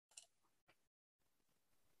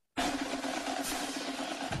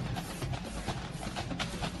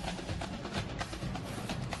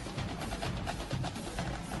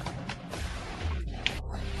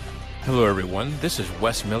Hello, everyone. This is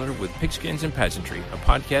Wes Miller with Pigskins and Pageantry, a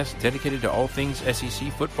podcast dedicated to all things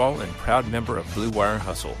SEC football and proud member of Blue Wire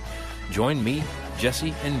Hustle. Join me,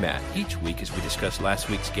 Jesse, and Matt each week as we discuss last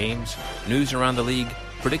week's games, news around the league,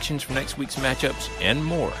 predictions for next week's matchups, and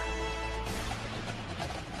more.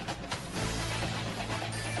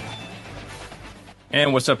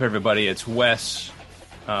 And what's up, everybody? It's Wes.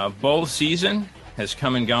 Bowl season has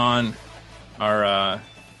come and gone. Our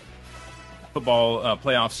football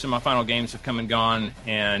playoff semifinal games have come and gone,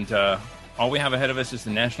 and all we have ahead of us is the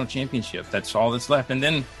national championship. That's all that's left. And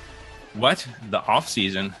then what? The off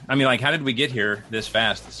season. I mean, like, how did we get here this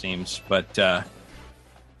fast? It seems, but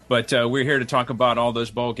we're here to talk about all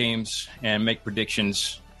those bowl games and make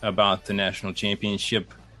predictions about the national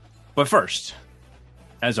championship. But first,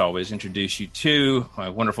 as always, introduce you to my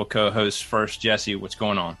wonderful co-hosts. First, Jesse, what's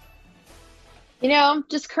going on? You know,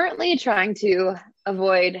 just currently trying to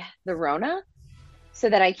avoid the Rona so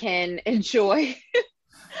that I can enjoy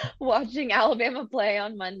watching Alabama play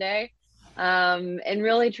on Monday, and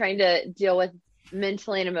really trying to deal with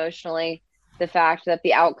mentally and emotionally the fact that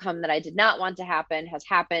the outcome that I did not want to happen has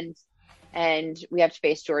happened, and we have to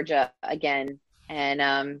face Georgia again. And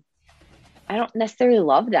I don't necessarily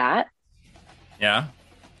love that. Yeah.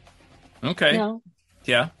 Okay. No.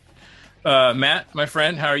 Yeah. Matt, my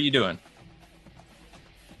friend, how are you doing?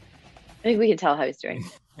 I think we can tell how he's doing.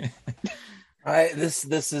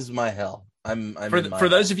 This is my hell. I'm for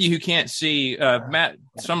those of you who can't see, Matt,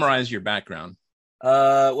 summarize your background.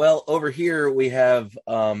 Well, over here we have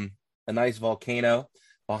a nice volcano.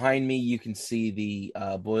 Behind me, you can see the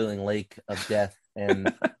boiling lake of death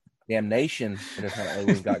and damnation that apparently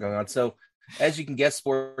we've got going on. So, as you can guess,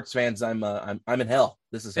 sports fans, I'm in hell.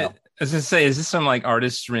 This is hell. I was gonna say, is this some like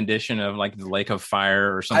artist's rendition of like the Lake of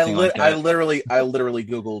Fire or something like that? I literally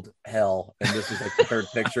Googled hell, and this is like the third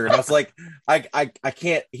picture, and I was like, I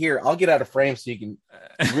can't. Here, I'll get out of frame so you can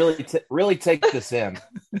really take this in,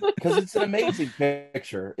 because it's an amazing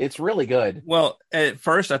picture. It's really good. Well, at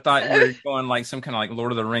first I thought we were going like some kind of like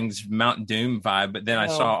Lord of the Rings Mount Doom vibe, but then I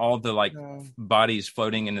saw all the bodies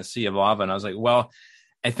floating in the sea of lava, and I was like, well,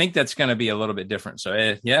 I think that's going to be a little bit different.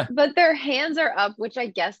 So, yeah. But their hands are up, which I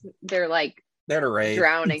guess they're like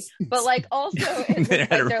drowning. But like also,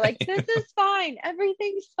 they're like, this is fine.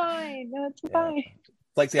 Everything's fine. No, it's fine. It's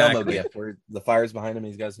like the Elmo gift where the fire's behind him and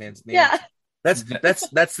he's got his hands in the air. That's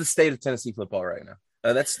the state of Tennessee football right now.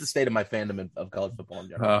 That's the state of my fandom of college football in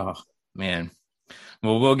general. Oh, man.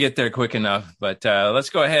 Well, we'll get there quick enough. But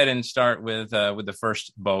let's go ahead and start with the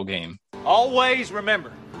first bowl game. Always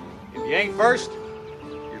remember, if you ain't first,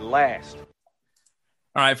 last.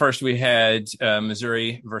 All right, first we had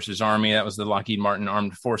Missouri versus Army. That was the Lockheed Martin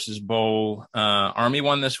Armed Forces Bowl. Army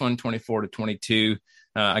won this one 24-22.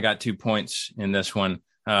 I got 2 points in this one.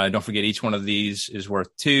 Don't forget, each one of these is worth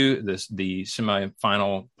 2. The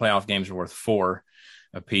semifinal playoff games are worth 4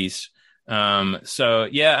 apiece. So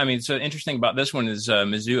interesting about this one is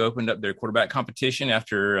Mizzou opened up their quarterback competition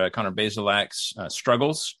after Connor Bazelak's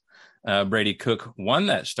struggles. Brady Cook won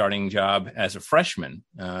that starting job as a freshman,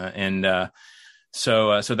 so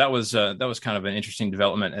that was kind of an interesting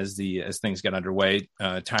development as things got underway.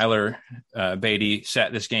 Tyler Beatty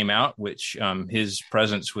sat this game out, which his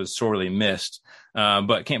presence was sorely missed,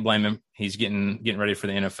 but can't blame him. He's getting ready for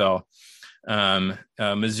the NFL.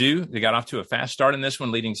 Mizzou, they got off to a fast start in this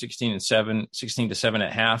one, leading 16-7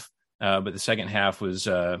 at half, but the second half was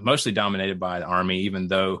mostly dominated by the Army, even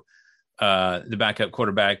though the backup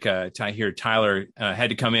quarterback, Tyler, had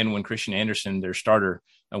to come in when Christian Anderson, their starter,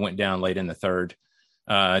 went down late in the third.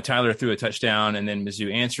 Tyler threw a touchdown, and then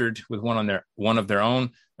Mizzou answered with one of their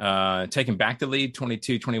own, taking back the lead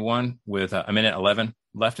 22-21 with a minute 11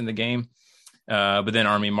 left in the game. But then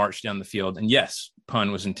Army marched down the field, and yes,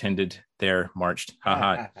 pun was intended there, marched.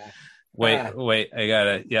 Haha. Wait, I got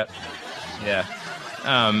it. Yep. Yeah.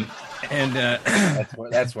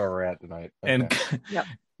 That's where we're at tonight. Okay. And yep.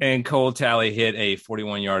 And Cole Talley hit a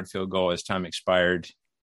 41-yard field goal as time expired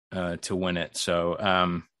to win it. So,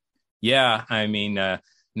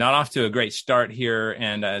 not off to a great start here.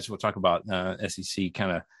 And as we'll talk about, SEC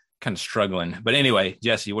kind of struggling. But anyway,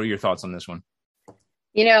 Jesse, what are your thoughts on this one?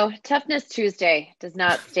 You know, Toughness Tuesday does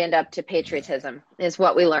not stand up to patriotism, is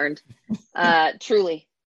what we learned. Truly.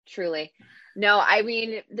 No, I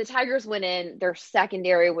mean, the Tigers went in, their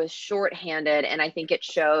secondary was shorthanded, and I think it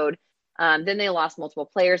showed. Then they lost multiple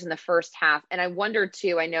players in the first half. And I wonder,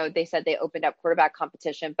 too, I know they said they opened up quarterback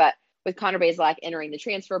competition, but with Connor Bazelak entering the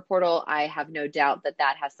transfer portal, I have no doubt that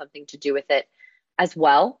has something to do with it as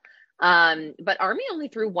well. But Army only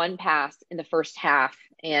threw one pass in the first half,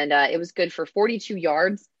 and it was good for 42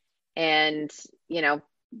 yards. And, you know,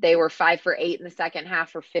 They were 5 for 8 in the second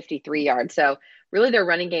half for 53 yards. So really their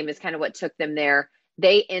running game is kind of what took them there.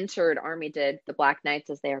 They entered, Army did, the Black Knights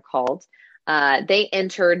as they are called. They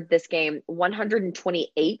entered this game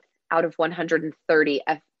 128th out of 130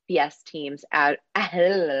 FBS teams at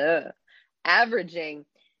averaging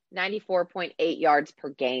 94.8 yards per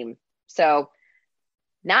game. So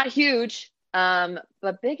not huge,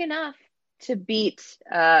 but big enough to beat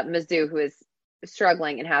Mizzou, who is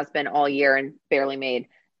struggling and has been all year and barely made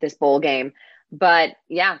this bowl game. But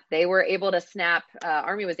yeah, they were able to snap,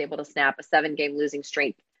 Army was able to snap a 7-game losing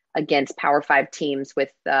streak against Power 5 teams with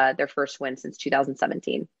their first win since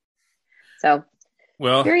 2017. So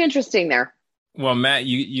very interesting there. Well, Matt,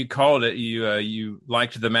 you called it. You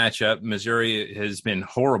liked the matchup. Missouri has been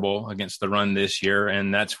horrible against the run this year,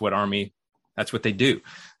 and that's what they do.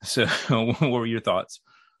 So what were your thoughts?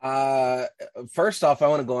 First off, I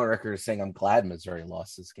want to go on record as saying I'm glad Missouri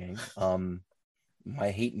lost this game.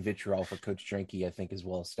 My hate and vitriol for Coach Drinky, I think, is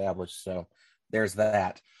well established. So there's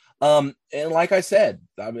that. And like I said,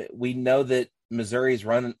 we know that Missouri's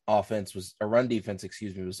run defense was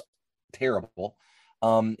terrible.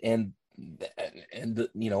 And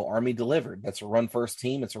Army delivered. That's a run first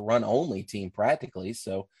team. It's a run only team practically.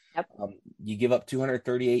 So you give up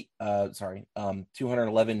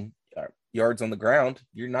 211 yards on the ground.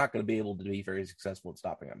 You're not going to be able to be very successful at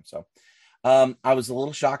stopping them. So I was a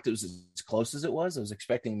little shocked it was as close as it was. I was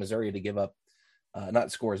expecting Missouri to give up,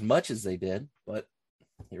 not score as much as they did, but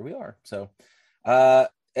here we are. So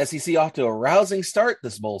SEC off to a rousing start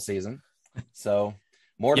this bowl season. So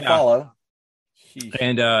more to follow.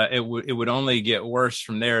 And it would only get worse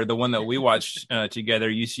from there. The one that we watched together,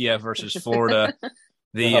 UCF versus Florida,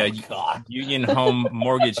 the Union Home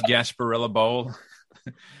Mortgage Gasparilla Bowl.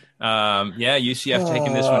 UCF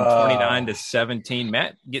taking this one 29-17.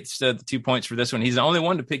 Matt gets the 2 points for this one. He's the only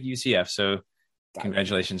one to pick UCF. So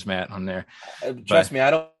congratulations, Matt, on there. Trust me,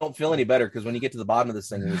 I don't feel any better because when you get to the bottom of this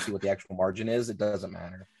thing and you see what the actual margin is, it doesn't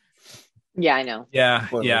matter. Yeah, I know.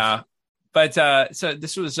 Yeah. But so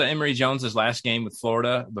this was Emory Jones's last game with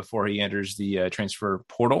Florida before he enters the transfer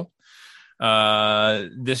portal.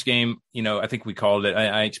 This game, I think we called it.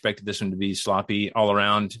 I expected this one to be sloppy all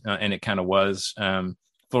around, and it kind of was.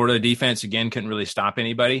 Florida defense, again, couldn't really stop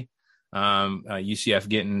anybody. UCF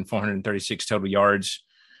getting 436 total yards.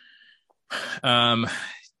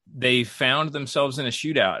 They found themselves in a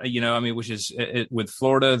shootout, which is with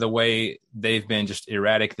Florida, the way they've been just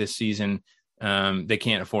erratic this season. They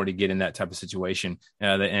can't afford to get in that type of situation.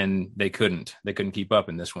 And they couldn't keep up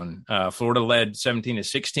in this one. Florida led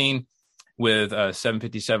 17-16 with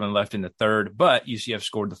 7:57 left in the third, but UCF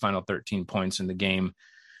scored the final 13 points in the game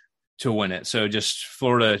to win it. So just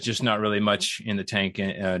Florida, just not really much in the tank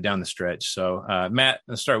down the stretch. So Matt,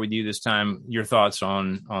 let's start with you this time. Your thoughts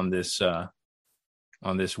on this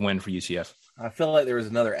win for UCF? I feel like there was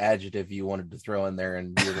another adjective you wanted to throw in there,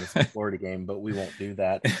 and you were going to say Florida game, but we won't do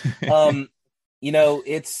that.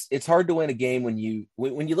 It's hard to win a game when you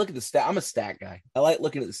look at the stat. I'm a stat guy. I like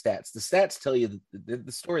looking at the stats. The stats tell you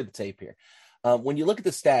the story of the tape here. When you look at the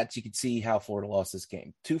stats, you can see how Florida lost this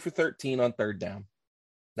game. 2 for 13 on third down.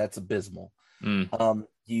 That's abysmal.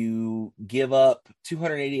 You give up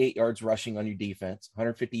 288 yards rushing on your defense,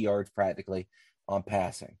 150 yards practically on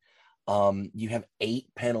passing. You have 8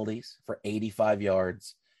 penalties for 85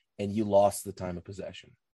 yards, and you lost the time of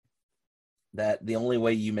possession. That the only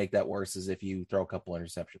way you make that worse is if you throw a couple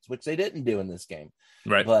interceptions, which they didn't do in this game.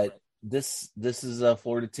 Right. But this is a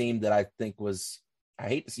Florida team that I think was, I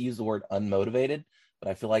hate to use the word unmotivated, but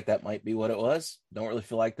I feel like that might be what it was. Don't really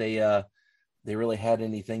feel like they really had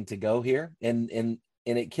anything to go here. And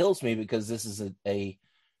it kills me because this is a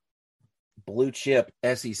blue chip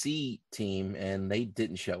SEC team and they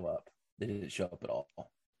didn't show up. They didn't show up at all.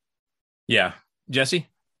 Yeah. Jesse,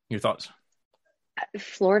 your thoughts?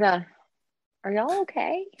 Florida. Are y'all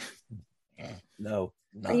okay? No.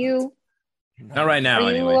 Are you? Not right now,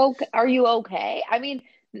 anyway. Are you okay? I mean,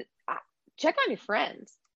 check on your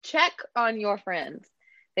friends. Check on your friends.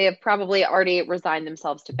 They have probably already resigned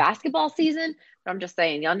themselves to basketball season, but I'm just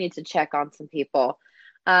saying, y'all need to check on some people.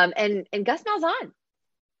 And Gus Malzahn,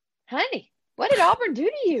 honey, what did Auburn do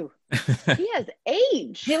to you? He has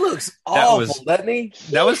aged. He looks awful, doesn't he?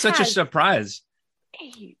 That was such a surprise.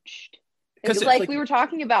 Aged. Because like we were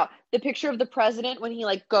talking about the picture of the president when he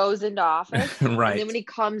goes into office, right? And then when he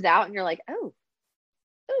comes out, and you're like, oh.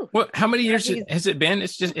 Well, how many years has it been?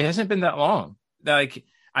 It hasn't been that long. Like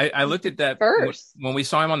I looked at that first when we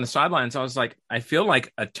saw him on the sidelines. I was like, I feel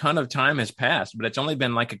like a ton of time has passed, but it's only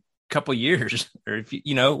been like a couple years, or if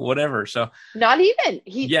whatever. So not even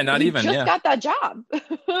he just got that job.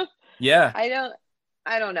 Yeah,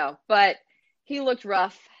 I don't know, but He looked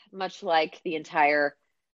rough, much like the entire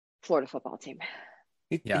Florida football team.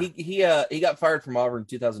 He got fired from Auburn in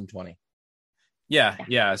 2020.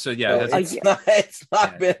 Yeah. So it's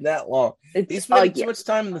not been that long. He's spending too much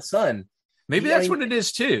time in the sun. Maybe that's what it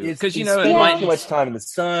is too, because it lightens too much time in the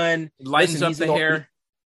sun. Lightens up the hair.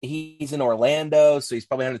 He's in Orlando, so he's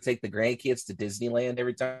probably having to take the grandkids to Disneyland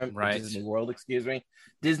every time. Right. Disney World, excuse me.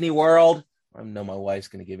 Disney World. I know my wife's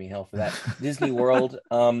going to give me hell for that. Disney World,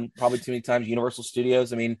 probably too many times. Universal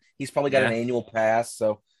Studios. I mean, he's probably got an annual pass,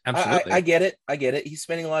 so absolutely, I get it. He's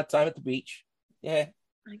spending a lot of time at the beach. Yeah.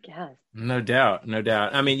 I guess. No doubt.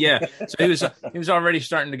 I mean, yeah. So he was already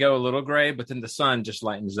starting to go a little gray, but then the sun just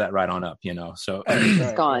lightens that right on up, So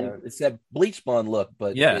it's gone. Yeah. It's that bleach blonde look,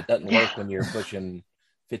 but it doesn't work when you're pushing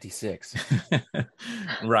 56.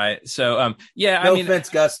 Right. So no offense,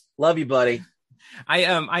 Gus. Love you, buddy.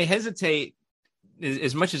 I hesitate,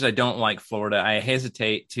 as much as I don't like Florida, I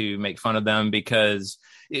hesitate to make fun of them because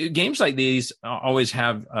games like these always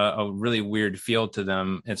have a really weird feel to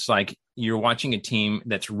them. It's like you're watching a team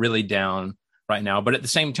that's really down right now, but at the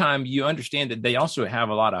same time, you understand that they also have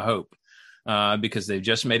a lot of hope because they've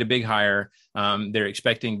just made a big hire. They're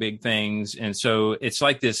expecting big things. And so it's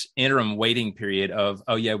like this interim waiting period of,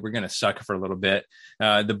 oh yeah, we're going to suck for a little bit.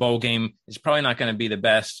 The bowl game is probably not going to be the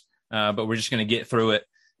best, but we're just going to get through it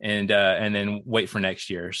and then wait for next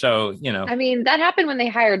year. So, I mean, that happened when they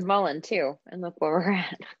hired Mullen too. And look where we're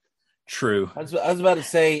at. True. I was about to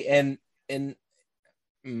say, and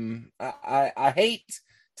I hate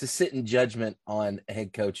to sit in judgment on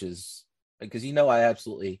head coaches because I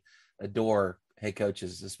absolutely adore head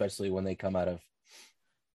coaches, especially when they come out of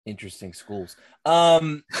interesting schools.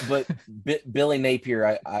 But Billy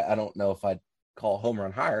Napier, I don't know if I'd call home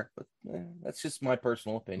run hire, but that's just my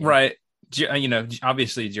personal opinion. Right.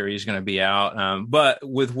 Obviously Jerry is going to be out. But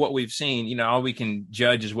with what we've seen, all we can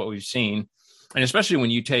judge is what we've seen. And especially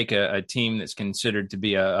when you take a team that's considered to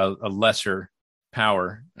be a lesser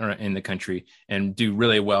power in the country and do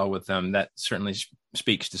really well with them, that certainly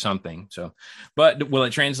speaks to something. So, but will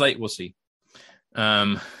it translate? We'll see.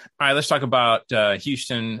 All right, let's talk about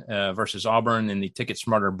Houston versus Auburn in the Ticket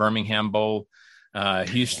Smarter Birmingham Bowl.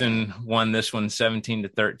 Houston won this one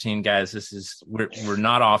 17-13. Guys, we're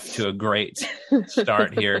not off to a great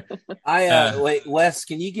start here. Wait, Wes,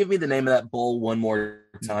 can you give me the name of that bowl one more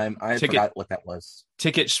time? I forgot what that was.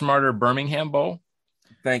 Ticket Smarter Birmingham Bowl.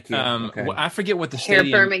 Thank you. Okay. I forget what the stadium.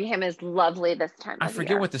 Here, Birmingham is lovely this time. I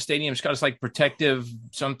forget what the stadium's called. It's like Protective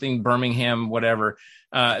something Birmingham, whatever.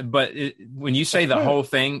 But when you say the whole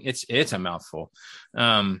thing, it's a mouthful.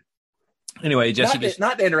 Anyway, Jesse,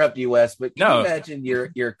 not to interrupt you, Wes, but can you imagine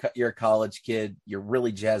you're a college kid, you're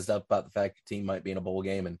really jazzed up about the fact your team might be in a bowl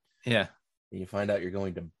game, and you find out you're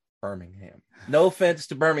going to Birmingham. No offense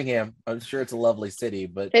to Birmingham, I'm sure it's a lovely city,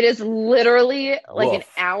 but it is literally like an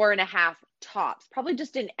hour and a half tops, probably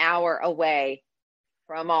just an hour away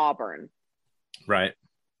from Auburn. Right.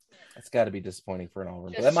 That's got to be disappointing for an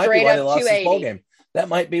Auburn. That might be why they lost this bowl game. That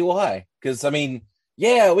might be why, because we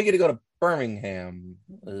get to go to Birmingham.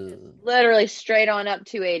 Literally straight on up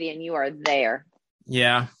 280 and you are there.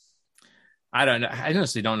 Yeah. I don't know. I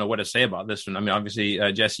honestly don't know what to say about this one. I mean, obviously,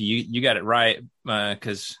 Jesse, you got it right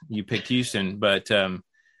because you picked Houston, but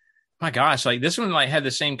my gosh, like this one had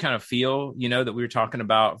the same kind of feel, that we were talking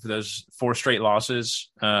about for those 4 straight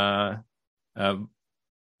losses for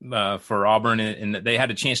Auburn, and they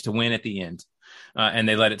had a chance to win at the end. And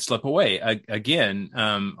they let it slip away. Again,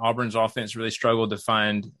 Auburn's offense really struggled to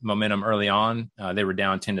find momentum early on. They were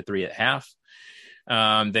down 10-3 at half.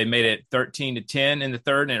 They made it 13-10 in the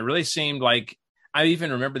third, and it really seemed like I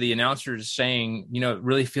even remember the announcers saying, it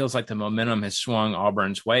really feels like the momentum has swung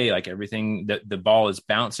Auburn's way, like everything, the ball is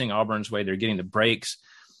bouncing Auburn's way. They're getting the breaks.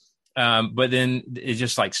 But then it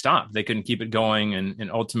just stopped. They couldn't keep it going,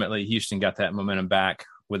 and ultimately Houston got that momentum back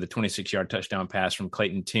with a 26-yard touchdown pass from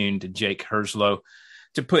Clayton Tune to Jake Herslow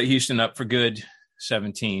to put Houston up for good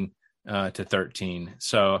 17-13.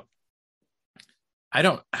 So I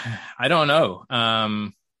don't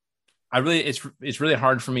know. It's really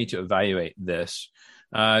hard for me to evaluate this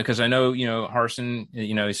because I know, Harsin,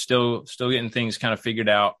 is still getting things kind of figured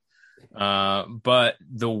out. But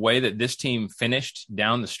the way that this team finished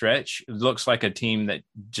down the stretch, it looks like a team that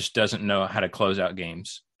just doesn't know how to close out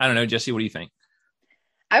games. I don't know, Jesse, what do you think?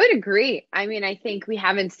 I would agree. I mean, I think we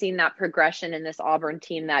haven't seen that progression in this Auburn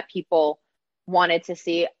team that people wanted to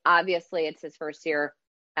see. Obviously, it's his first year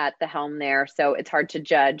at the helm there, so it's hard to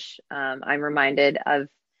judge. I'm reminded of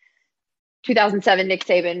 2007 Nick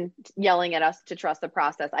Saban yelling at us to trust the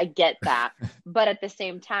process. I get that. But at the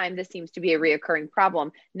same time, this seems to be a reoccurring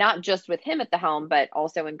problem, not just with him at the helm, but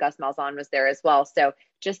also when Gus Malzahn was there as well. So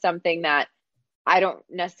just something that I don't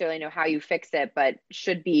necessarily know how you fix it, but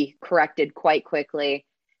should be corrected quite quickly.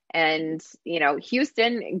 And,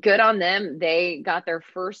 Houston, good on them. They got their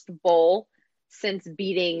first bowl since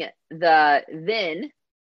beating the then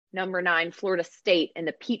number 9 Florida State in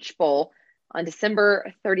the Peach Bowl on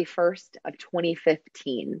December 31st of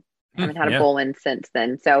 2015. Haven't had a bowl win since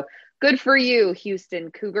then. So good for you,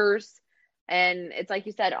 Houston Cougars. And it's like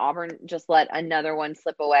you said, Auburn just let another one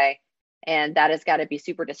slip away. And that has got to be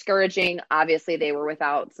super discouraging. Obviously, they were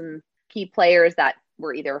without some key players that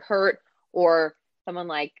were either hurt or someone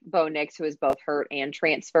like Bo Nix, who was both hurt and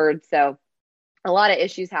transferred. So a lot of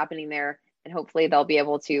issues happening there. And hopefully they'll be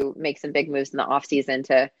able to make some big moves in the offseason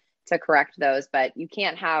to correct those. But you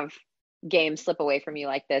can't have games slip away from you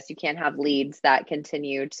like this. You can't have leads that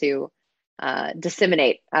continue to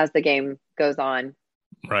disseminate as the game goes on.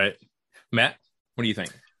 Right. Matt, what do you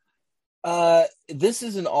think? This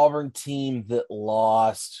is an Auburn team that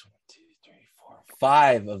lost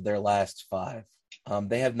 5 of their last 5.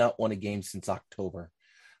 They have not won a game since October.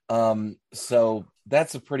 So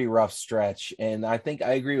that's a pretty rough stretch. And I think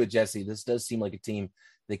I agree with Jesse. This does seem like a team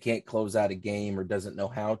that can't close out a game or doesn't know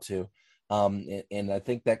how to. And I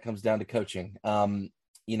think that comes down to coaching.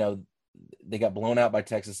 They got blown out by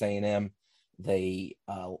Texas A&M. They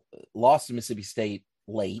lost to Mississippi State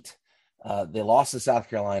late. They lost to South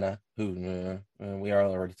Carolina, who we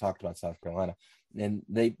already talked about South Carolina. And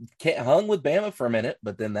they hung with Bama for a minute,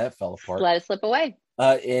 but then that fell apart. Let it slip away.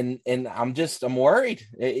 And I'm worried.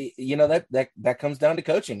 That comes down to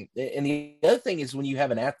coaching. And the other thing is when you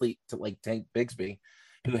have an athlete like Tank Bigsby,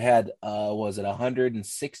 who had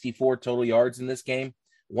 164 total yards in this game,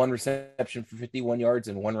 1 reception for 51 yards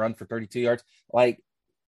and 1 run for 32 yards. Like,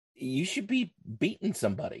 you should be beating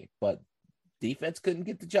somebody, but defense couldn't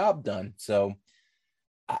get the job done. So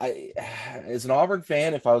as an Auburn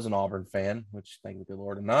fan, if I was an Auburn fan, which thank the good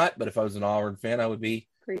Lord I'm not, but if I was an Auburn fan, I would be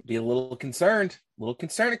a little concerned,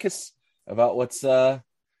 about what's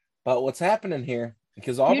happening here.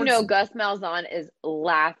 Because Auburn's, Gus Malzahn is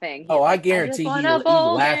laughing. I guarantee he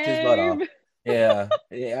laughed his butt off. Yeah,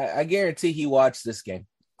 I guarantee he watched this game.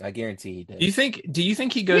 I guarantee he did. Do you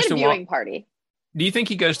think he goes to viewing party? Do you think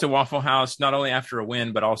he goes to Waffle House not only after a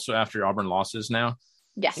win but also after Auburn losses now?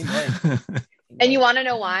 Yes. And you want to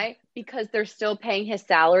know why? Because they're still paying his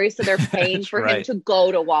salary, so they're paying for him to go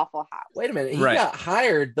to Waffle House. Wait a minute, he got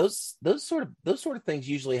hired. Those sort of things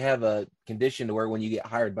usually have a condition to where when you get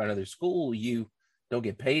hired by another school, you don't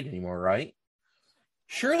get paid anymore, right?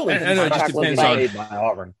 Surely, I know it just depends on by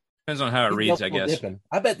Auburn. Depends on how it reads, I guess.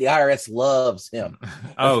 I bet the IRS loves him.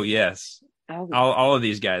 Oh yes, all of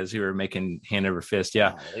these guys who are making hand over fist.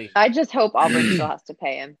 Yeah, I just hope Auburn still has to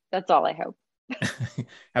pay him. That's all I hope.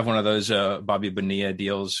 Have one of those Bobby Bonilla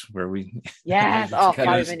deals where we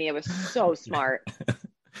Bobby Bonilla was so smart.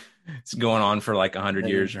 It's going on for like 100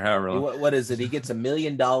 years or however long. What is it? He gets $1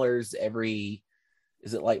 million every,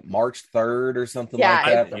 is it like March 3rd or something like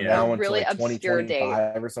that? From now until like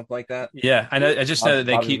 2025 or something like that. Yeah, I know. I just know that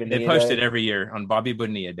they post it every year on Bobby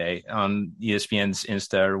Bonilla Day on ESPN's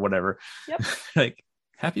Insta or whatever. Yep. Like,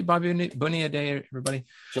 happy Bobby Bonilla Day, everybody.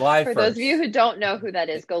 July 1st. For those of you who don't know who that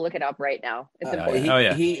is, go look it up right now. It's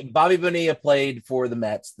important. Bobby Bonilla played for the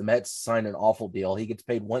Mets. The Mets signed an awful deal. He gets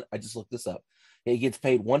paid I just looked this up. He gets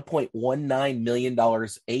paid $1.19 million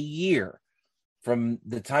a year from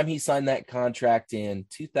the time he signed that contract in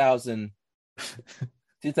 2000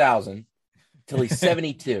 till he's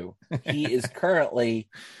 72. He is currently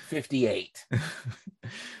 58.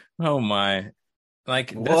 Oh my.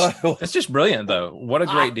 Like, that's just brilliant, though. What a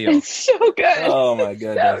great deal. It's so good. Oh, my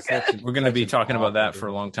goodness. We're going to be talking about that for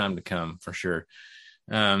a long time to come, for sure.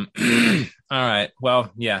 All right.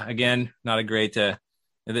 Well, yeah, again, not a great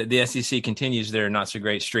the SEC continues their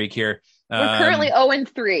not-so-great streak here. We're currently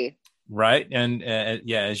 0-3. Right. And,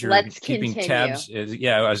 as you're keeping tabs, I was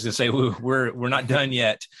going to say, we're not done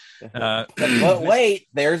yet. But wait,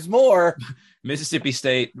 there's more. Mississippi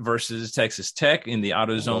State versus Texas Tech in the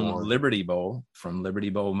AutoZone Liberty Bowl from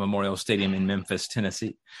Liberty Bowl Memorial Stadium in Memphis,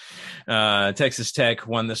 Tennessee. Texas Tech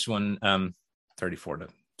won this one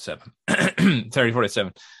 34-7.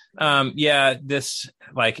 34-7. This,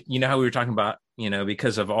 like, how we were talking about,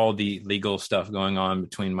 because of all the legal stuff going on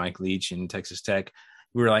between Mike Leach and Texas Tech,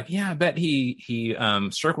 we were like, I bet he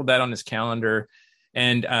circled that on his calendar.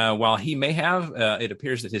 And while he may have, it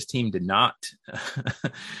appears that his team did not.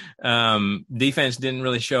 Defense didn't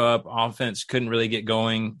really show up. Offense couldn't really get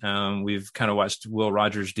going. We've kind of watched Will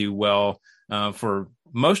Rogers do well for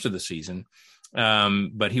most of the season.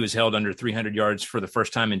 But he was held under 300 yards for the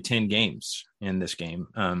first time in 10 games in this game.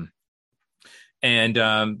 And,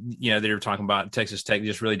 they were talking about Texas Tech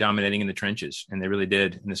just really dominating in the trenches, and they really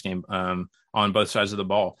did in this game on both sides of the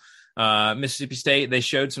ball. Mississippi State, they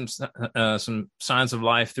showed some signs of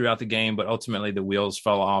life throughout the game, but ultimately the wheels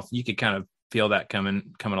fell off. You could kind of feel that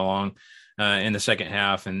coming along in the second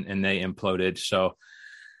half, and they imploded. So,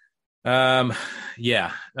 let's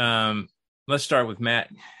start with Matt.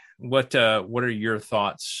 What are your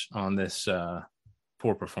thoughts on this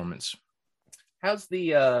poor performance? How's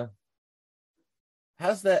that?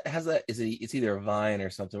 It's either a Vine or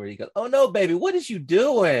something where you go, "Oh no, baby, what is you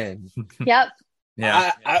doing?" Yep.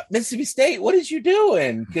 Yeah. Mississippi State, what is you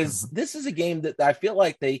doing? Because this is a game that I feel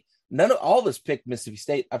like all of us picked Mississippi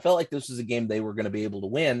State. I felt like this was a game they were going to be able to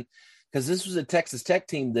win, because this was a Texas Tech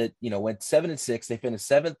team that, went 7-6. They finished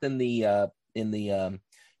 7th in the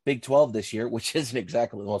Big 12 this year, which isn't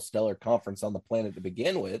exactly the most stellar conference on the planet to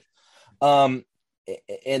begin with. And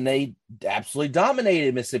they absolutely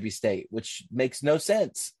dominated Mississippi State, which makes no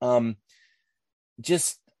sense.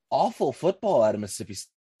 Just awful football out of Mississippi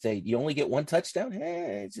State. You only get one touchdown.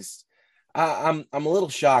 I'm a little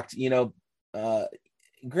shocked.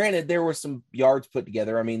 Granted, there were some yards put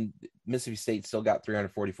together. I mean, Mississippi State still got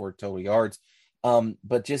 344 total yards.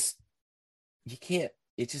 But just, you can't.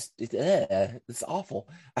 It's awful.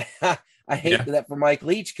 I hate that for Mike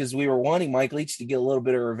Leach, because we were wanting Mike Leach to get a little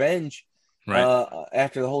bit of revenge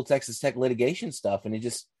after the whole Texas Tech litigation stuff, and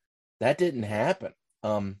that didn't happen.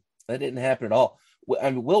 That didn't happen at all.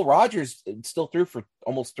 I mean, Will Rogers still threw for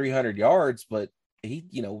almost 300 yards, but he,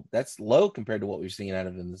 that's low compared to what we've seen out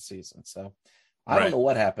of him this season. So I don't know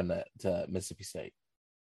what happened to Mississippi State.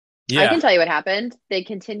 Yeah. I can tell you what happened. They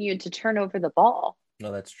continued to turn over the ball.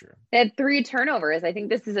 No, that's true. They had 3 turnovers. I think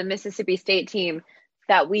this is a Mississippi State team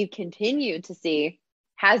that we've continued to see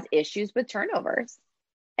has issues with turnovers.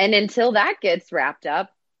 And until that gets wrapped up,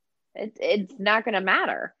 it's not going to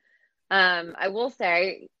matter. I will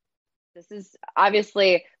say, this is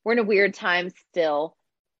obviously, we're in a weird time still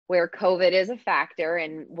where COVID is a factor,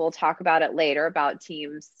 and we'll talk about it later about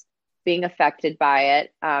teams being affected by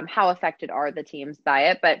it. How affected are the teams by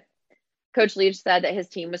it? But Coach Leach said that his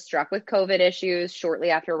team was struck with COVID issues shortly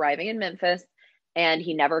after arriving in Memphis, and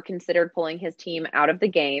he never considered pulling his team out of the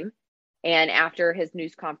game. And after his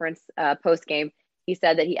news conference post-game, he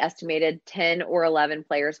said that he estimated 10 or 11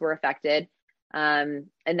 players were affected, and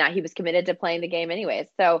that he was committed to playing the game anyways.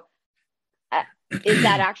 So is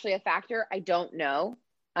that actually a factor? I don't know.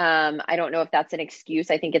 I don't know if that's an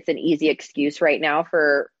excuse. I think it's an easy excuse right now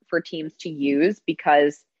for teams to use,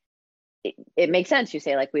 because it makes sense. You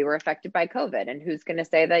say, like, we were affected by COVID, and who's going to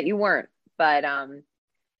say that you weren't? But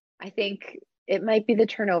I think it might be the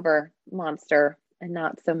turnover monster and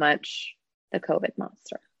not so much the COVID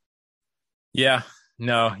monster. Yeah,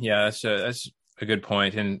 no, yeah, that's a good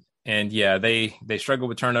point. And yeah, they struggled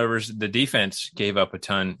with turnovers. The defense gave up a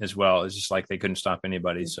ton as well. It's just like they couldn't stop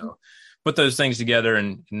anybody. Mm-hmm. So put those things together,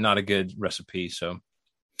 and not a good recipe. So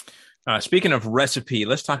speaking of recipe,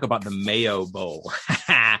 let's talk about the Mayo Bowl.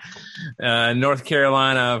 North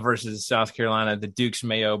Carolina versus South Carolina, the Duke's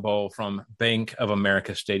Mayo Bowl from Bank of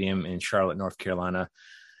America Stadium in Charlotte, North Carolina.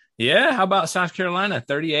 Yeah, how about South Carolina?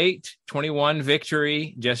 38-21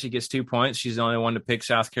 victory. Jessie gets 2 points. She's the only one to pick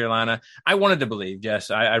South Carolina. I wanted to believe,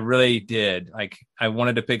 Jess. I really did. Like, I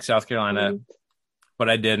wanted to pick South Carolina,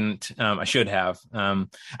 but I didn't. I should have.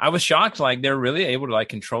 I was shocked. Like, they're really able to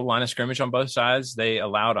control line of scrimmage on both sides. They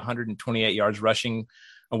allowed 128 yards rushing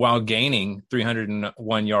while gaining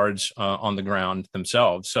 301 yards on the ground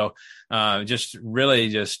themselves. So just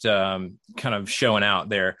kind of showing out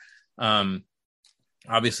there.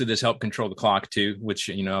 Obviously, this helped control the clock too, which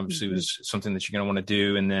obviously was something that you're going to want to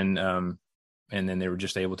do. And then they were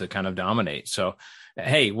just able to kind of dominate. So,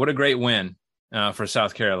 hey, what a great win for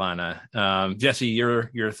South Carolina. Jessie,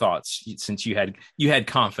 your thoughts, since you had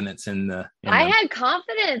confidence in the. I had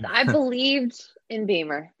confidence. I believed in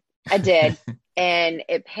Beamer. I did, and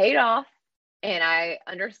it paid off. And I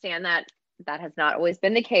understand that has not always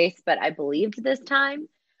been the case, but I believed this time.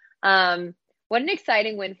 What an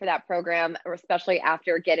exciting win for that program, especially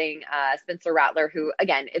after getting Spencer Rattler, who,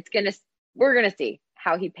 again, we're going to see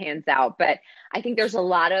how he pans out. But I think there's a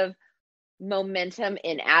lot of momentum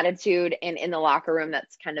in attitude and in the locker room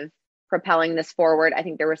that's kind of propelling this forward. I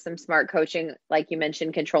think there was some smart coaching, like you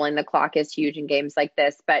mentioned, controlling the clock is huge in games like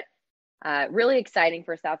this. But really exciting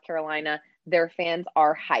for South Carolina. Their fans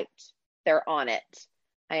are hyped. They're on it.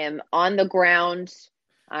 I am on the ground.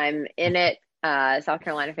 I'm in it. South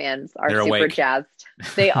Carolina fans are super awake. Jazzed.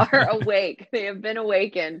 They are awake. They have been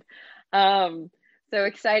awakened. So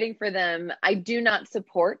exciting for them. I do not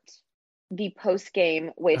support the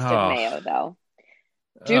post-game waste of mayo, though.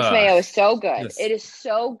 Duke's mayo is so good. Yes. It is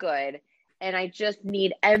so good. and I just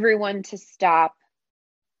need everyone to stop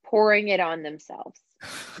pouring it on themselves.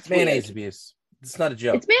 It's mayonnaise abuse. It's not a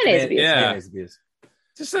joke. It's mayonnaise abuse. Yeah. Mayonnaise abuse.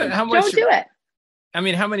 Just how much? Don't do it. I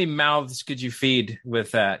mean, how many mouths could you feed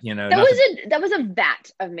with that? You know, That was a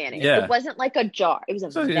vat of mayonnaise. Yeah. It wasn't like a jar. It was a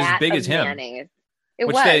vat as big of as him. mayonnaise. It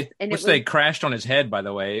which was. They crashed on his head, by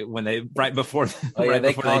the way, when they right before. Oh yeah, right they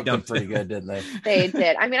before conked him dumped pretty it. good, didn't they? They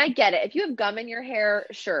did. I mean, I get it. If you have gum in your hair,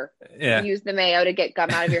 sure. Yeah. Use the mayo to get gum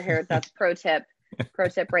out of your hair. That's pro tip. Pro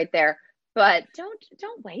tip right there. But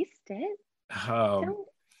don't waste it. Don't.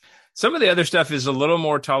 Some of the other stuff is a little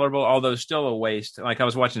more tolerable, although still a waste. Like I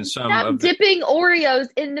was watching some Stop of dipping Oreos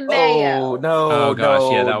in the mayo. Oh no! Oh, gosh,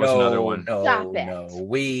 no, yeah, that was no, another one. No, Stop it. no.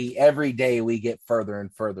 We every day we get further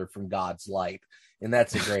and further from God's light, and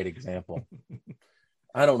that's a great example.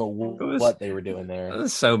 I don't know what they were doing there. It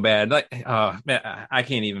was so bad. Like, man, I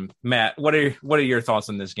can't even. Matt, what are your thoughts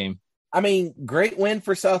on this game? I mean, great win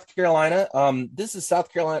for South Carolina. This is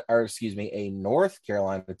a North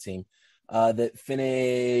Carolina team that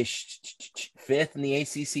finished 5th in the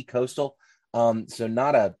ACC Coastal. So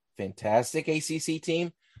not a fantastic ACC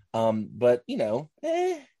team, but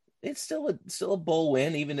it's still a bowl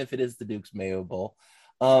win, even if it is the Duke's Mayo Bowl.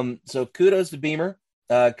 So kudos to Beamer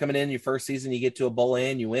coming in your first season. You get to a bowl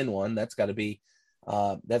and you win one. That's got to be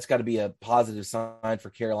a positive sign for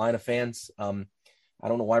Carolina fans. I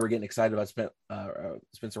don't know why we're getting excited about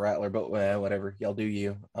Spencer Rattler, but whatever, y'all do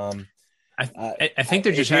you. I think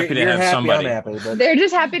they're just happy to have somebody. Happy, but they're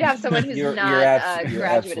just happy to have someone who's not a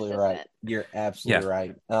graduate assistant. Right. You're absolutely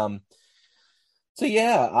right. So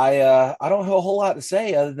yeah, I don't have a whole lot to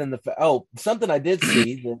say other than something I did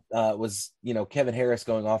see that was Kevin Harris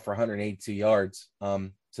going off for 182 yards. So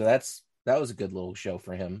that was a good little show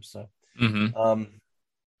for him. So something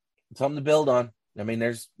to build on. I mean,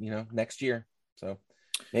 there's next year. So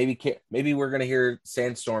maybe we're gonna hear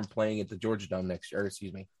Sandstorm playing at the Georgia Dome next year. Or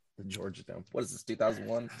excuse me, the Georgia Dome. What is this?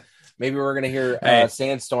 2001? Maybe we're gonna hear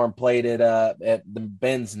Sandstorm played at the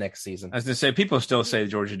Benz next season. I was gonna say people still say the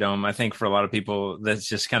Georgia Dome. I think for a lot of people that's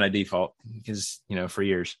just kind of default because for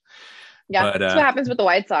years. Yeah, but, that's what happens with the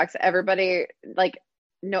White Sox. Everybody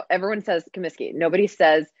everyone says Comiskey. Nobody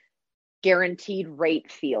says guaranteed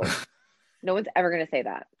rate field. No one's ever gonna say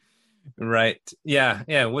that. Right. Yeah.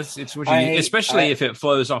 It's what you need, especially if it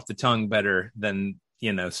flows off the tongue better than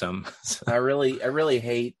some. I really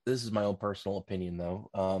hate. This is my own personal opinion, though.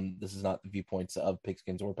 This is not the viewpoints of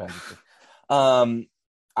Pigskins or Paddington.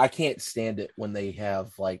 I can't stand it when they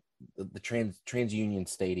have like the TransUnion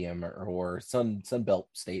Stadium or Sunbelt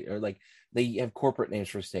State, or like they have corporate names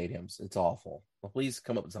for stadiums. It's awful. Well, please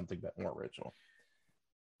come up with something a bit more original.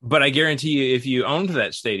 But I guarantee you, if you owned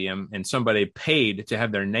that stadium and somebody paid to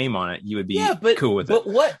have their name on it, you would be cool with it. But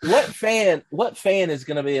what fan is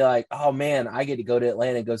going to be like, oh man, I get to go to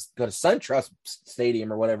Atlanta and go to SunTrust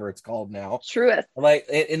Stadium or whatever it's called now. Truist. Like,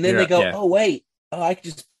 and then they go, oh wait, I could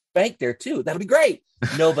just bank there too. That'll be great.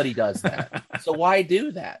 Nobody does that. So why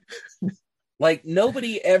do that? Like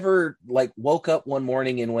nobody ever woke up one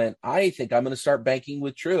morning and went, I think I'm going to start banking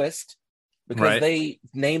with Truist. Because they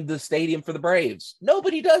named the stadium for the Braves.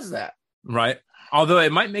 Nobody does that. Right. Although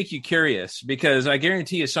it might make you curious because I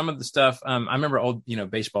guarantee you some of the stuff, I remember old,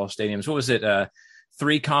 baseball stadiums. What was it?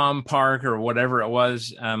 3Com Park or whatever it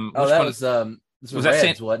was. Was that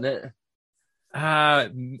Reds, wasn't it?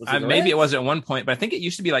 Maybe it was at one point, but I think it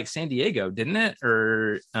used to be like San Diego, didn't it?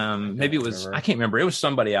 Or maybe it was, I can't remember. It was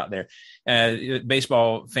somebody out there.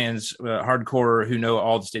 Baseball fans, hardcore who know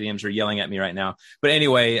all the stadiums are yelling at me right now. But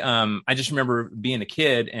anyway, I just remember being a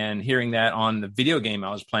kid and hearing that on the video game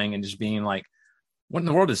I was playing and just being like, what in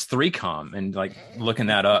the world is 3Com? And like looking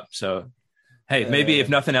that up. So, hey, maybe if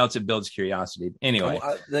nothing else, it builds curiosity. Anyway.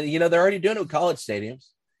 They're already doing it with college stadiums.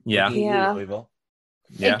 Yeah. Yeah.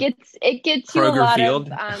 It gets you Kroger a lot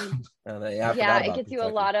Field. of it gets you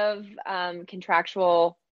a lot of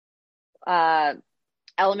contractual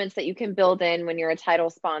elements that you can build in when you're a title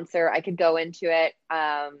sponsor. I could go into it.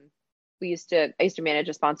 I used to manage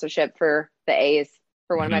a sponsorship for the A's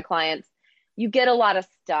for one of my clients. You get a lot of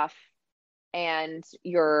stuff, and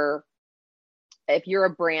if you're a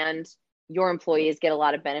brand, your employees get a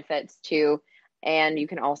lot of benefits too, and you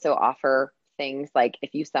can also offer things like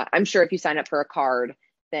if you sign up for a card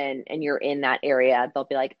and you're in that area, they'll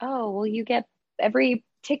be like, oh, well, you get every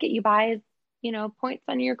ticket you buy is, points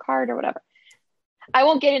on your card or whatever. I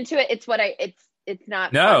won't get into it. It's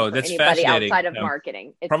not that's anybody fascinating. outside of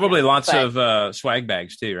marketing. It's probably lots of swag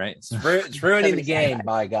bags too, right? It's ruining the game,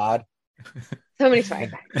 by God. So many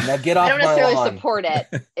swag bags. Now get off. I don't necessarily support it.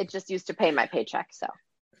 It just used to pay my paycheck. So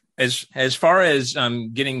As far as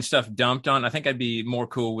getting stuff dumped on, I think I'd be more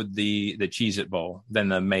cool with the Cheez-It Bowl than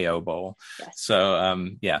the Mayo Bowl. Yes. So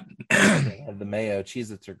yeah. The Mayo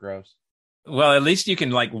Cheez-Its are gross. Well, at least you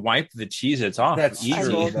can like wipe the Cheez-Its off. That's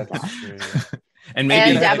easily. true. That's true. Yeah. And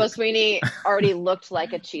maybe Dabo Sweeney already looked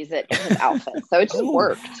like a Cheez-It in his outfit, so it just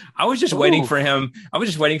worked. I was just waiting for him. I was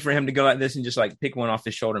just waiting for him to go like this and just like pick one off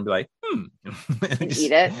his shoulder and be like, and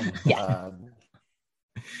eat it. Yeah.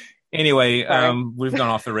 Anyway, we've gone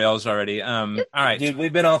off the rails already. All right, dude,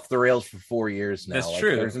 we've been off the rails for 4 years now. That's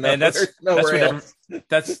true, and that's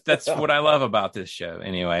what I love about this show.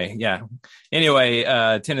 Anyway, yeah. Anyway,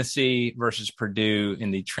 Tennessee versus Purdue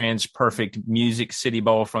in the Trans Perfect Music City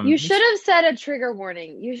Bowl from. You should have said a trigger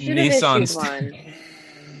warning. You should have issued one.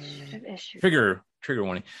 Trigger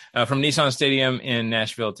warning from Nissan Stadium in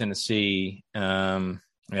Nashville, Tennessee.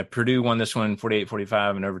 Purdue won this one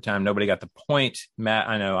 48-45 in overtime. Nobody got the point. Matt,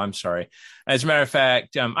 I know. I'm sorry. As a matter of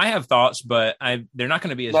fact, I have thoughts, but they're not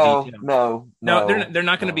going to be as detailed. No, they're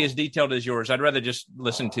not going to be as detailed as yours. I'd rather just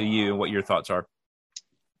listen to you and what your thoughts are.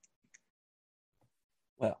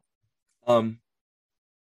 Well,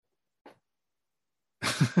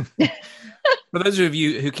 for those of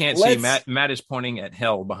you who can't see, Matt is pointing at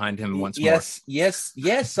hell behind him once more.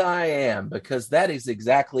 Yes, I am, because that is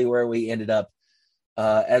exactly where we ended up.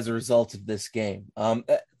 As a result of this game. And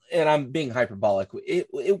I'm being hyperbolic.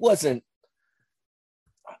 It wasn't,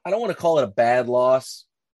 I don't want to call it a bad loss,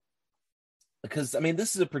 because, I mean,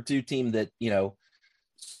 this is a Purdue team that,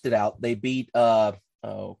 stood out. They beat, I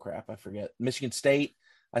forget, Michigan State,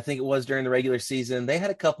 I think it was, during the regular season. They had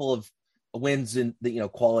a couple of wins in the,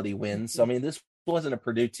 quality wins. So, I mean, this wasn't a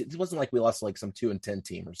Purdue team. It wasn't like we lost like some 2-10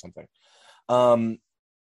 team or something.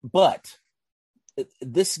 But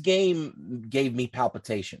this game gave me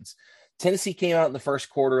palpitations. Tennessee came out in the first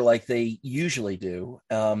quarter like they usually do,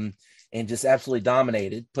 and just absolutely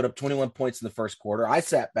dominated, put up 21 points in the first quarter. I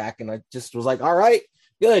sat back and I just was like, all right,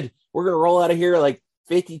 good. We're going to roll out of here like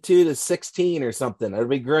 52-16 or something. That'd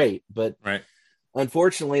be great. But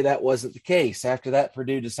unfortunately, that wasn't the case. After that,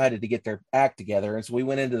 Purdue decided to get their act together. And so we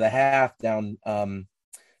went into the half down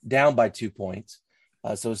by 2 points.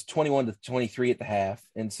 So it was 21-23 at the half.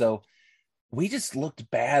 And so we just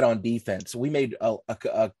looked bad on defense. We made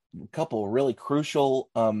a couple of really crucial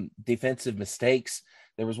defensive mistakes.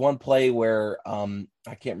 There was one play where I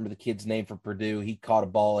can't remember the kid's name for Purdue. He caught a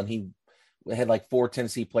ball and he had like 4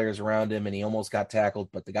 Tennessee players around him and he almost got tackled,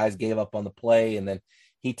 but the guys gave up on the play and then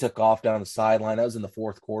he took off down the sideline. That was in the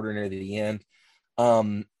fourth quarter near the end.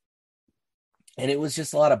 And it was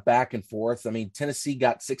just a lot of back and forth. I mean, Tennessee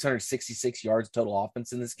got 666 yards total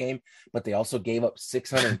offense in this game, but they also gave up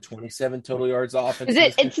 627 total yards offense.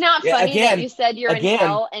 It's not funny that you said you're in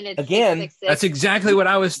hell and it's 666. That's exactly what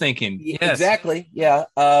I was thinking. Yes. Exactly. Yeah.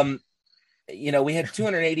 We had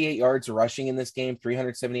 288 yards rushing in this game,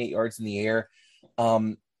 378 yards in the air.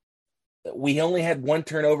 We only had 1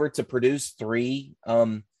 turnover to produce 3.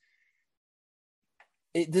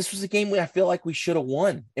 This was a game I feel like we should have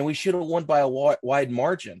won, and we should have won by a wide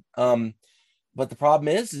margin. But the problem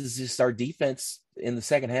is just our defense in the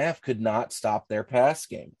second half could not stop their pass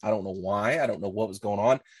game. I don't know why. I don't know what was going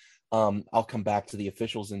on. I'll come back to the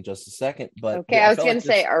officials in just a second. But okay, I was going to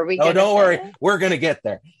say, are we? Oh, don't worry, we're going to get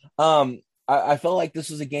there. I felt like this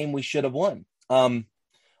was a game we should have won.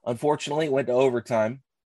 Unfortunately, it went to overtime,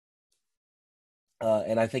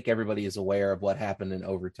 and I think everybody is aware of what happened in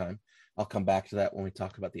overtime. I'll come back to that when we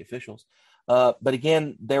talk about the officials. But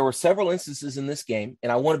again, there were several instances in this game,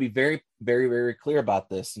 and I want to be very, very, very clear about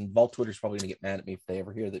this. And Vol Twitter's probably going to get mad at me if they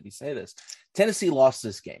ever hear that me say this. Tennessee lost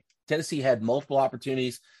this game. Tennessee had multiple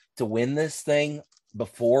opportunities to win this thing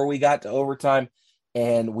before we got to overtime,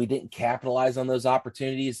 and we didn't capitalize on those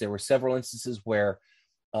opportunities. There were several instances where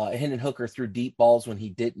Hendon Hooker threw deep balls when he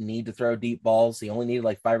didn't need to throw deep balls. He only needed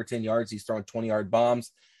like 5 or 10 yards. He's throwing 20-yard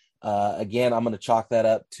bombs. Again, I'm going to chalk that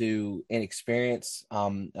up to inexperience.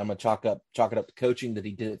 I'm going to chalk it up to coaching that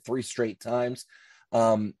he did it 3 straight times.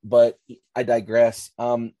 But I digress.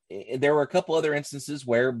 There were a couple other instances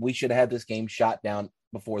where we should have had this game shot down in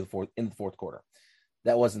the fourth quarter.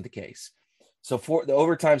 That wasn't the case. So for the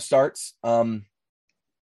overtime starts,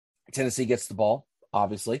 Tennessee gets the ball.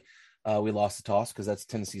 Obviously, we lost the toss because that's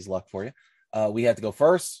Tennessee's luck for you. We had to go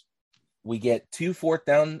first. We get 2 fourth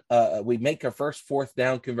down. We make our first 4th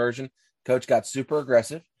down conversion. Coach got super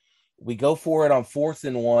aggressive. We go for it on 4th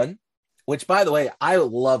and 1, which, by the way, I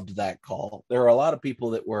loved that call. There are a lot of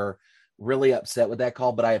people that were really upset with that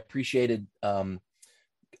call, but I appreciated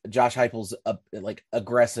Josh Heupel's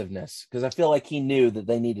aggressiveness, because I feel like he knew that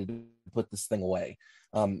they needed to put this thing away.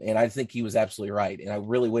 And I think he was absolutely right. And I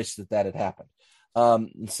really wish that had happened.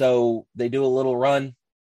 So they do a little run.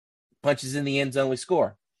 punches in the end zone, we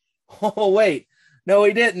score. Oh, wait. No,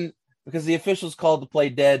 he didn't, because the officials called the play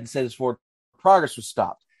dead and said his forward progress was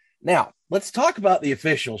stopped. Now, let's talk about the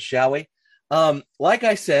officials, shall we? Like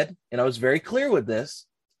I said, and I was very clear with this,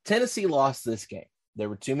 Tennessee lost this game. There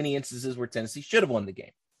were too many instances where Tennessee should have won the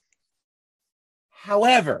game.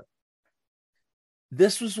 However,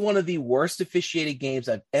 this was one of the worst officiated games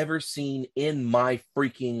I've ever seen in my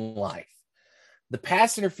freaking life. The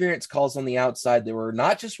pass interference calls on the outside, there were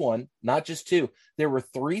not just one, not just two. There were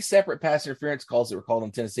 3 separate pass interference calls that were called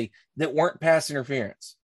on Tennessee that weren't pass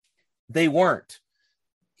interference. They weren't.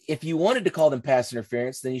 If you wanted to call them pass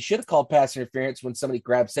interference, then you should have called pass interference when somebody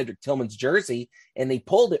grabbed Cedric Tillman's jersey and they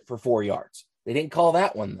pulled it for 4 yards. They didn't call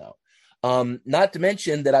that one, though. Not to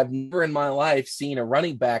mention that I've never in my life seen a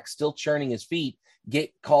running back still churning his feet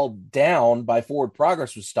get called down by forward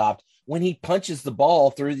progress was stopped when he punches the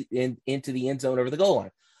ball through into the end zone over the goal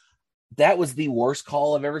line. That was the worst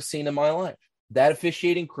call I've ever seen in my life. That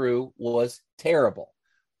officiating crew was terrible.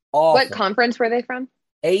 Awful. What conference were they from?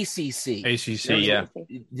 ACC. ACC, yeah.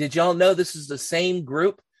 Did y'all know this is the same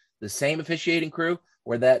group, the same officiating crew,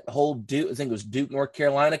 where that whole Duke, I think it was Duke, North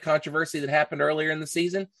Carolina controversy that happened earlier in the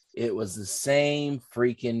season? It was the same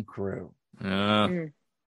freaking crew.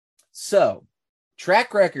 So,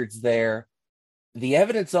 track records there, the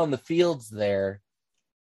evidence on the field's there.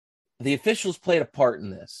 The officials played a part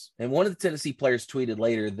in this. And one of the Tennessee players tweeted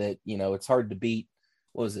later that, it's hard to beat.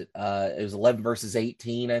 What was it? It was 11 versus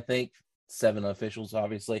 18, I think. 7 officials,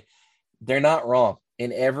 obviously. They're not wrong.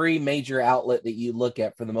 And every major outlet that you look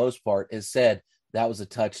at, for the most part, has said that was a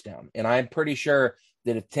touchdown. And I'm pretty sure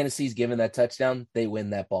that if Tennessee's given that touchdown, they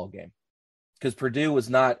win that ball game. Because Purdue was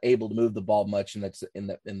not able to move the ball much in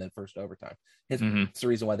that first overtime. It's the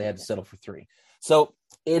reason why they had to settle for 3. So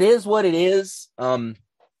it is what it is.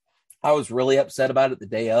 I was really upset about it the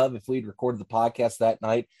day of. If we'd recorded the podcast that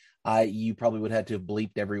night, you probably would have had to have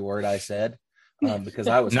bleeped every word I said. Because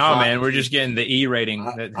I was man, we're just getting the E rating.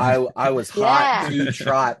 I was hot to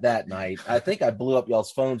trot that night. I think I blew up y'all's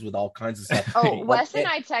phones with all kinds of stuff. Oh, Wes and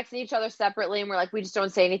I texted each other separately, and we're like, we just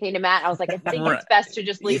don't say anything to Matt. I was like, I think it's best to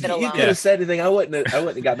just leave it alone. You could have said anything. I wouldn't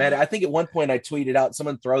have got mad. I think at one point I tweeted out,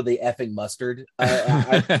 "Someone throw the effing mustard."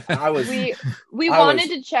 I was. We wanted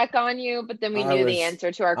to check on you, but then we knew the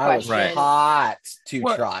answer to our question. I was hot to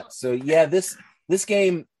trot. So yeah, this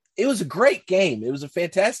game. It was a great game. It was a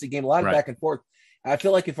fantastic game. A lot of back and forth. I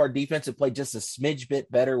feel like if our defense had played just a smidge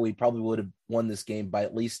bit better, we probably would have won this game by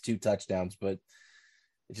at least 2 touchdowns, but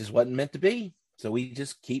it just wasn't meant to be. So we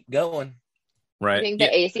just keep going. Right. I think the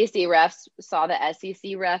ACC refs saw the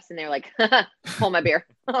SEC refs and they're like, hold my beer.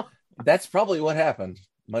 That's probably what happened,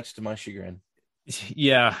 much to my chagrin.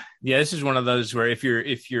 Yeah. This is one of those where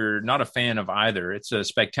if you're not a fan of either, it's a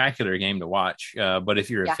spectacular game to watch. But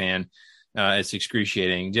if you're a fan, it's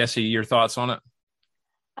excruciating. Jesse, your thoughts on it?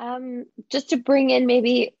 Just to bring in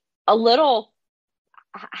maybe a little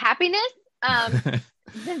happiness, the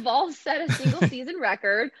Vols set a single season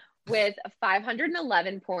record with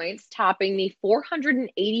 511 points, topping the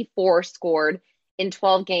 484 scored in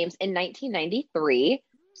 12 games in 1993.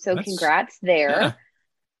 So congrats there. Yeah.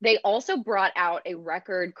 They also brought out a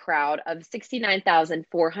record crowd of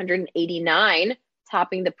 69,489,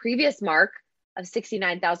 topping the previous mark of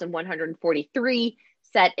 69,143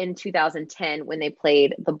 set in 2010 when they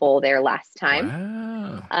played the bowl there last time.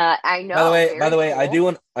 Wow. I know. By the way, cool.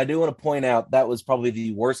 I do want to point out that was probably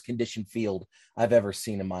the worst conditioned field I've ever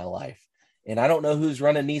seen in my life. And I don't know who's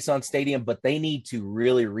running Nissan Stadium, but they need to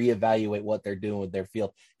really reevaluate what they're doing with their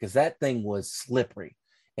field, because that thing was slippery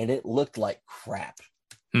and it looked like crap.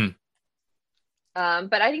 But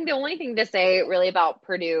I think the only thing to say really about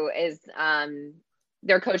Purdue is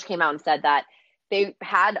their coach came out and said that they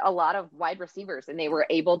had a lot of wide receivers and they were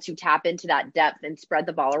able to tap into that depth and spread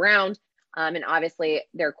the ball around. And obviously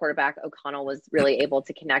their quarterback O'Connell was really able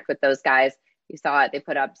to connect with those guys. You saw it. They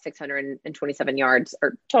put up 627 yards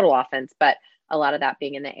or total offense, but a lot of that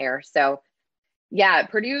being in the air. So yeah,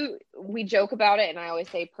 Purdue, we joke about it. And I always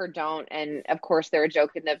say Purdue don't. And of course they're a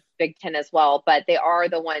joke in the Big Ten as well, but they are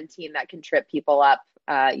the one team that can trip people up.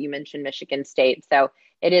 You mentioned Michigan State. So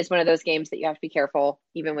it is one of those games that you have to be careful,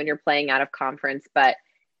 even when you're playing out of conference. But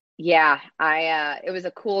yeah, it was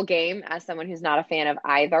a cool game as someone who's not a fan of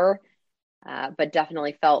either, but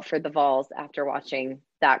definitely felt for the Vols after watching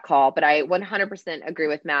that call. But I 100% agree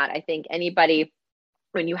with Matt. I think anybody,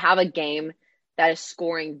 when you have a game that is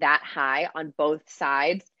scoring that high on both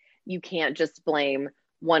sides, you can't just blame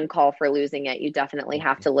one call for losing it. You definitely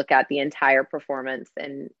have to look at the entire performance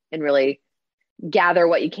and really gather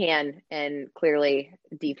what you can, and clearly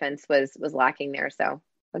defense was lacking there. So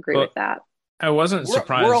agree with that. I wasn't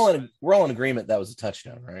surprised. We're all in agreement that was a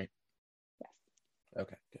touchdown, right?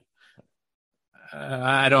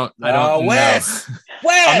 I don't know. Wes.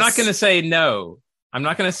 I'm not going to say no. I'm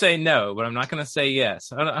not going to say no, but I'm not going to say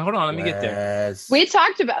yes. Hold on, let me get there. We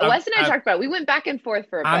talked about Wes and I talked about it. We went back and forth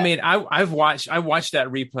for a bit. I mean, I watched that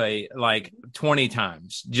replay like 20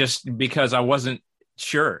 times just because I wasn't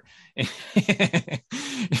sure.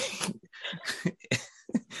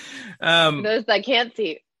 Those that can't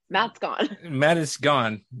see, Matt's gone. Matt is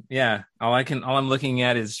gone. Yeah. All I'm looking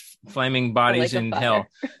at is flaming bodies in hell.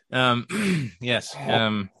 Yes.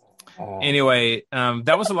 Anyway,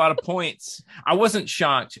 that was a lot of points. I wasn't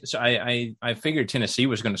shocked. So I figured Tennessee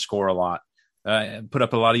was going to score a lot, put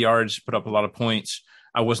up a lot of yards, put up a lot of points.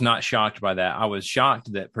 I was not shocked by that. I was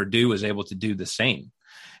shocked that Purdue was able to do the same.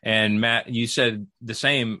 And Matt, you said the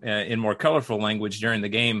same in more colorful language during the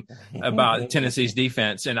game about Tennessee's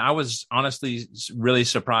defense. And I was honestly really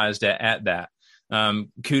surprised at that.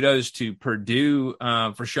 Kudos to Purdue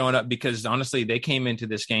for showing up, because honestly, they came into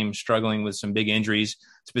this game struggling with some big injuries,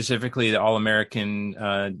 specifically the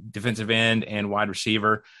All-American defensive end and wide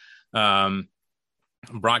receiver.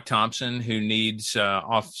 Brock Thompson, who needs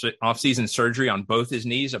off-season surgery on both his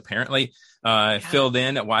knees, apparently filled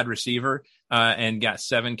in at wide receiver and got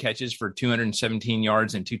 7 catches for 217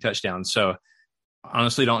 yards and 2 touchdowns. So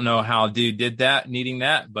honestly, don't know how dude did that, needing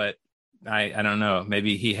that, but I don't know.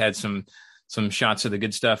 Maybe he had some shots of the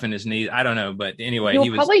good stuff in his knees. I don't know. But anyway,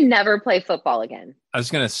 he'll probably never play football again. I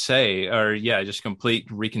was going to say, just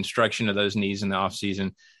complete reconstruction of those knees in the off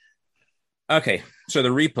season. Okay. So the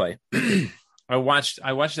replay, I watched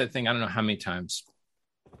that thing. I don't know how many times.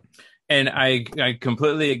 And I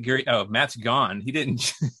completely agree. Oh, Matt's gone. He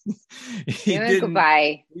didn't,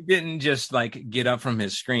 goodbye. He didn't just like get up from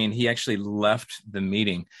his screen. He actually left the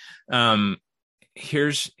meeting.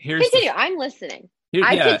 Here's continue. I'm listening.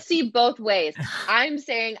 I could see both ways. I'm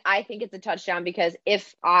saying I think it's a touchdown because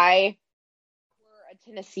if I were a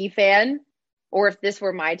Tennessee fan, or if this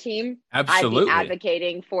were my team, absolutely, I'd be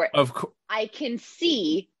advocating for it. Of course, I can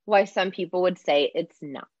see why some people would say it's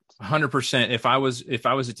not. 100%. If I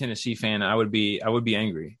was a Tennessee fan, I would be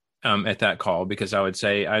angry at that call, because I would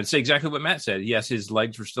say exactly what Matt said. Yes, his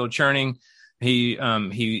legs were still churning.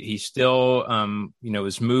 He still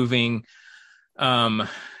was moving.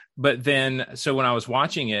 But then, so when I was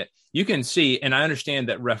watching it, you can see, and I understand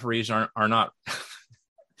that referees are not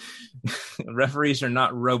referees are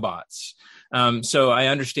not robots. So I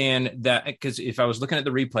understand that, because if I was looking at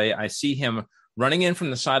the replay, I see him running in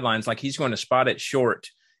from the sidelines like he's going to spot it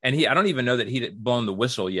short. And I don't even know that he'd blown the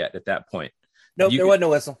whistle yet at that point. Nope, there wasn't a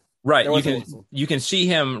whistle. Right. You can see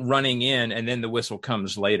him running in, and then the whistle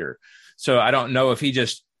comes later. So I don't know if he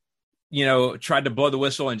just, tried to blow the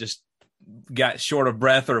whistle and just got short of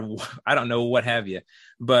breath, or I don't know, what have you.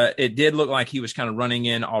 But it did look like he was kind of running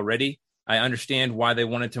in already. I understand why they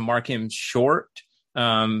wanted to mark him short,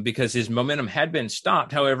 because his momentum had been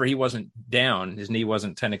stopped. However, he wasn't down. His knee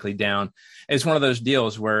wasn't technically down. It's one of those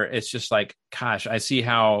deals where it's just like, gosh, I see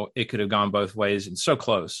how it could have gone both ways and so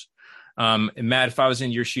close. Matt, if I was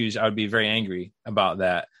in your shoes, I would be very angry about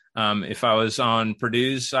that. If I was on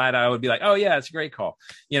Purdue's side, I would be like, oh yeah, it's a great call,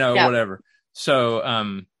 whatever. So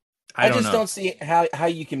I don't see how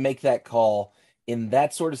you can make that call in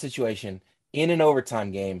that sort of situation in an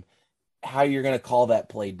overtime game, how you're going to call that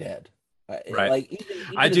play dead. Right. Like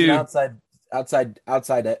even I do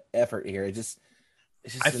outside effort here. It's just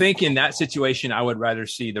I think in that situation, I would rather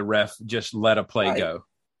see the ref just let a play go.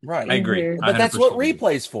 Right. I agree. But that's what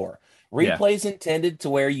replay's for. Replay's intended to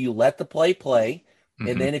where you let the play,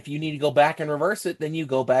 and then if you need to go back and reverse it, then you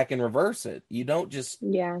go back and reverse it. You don't just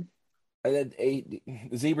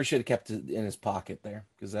Zebra should have kept it in his pocket there,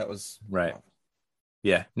 because that was right.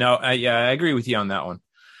 Yeah. No. I agree with you on that one.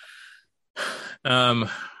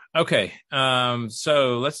 Okay.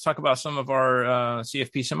 So let's talk about some of our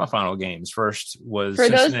CFP semifinal games. First was for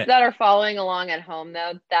those that are following along at home,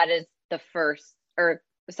 though, that is the first, or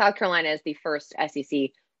South Carolina is the first SEC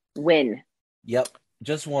win. Yep,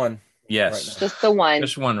 just one. Yes, right just the one.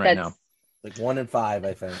 Just one right now. Like 1-5,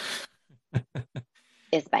 I think.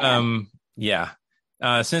 Is bad. Yeah.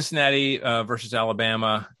 Cincinnati versus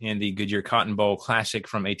Alabama in the Goodyear Cotton Bowl Classic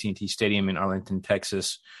from AT&T Stadium in Arlington,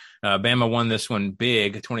 Texas. Bama won this one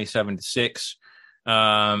big,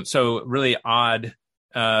 27-6. So really odd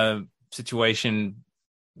situation.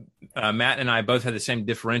 Matt and I both had the same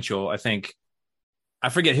differential. I think, I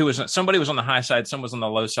forget somebody was on the high side, some was on the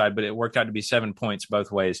low side, but it worked out to be 7 points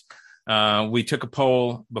both ways. We took a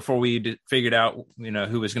poll before we figured out,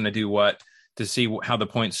 who was going to do what, to see how the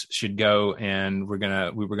points should go. And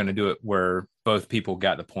we were going to do it where both people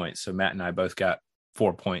got the points. So Matt and I both got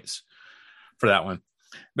 4 points for that one.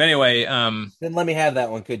 But anyway, then let me have that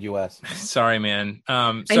one, could you, Wes? Sorry, man.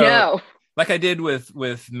 I know. like I did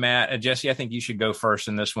with Matt, Jesse, I think you should go first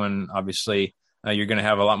in this one. Obviously, you're going to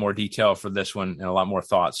have a lot more detail for this one and a lot more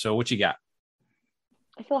thoughts. So what you got?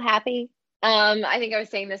 I feel happy. I think I was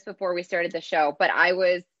saying this before we started the show, but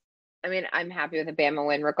I'm happy with a Bama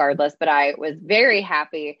win regardless, but I was very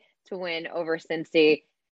happy to win over Cincy.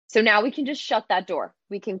 So now we can just shut that door.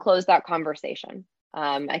 We can close that conversation.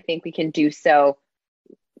 I think we can do so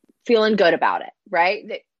feeling good about it, right?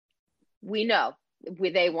 That we know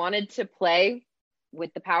they wanted to play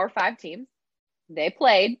with the Power 5 teams. They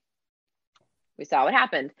played. We saw what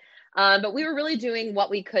happened. But we were really doing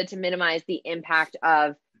what we could to minimize the impact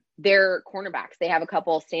of their cornerbacks. They have a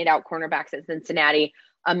couple standout cornerbacks at Cincinnati,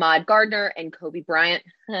 Ahmad Gardner and Kobe Bryant,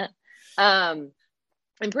 and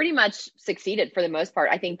pretty much succeeded for the most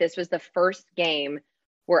part. I think this was the first game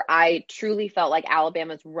where I truly felt like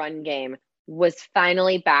Alabama's run game was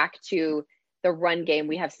finally back to the run game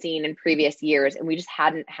we have seen in previous years, and we just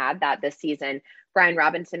hadn't had that this season. Brian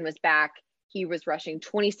Robinson was back. He was rushing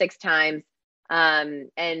 26 times,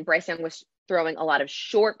 and Bryce Young was throwing a lot of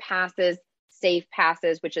short passes, safe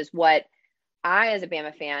passes, which is what I, as a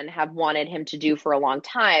Bama fan, have wanted him to do for a long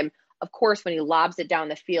time. Of course, when he lobs it down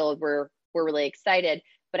the field, we're really excited.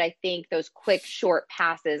 But I think those quick, short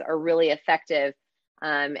passes are really effective.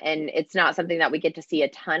 And it's not something that we get to see a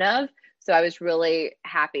ton of. So I was really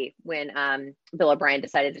happy when Bill O'Brien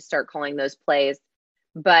decided to start calling those plays.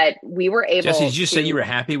 But we were able Jesse, did you say you were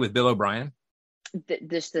happy with Bill O'Brien?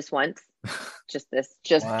 This once. Just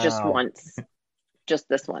once. Just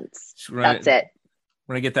this once. Right. That's it.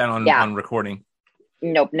 We're going to get that on recording.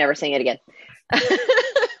 Nope, never saying it again.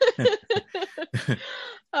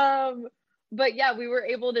 But yeah, we were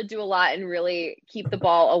able to do a lot and really keep the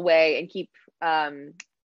ball away and keep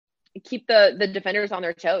the defenders on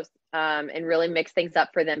their toes, and really mix things up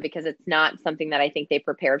for them, because it's not something that I think they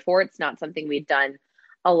prepared for. It's not something we've done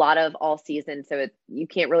a lot of all season. So you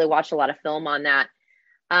can't really watch a lot of film on that.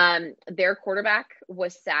 Their quarterback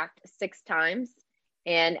was sacked 6 times.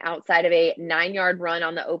 And outside of a 9-yard run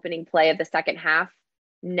on the opening play of the second half,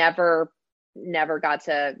 never got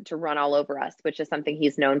to run all over us, which is something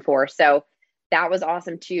he's known for. So that was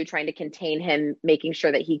awesome too, trying to contain him, making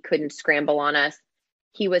sure that he couldn't scramble on us.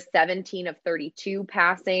 He was 17 of 32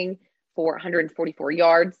 passing for 144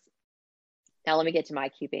 yards. Now let me get to my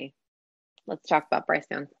QB. Let's talk about Bryce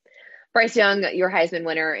Young. Bryce Young, your Heisman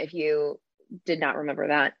winner, if you did not remember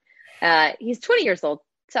that. He's 20 years old,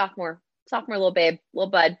 sophomore little babe, little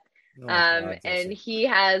bud. Oh, and he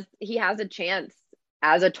has a chance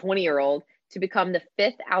as a 20-year-old to become the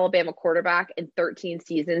 5th Alabama quarterback in 13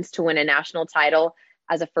 seasons to win a national title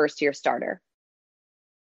as a first-year starter.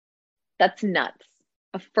 That's nuts.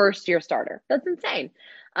 A first-year starter. That's insane.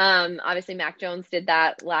 Obviously, Mac Jones did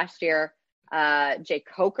that last year. Jay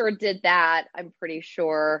Coker did that, I'm pretty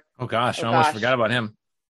sure. Oh, gosh. I almost forgot about him.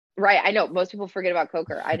 Right. I know. Most people forget about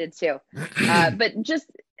Coker. I did too. But just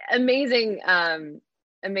amazing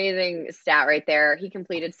stat right there. He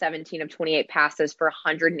completed 17 of 28 passes for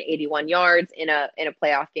 181 yards in a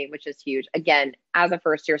playoff game, which is huge. Again, as a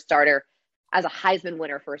first-year starter, as a Heisman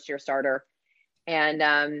winner first-year starter. And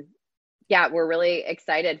we're really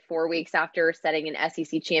excited. 4 weeks after setting an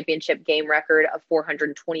SEC championship game record of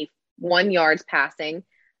 421 yards passing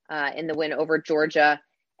in the win over Georgia,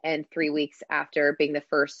 and 3 weeks after being the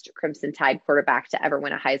first Crimson Tide quarterback to ever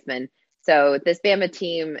win a Heisman. So this Bama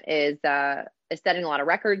team is setting a lot of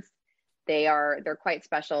records. They're quite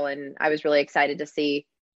special, and I was really excited to see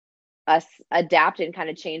us adapt and kind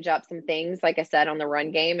of change up some things, like I said, on the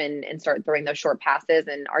run game and start throwing those short passes,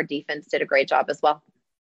 and our defense did a great job as well.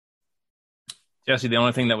 Jesse, the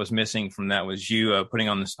only thing that was missing from that was you putting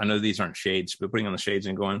on this. I know these aren't shades, but putting on the shades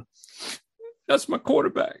and going, "That's my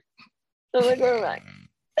quarterback." That's my quarterback.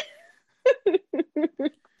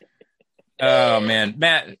 Oh man,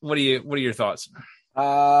 Matt, what are your thoughts?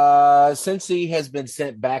 Since he has been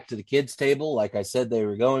sent back to the kids' table, like I said they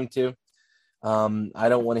were going to, I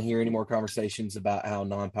don't want to hear any more conversations about how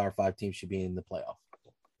non-Power 5 teams should be in the playoff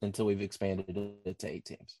until we've expanded it to 8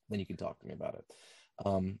 teams. Then you can talk to me about it.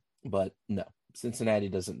 But no, Cincinnati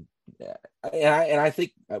doesn't. And I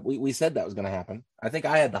think we said that was going to happen. I think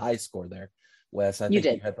I had the high score there, Wes. I think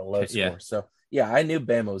you had the low score. Yeah. So yeah, I knew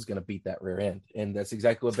Bama was going to beat that rear end, and that's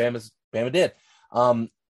exactly what Bama did.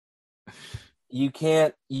 You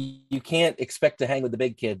can't expect to hang with the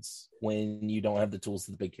big kids when you don't have the tools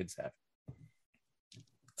that the big kids have.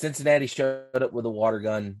 Cincinnati showed up with a water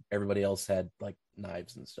gun. Everybody else had like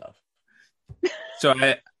knives and stuff. So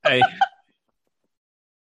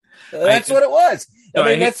that's what it was.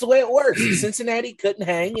 That's the way it works. Cincinnati couldn't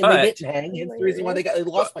hang, and they didn't hang. And the reason why they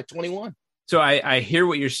lost by 21. So I hear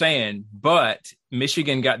what you're saying, but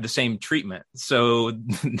Michigan got the same treatment. So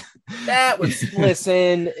that was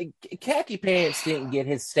listen. Khaki Pants didn't get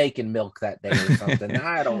his steak and milk that day or something.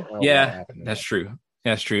 I don't know what happened. That's true.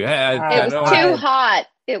 That's true. It was too hot.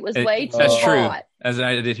 It was way too that's hot. True. As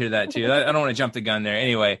I did hear that too. I don't want to jump the gun there.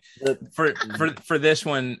 Anyway, for this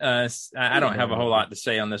one, I don't have a whole lot to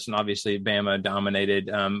say on this one. Obviously, Bama dominated.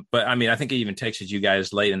 But I mean, I think I even texted you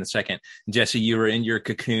guys late in the second. Jesse, you were in your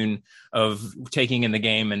cocoon of taking in the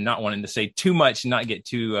game and not wanting to say too much, not get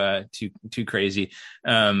too crazy.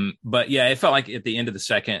 But yeah, it felt like at the end of the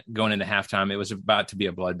second, going into halftime, it was about to be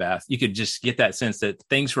a bloodbath. You could just get that sense that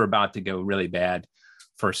things were about to go really bad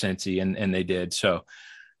for Cincy, and they did. So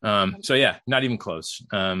yeah, not even close.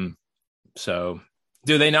 So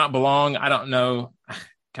do they not belong? I don't know.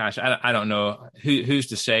 Gosh, I don't know who's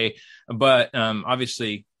to say, but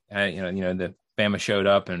obviously, the Bama showed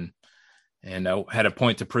up and had a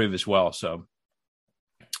point to prove as well. So,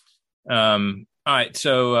 all right.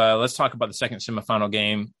 So let's talk about the second semifinal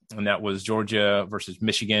game, and that was Georgia versus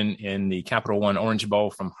Michigan in the Capital One Orange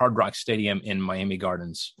Bowl from Hard Rock Stadium in Miami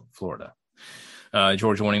Gardens, Florida.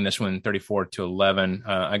 Georgia winning this one 34-11.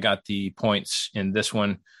 I got the points in this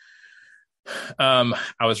one. I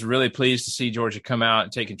was really pleased to see Georgia come out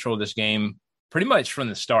and take control of this game pretty much from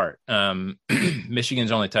the start.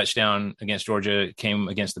 Michigan's only touchdown against Georgia came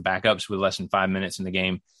against the backups with less than 5 minutes in the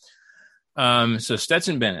game. So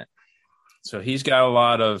Stetson Bennett. So he's got a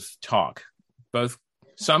lot of talk, both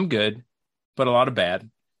some good, but a lot of bad.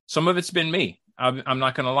 Some of it's been me. I'm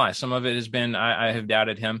not going to lie. Some of it has been I have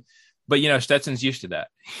doubted him. But, Stetson's used to that.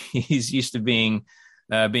 He's used to being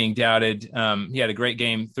doubted. He had a great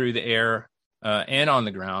game through the air and on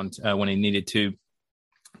the ground when he needed to.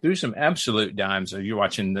 Threw some absolute dimes. You're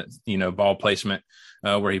watching the ball placement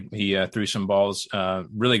where he threw some balls,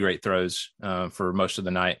 really great throws for most of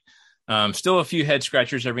the night. Still a few head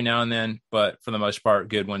scratchers every now and then, but for the most part,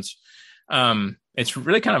 good ones. It's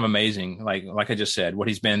really kind of amazing, like I just said, what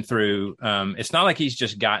he's been through. It's not like he's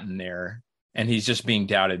just gotten there and he's just being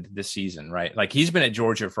doubted this season, right? Like he's been at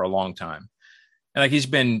Georgia for a long time. And like he's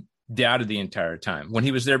been doubted the entire time when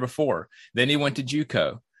he was there before. Then he went to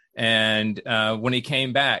JUCO. And when he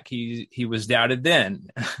came back, he was doubted then,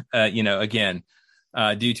 again,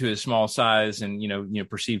 due to his small size and,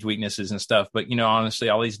 perceived weaknesses and stuff. But, honestly,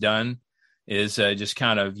 all he's done is just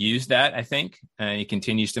kind of use that, I think. And he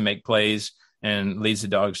continues to make plays and leads the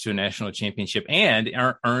Dogs to a national championship and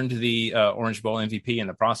earned the Orange Bowl MVP in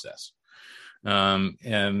the process.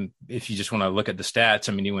 And if you just want to look at the stats,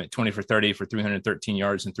 I mean, he went 20 for 30 for 313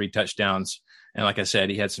 yards and 3 touchdowns. And like I said,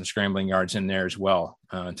 he had some scrambling yards in there as well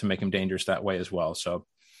to make him dangerous that way as well. So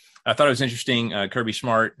I thought it was interesting. Kirby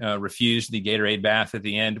Smart refused the Gatorade bath at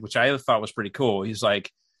the end, which I thought was pretty cool. He's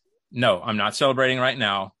like, no, I'm not celebrating right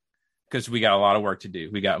now because we got a lot of work to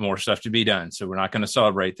do. We got more stuff to be done. So we're not going to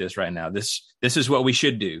celebrate this right now. This is what we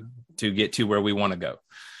should do to get to where we want to go.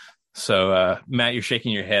 So, Matt, you're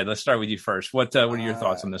shaking your head. Let's start with you first. What are your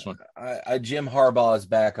thoughts on this one? Jim Harbaugh is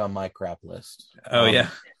back on my crap list. Oh, yeah.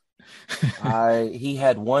 He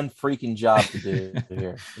had one freaking job to do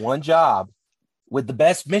here. One job with the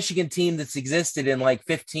best Michigan team that's existed in like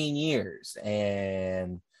 15 years.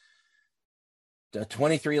 And a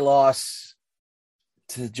 23 loss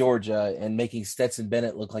to Georgia and making Stetson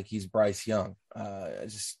Bennett look like he's Bryce Young.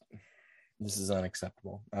 This is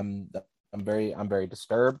unacceptable. I'm very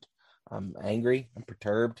disturbed. I'm angry. I'm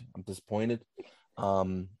perturbed. I'm disappointed.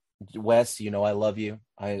 Wes, I love you.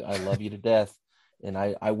 I love you to death. And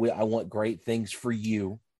I want great things for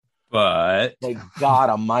you. But God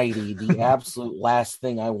almighty, the absolute last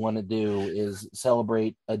thing I want to do is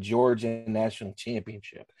celebrate a Georgia national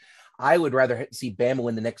championship. I would rather see Bama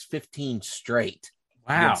win the next 15 straight.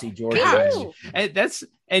 Wow. See Georgia. And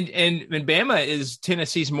Bama is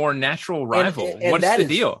Tennessee's more natural rival. And what's the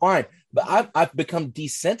deal? Fine. But I've become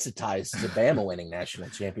desensitized to Bama winning national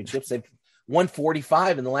championships. They've won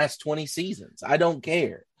 45 in the last 20 seasons. I don't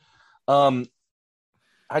care.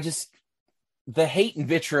 The hate and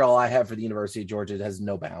vitriol I have for the University of Georgia has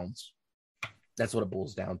no bounds. That's what it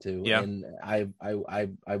boils down to. Yeah. And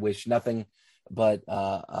I wish nothing but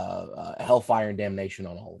hellfire and damnation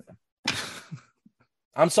on all of them.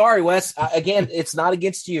 I'm sorry, Wes. Again, it's not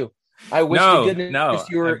against you. I wish to goodness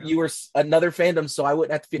you were another fandom, so I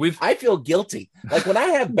wouldn't have to feel. I feel guilty. Like when I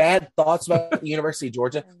have bad thoughts about the University of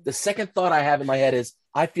Georgia, the second thought I have in my head is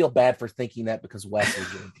I feel bad for thinking that because Wes is a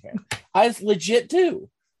Georgia fan. I legit do.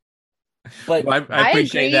 But I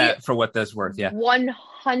appreciate that for what that's worth. Yeah,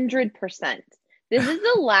 100%. This is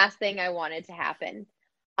the last thing I wanted to happen.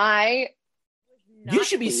 You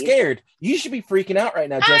should be scared. You should be freaking out right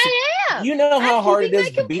now, Jesse. I Yeah. You know how hard it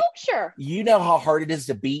is to beat. Sure. You know how hard it is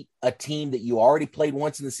to beat a team that you already played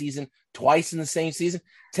once in the season, twice in the same season.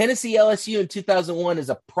 Tennessee LSU in 2001 is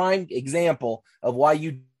a prime example of why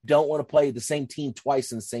you don't want to play the same team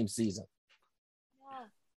twice in the same season.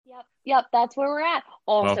 Yep. That's where we're at.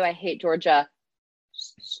 Also, I hate Georgia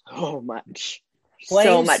so much.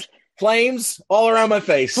 Flames all around my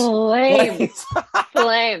face. Flames.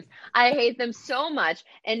 I hate them so much.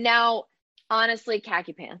 And now, honestly,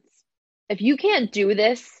 khaki pants. If you can't do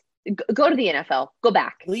this, go to the NFL. Go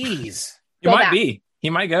back. Please. He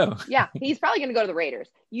might go. Yeah, he's probably going to go to the Raiders.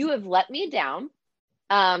 You have let me down.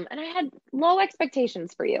 And I had low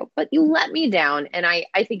expectations for you, but you let me down. And I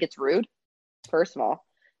think it's rude. First of all,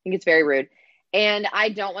 I think it's very rude. And I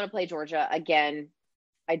don't want to play Georgia again.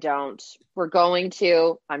 I don't. We're going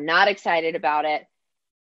to. I'm not excited about it.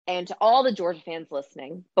 And to all the Georgia fans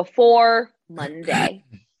listening, before Monday,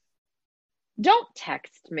 don't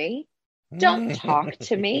text me. Don't talk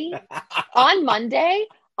to me on Monday.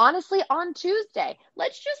 Honestly, on Tuesday.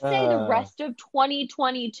 Let's just say the rest of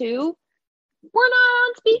 2022, we're not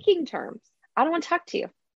on speaking terms. I don't want to talk to you.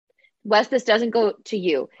 Wes, this doesn't go to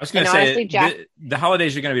you. I was going to say, honestly, Jack, the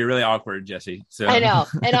holidays are going to be really awkward, Jesse. So I know.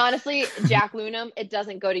 And honestly, Jack Lunam, it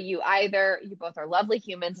doesn't go to you either. You both are lovely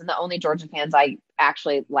humans and the only Georgia fans I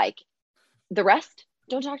actually like. The rest,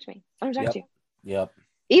 don't talk to me. I don't talk to you. Yep.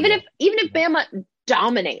 Even if Bama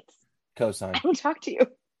dominates. Cosign. I don't talk to you.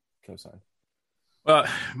 Cosign. Well,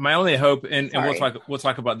 my only hope, and we'll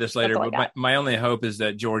talk about this later, but my only hope is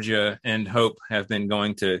that Georgia and Hope have been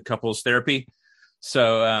going to couples therapy.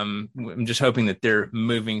 So I'm just hoping that they're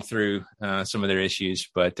moving through some of their issues,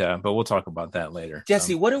 but we'll talk about that later.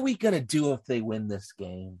 Jesse, what are we gonna do if they win this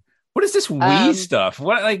game? What is this Wii stuff?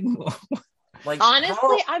 What like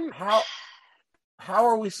honestly, how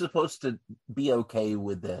are we supposed to be okay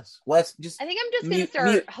with this? Wes, I think I'm just gonna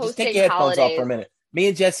start hosting just take your headphones holidays off for a minute. Me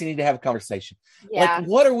and Jesse need to have a conversation. Yeah. Like,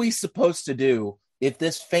 what are we supposed to do if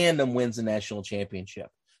this fandom wins the national championship?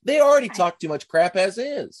 They already talk too much crap as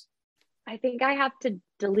is. I think I have to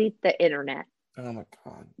delete the internet. Oh my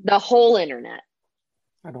God. The whole internet.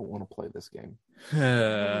 I don't want to play this game.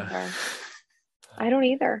 I don't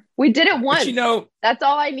either. We did it once. But that's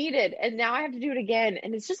all I needed. And now I have to do it again.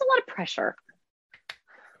 And it's just a lot of pressure.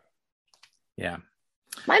 Yeah.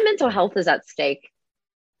 My mental health is at stake.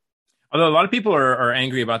 Although a lot of people are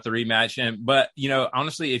angry about the rematch, but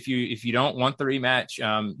honestly, if you don't want the rematch,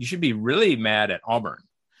 you should be really mad at Auburn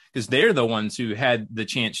because they're the ones who had the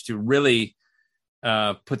chance to really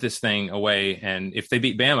put this thing away. And if they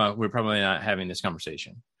beat Bama, we're probably not having this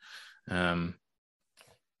conversation. What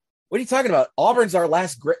are you talking about? Auburn's our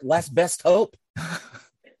last best hope.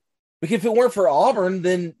 Because if it weren't for Auburn,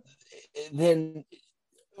 then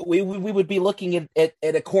we would be looking at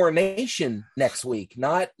a coronation next week,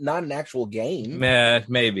 not an actual game.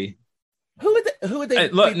 Maybe. Who would they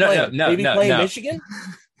look? No. Maybe play Michigan?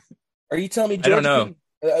 Are you telling me Georgia? I don't know.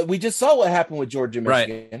 We just saw what happened with Georgia,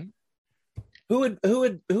 Michigan. Right. Who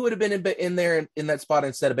would have been in there in that spot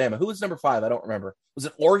instead of Bama? Who was number 5? I don't remember. Was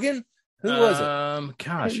it Oregon? Who was it?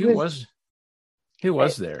 Gosh, who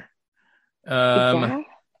was there?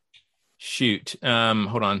 Shoot.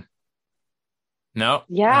 Hold on. No.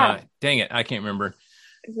 Yeah. Dang it. I can't remember.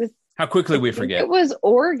 How quickly we forget. It was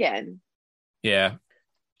Oregon. Yeah.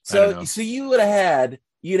 So you would have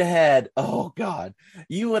had, oh God,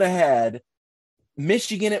 you would have had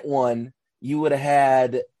Michigan at 1. You would have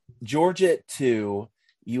had Georgia at 2.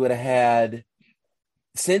 You would have had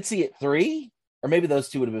Cincy at 3, or maybe those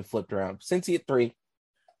two would have been flipped around. Cincy at 3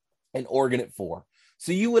 and Oregon at 4.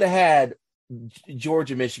 So you would have had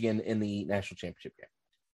Georgia, Michigan in the national championship game.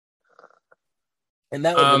 And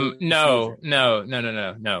that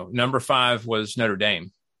no. Number 5 was Notre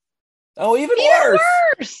Dame. Oh, even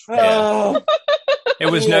worse. Yeah. It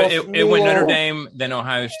was it went Notre Dame, then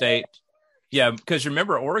Ohio State. Yeah, because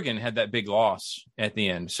remember Oregon had that big loss at the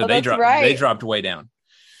end, so they dropped way down.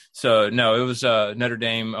 So no, it was Notre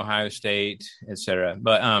Dame, Ohio State, etc.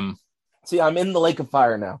 But see, I'm in the lake of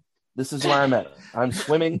fire now. This is where I'm at. I'm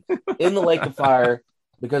swimming in the lake of fire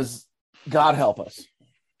because God help us.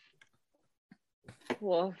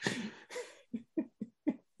 Well,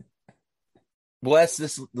 Wes,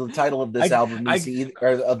 the title of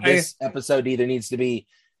this episode either needs to be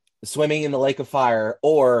 "Swimming in the Lake of Fire"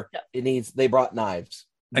 or it needs "They Brought Knives."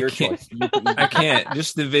 Your choice. I can't.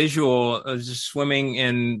 Just the visual of just swimming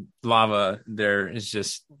in lava there is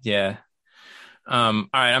just all right,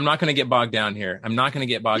 I'm not going to get bogged down here.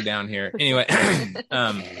 Anyway,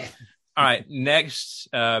 all right, next,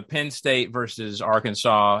 Penn State versus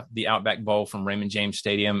Arkansas, the Outback Bowl from Raymond James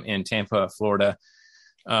Stadium in Tampa, Florida.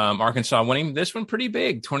 Arkansas winning this one pretty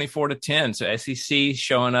big, 24-10. So SEC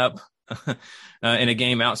showing up in a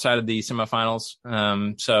game outside of the semifinals.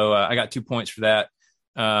 So I got 2 points for that.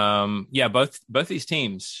 Both these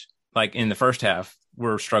teams, like in the first half,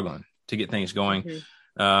 were struggling to get things going.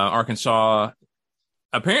 Mm-hmm. Arkansas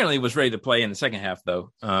apparently was ready to play in the second half,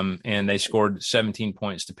 though, and they scored 17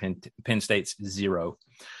 points to Penn State's 0.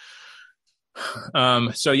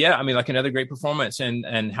 Like another great performance.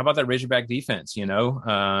 And how about that Razorback defense?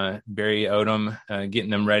 Barry Odom getting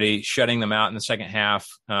them ready, shutting them out in the second half.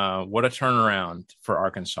 What a turnaround for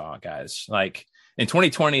Arkansas, guys. Like in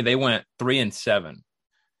 2020, they went 3-7.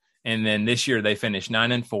 And then this year they finished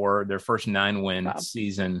 9-4, their first 9-win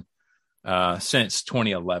season since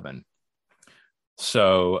 2011.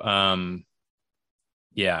 So, what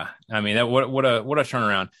a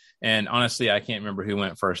turnaround. And honestly, I can't remember who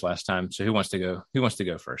went first last time. So who wants to go? Who wants to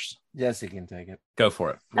go first? Jesse can take it. Go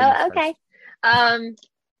for it. Okay.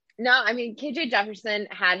 KJ Jefferson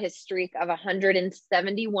had his streak of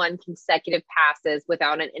 171 consecutive passes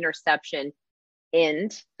without an interception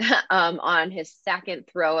end on his second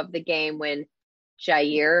throw of the game when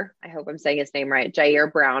Jair, I hope I'm saying his name right,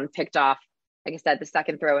 Jair Brown picked off, like I said, the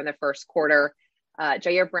second throw in the first quarter.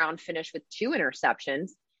 Jair Brown finished with 2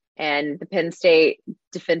 interceptions, and the Penn State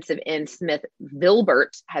defensive end Smith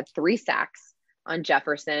Vilbert had 3 sacks on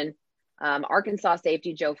Jefferson. Arkansas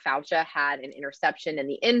safety Joe Faucha had an interception in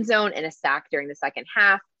the end zone and a sack during the second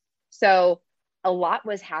half. So a lot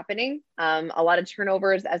was happening. A lot of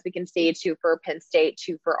turnovers, as we can see, 2 for Penn State,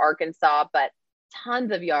 2 for Arkansas, but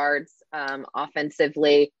tons of yards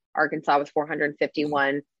offensively. Arkansas with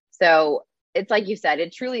 451. So it's like you said,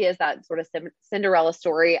 it truly is that sort of Cinderella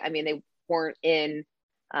story. I mean, they weren't in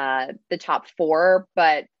the top 4,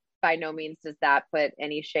 but by no means does that put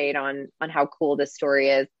any shade on how cool this story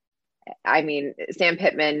is. I mean, Sam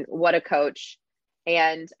Pittman, what a coach.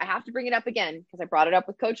 And I have to bring it up again because I brought it up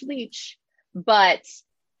with Coach Leach. But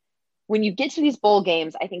when you get to these bowl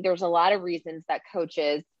games, I think there's a lot of reasons that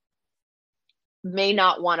coaches may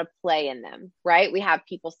not want to play in them, right? We have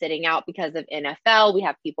people sitting out because of NFL. We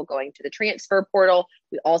have people going to the transfer portal.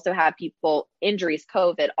 We also have people, injuries,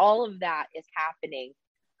 COVID, all of that is happening.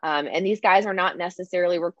 And these guys are not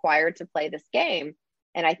necessarily required to play this game.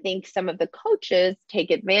 And I think some of the coaches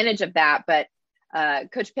take advantage of that. But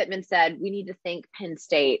Coach Pittman said, we need to thank Penn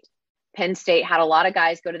State. Penn State had a lot of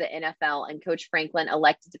guys go to the NFL, and Coach Franklin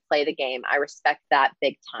elected to play the game. I respect that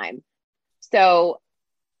big time. So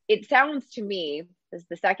it sounds to me, as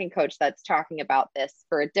the second coach that's talking about this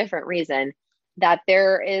for a different reason, that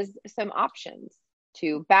there is some options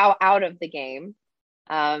to bow out of the game.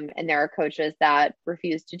 And there are coaches that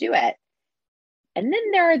refuse to do it. And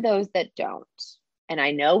then there are those that don't. And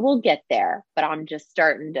I know we'll get there, but I'm just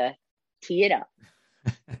starting to tee it up.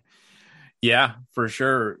 Yeah, for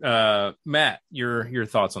sure. Matt, your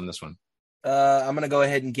thoughts on this one? I'm going to go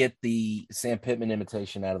ahead and get the Sam Pittman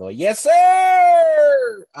imitation out of the way. Yes,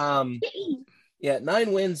 sir. 9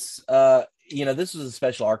 wins. This was a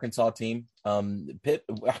special Arkansas team. I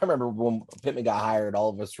remember when Pittman got hired, all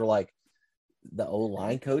of us were like, the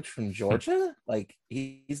O-line coach from Georgia? Like,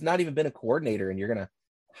 he's not even been a coordinator, and you're going to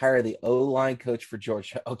hire the O-line coach for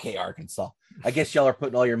Georgia. Okay, Arkansas. I guess y'all are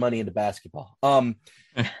putting all your money into basketball.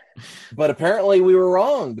 But apparently we were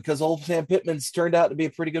wrong, because old Sam Pittman's turned out to be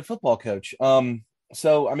a pretty good football coach.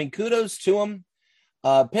 Kudos to him.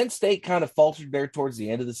 Penn State kind of faltered there towards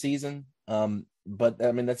the end of the season. But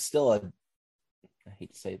that's still I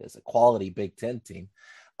hate to say this, a quality Big Ten team.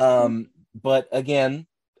 But again,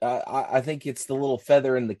 I think it's the little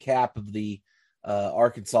feather in the cap of the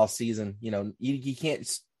Arkansas season. You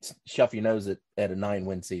can't shove your nose at a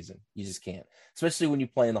 9-win season. You just can't, especially when you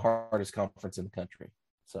play in the hardest conference in the country.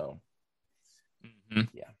 So,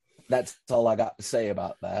 yeah, that's all I got to say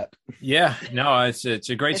about that. Yeah, no, it's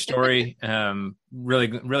a great story. Really,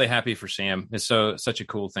 really happy for Sam. It's such a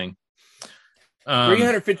cool thing.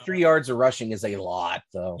 353 yards of rushing is a lot,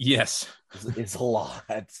 though. Yes, it's a lot.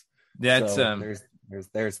 That's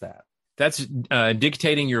there's that. That's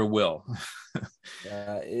dictating your will.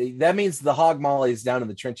 That means the hog mollies down in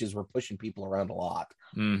the trenches were pushing people around a lot.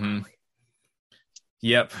 Mm-hmm.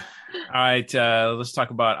 Yep. All right. Let's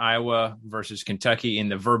talk about Iowa versus Kentucky in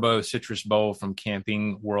the Verbo Citrus Bowl from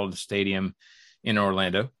Camping World Stadium in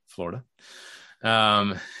Orlando, Florida.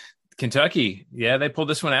 Kentucky, they pulled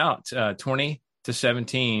this one out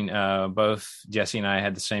 20-17. Both Jesse and I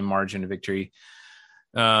had the same margin of victory.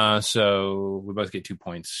 So we both get 2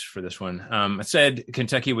 points for this one. I said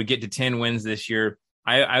Kentucky would get to 10 wins this year.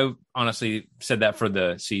 I honestly said that for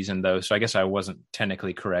the season, though, so I guess I wasn't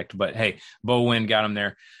technically correct. But hey, bowl win got them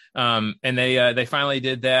there, and they finally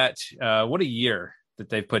did that. What a year that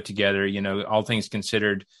they've put together. All things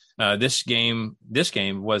considered, this game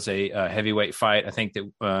was a heavyweight fight. I think that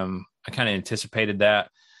I kind of anticipated that.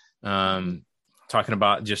 Talking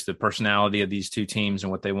about just the personality of these two teams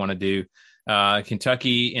and what they want to do.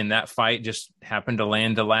 Kentucky in that fight just happened to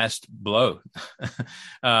land the last blow.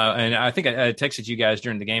 And I think I texted you guys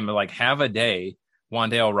during the game, but like, have a day,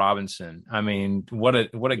 Wan'Dale Robinson. I mean, what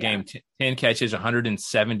a game, 10 catches,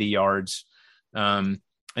 170 yards. And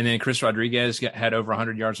then Chris Rodriguez had over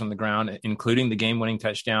 100 yards on the ground, including the game-winning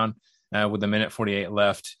touchdown with 1:48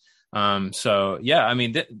 left. So yeah, I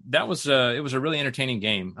mean, that was it was a really entertaining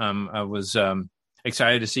game. I was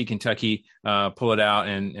excited to see Kentucky pull it out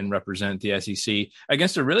and represent the SEC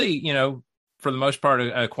against a really, for the most part,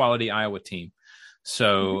 a quality Iowa team.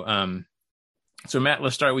 So, so Matt,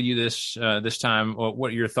 let's start with you this time.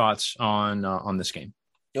 What are your thoughts on this game?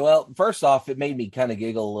 Well, first off, it made me kind of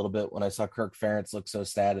giggle a little bit when I saw Kirk Ferentz look so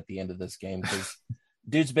sad at the end of this game, because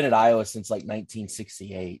dude's been at Iowa since like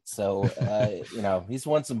 1968. So, he's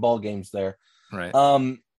won some ball games there. Right.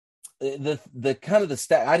 The kind of the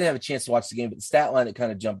stat, I didn't have a chance to watch the game, but the stat line that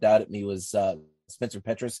kind of jumped out at me was Spencer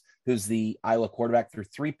Petras, who's the Iowa quarterback, threw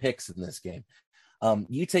 3 picks in this game.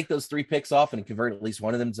 You take those 3 picks off and convert at least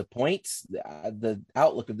one of them to points, the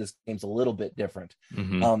outlook of this game's a little bit different.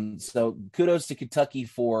 Mm-hmm. So kudos to Kentucky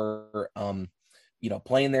for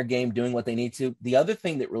playing their game, doing what they need to. The other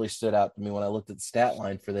thing that really stood out to me when I looked at the stat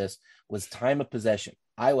line for this was time of possession.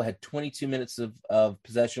 Iowa had 22 minutes of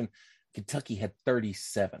possession. Kentucky had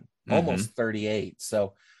 37, almost 38.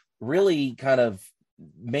 So really kind of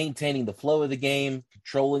maintaining the flow of the game,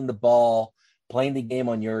 controlling the ball, playing the game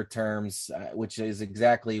on your terms, which is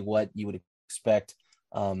exactly what you would expect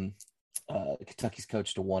Kentucky's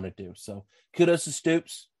coach to want to do. So kudos to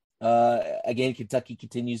Stoops. Again, Kentucky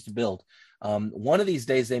continues to build. One of these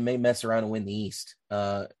days they may mess around and win the East,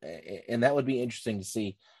 and that would be interesting to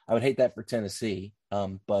see. I would hate that for Tennessee,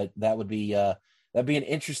 but that would be that'd be an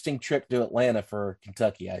interesting trip to Atlanta for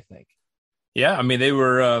Kentucky, I think. Yeah, I mean, they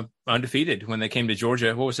were undefeated when they came to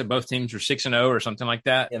Georgia. What was it? Both teams were 6-0 or something like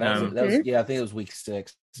that. Yeah, that was, I think it was week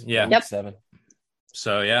 6. Yeah, week 7.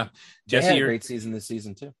 So yeah, Jesse, had a great season this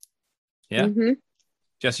season too. Yeah,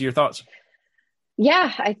 Jesse, your thoughts?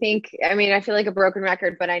 Yeah, I feel like a broken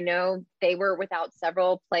record, but I know they were without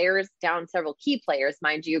several players, down several key players,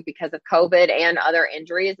 mind you, because of COVID and other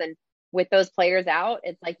injuries. And with those players out,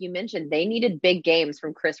 it's like you mentioned, they needed big games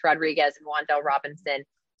from Chris Rodriguez and Wan'Dale Robinson,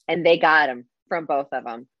 and they got them from both of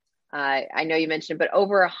them. I know you mentioned, but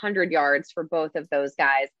over 100 yards for both of those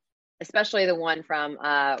guys, especially the one from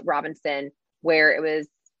Robinson, where it was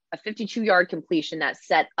a 52-yard completion that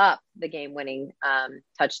set up the game-winning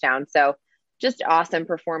touchdown. So just awesome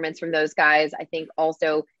performance from those guys. I think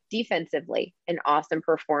also defensively, an awesome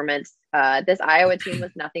performance. This Iowa team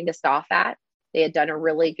was nothing to scoff at. They had done a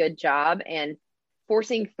really good job, and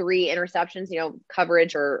forcing 3 interceptions,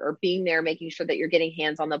 coverage or being there, making sure that you're getting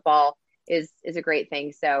hands on the ball is a great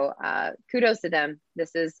thing. So kudos to them.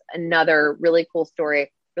 This is another really cool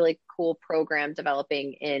story, really cool program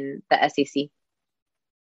developing in the SEC.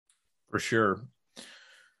 For sure.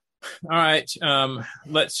 All right.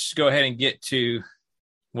 Let's go ahead and get to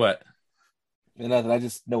what? I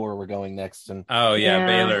just know where we're going next. And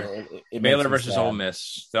Baylor. Baylor versus Ole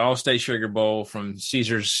Miss, the All-State Sugar Bowl from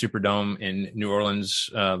Caesars Superdome in New Orleans,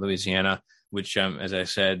 Louisiana, which, as I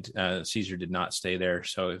said, Caesar did not stay there.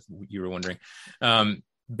 So if you were wondering,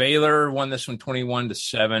 Baylor won this one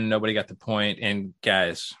 21-7. Nobody got the point. And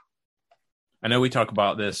guys, I know we talk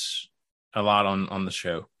about this a lot on the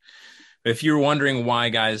show. If you're wondering why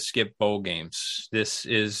guys skip bowl games, this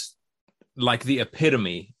is like the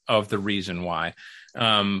epitome of the reason why.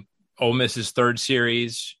 Ole Miss's 3rd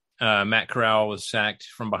series, Matt Corral was sacked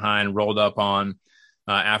from behind, rolled up on.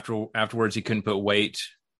 Afterwards, he couldn't put weight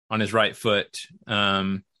on his right foot.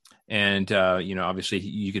 Obviously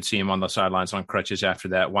you could see him on the sidelines on crutches after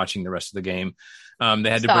that, watching the rest of the game.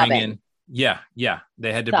 They had to bring in.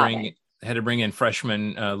 They had to bring in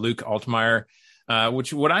freshman Luke Altmaier.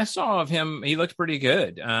 Which what I saw of him, he looked pretty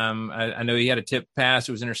good. I know he had a tip pass.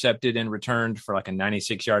 It was intercepted and returned for like a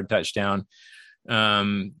 96-yard touchdown,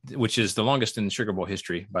 which is the longest in Sugar Bowl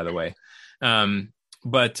history, by the way.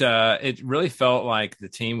 But it really felt like the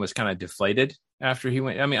team was kind of deflated after he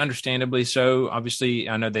went. I mean, understandably so. Obviously,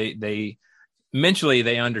 I know they mentally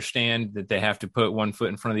they understand that they have to put one foot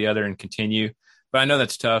in front of the other and continue. But I know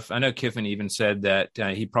that's tough. I know Kiffin even said that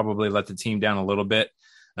he probably let the team down a little bit.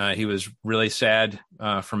 He was really sad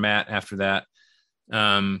for Matt after that.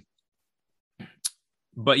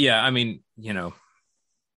 But yeah, I mean,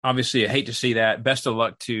 obviously, I hate to see that. Best of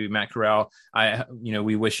luck to Matt Corral.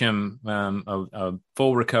 We wish him a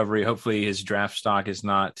full recovery. Hopefully, his draft stock is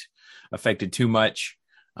not affected too much,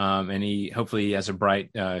 and he hopefully has a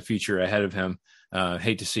bright future ahead of him.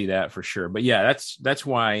 Hate to see that for sure. But yeah, that's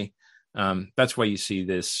why you see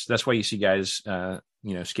this. That's why you see guys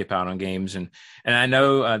skip out on games, and I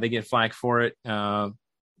know they get flack for it.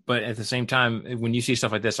 But at the same time, when you see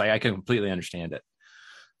stuff like this, I can completely understand it.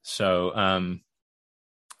 So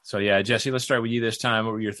yeah, Jesse, let's start with you this time.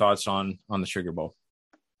 What were your thoughts on the Sugar Bowl?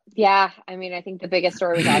 Yeah, I mean, I think the biggest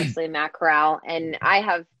story was obviously Matt Corral, and I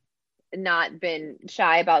have not been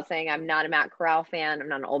shy about saying I'm not a Matt Corral fan. I'm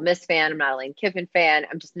not an Ole Miss fan. I'm not a Lane Kiffin fan.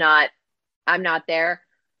 I'm not there.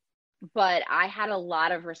 But I had a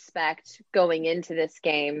lot of respect going into this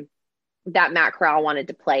game that Matt Corral wanted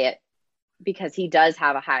to play it because he does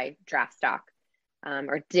have a high draft stock,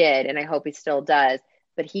 or did, and I hope he still does.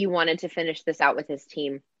 But he wanted to finish this out with his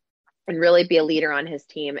team and really be a leader on his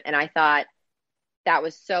team. And I thought that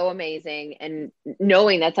was so amazing. And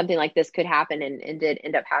knowing that something like this could happen and did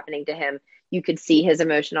end up happening to him, you could see his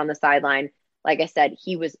emotion on the sideline. Like I said,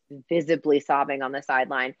 he was visibly sobbing on the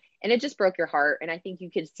sideline, and it just broke your heart. And I think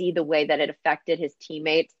you could see the way that it affected his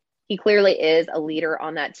teammates. He clearly is a leader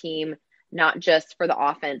on that team, not just for the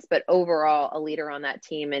offense, but overall a leader on that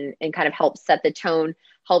team, and kind of helps set the tone,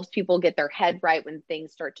 helps people get their head right when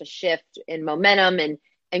things start to shift in momentum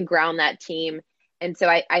and ground that team. And so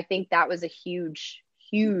I think that was a huge,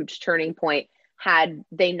 huge turning point. Had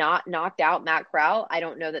they not knocked out Matt Corral, I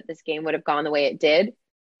don't know that this game would have gone the way it did.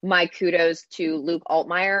 My kudos to Luke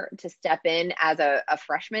Altmaier to step in as a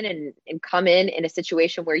freshman and come in a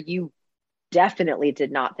situation where you definitely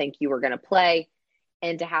did not think you were going to play,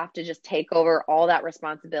 and to have to just take over all that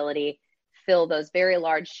responsibility, fill those very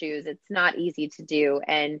large shoes. It's not easy to do.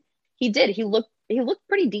 And he did. He looked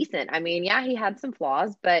pretty decent. I mean, yeah, he had some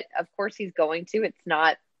flaws, but of course he's going to.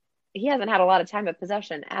 He hasn't had a lot of time of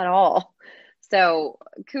possession at all. So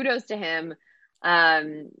kudos to him.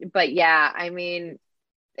 But yeah, I mean,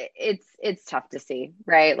 it's tough to see,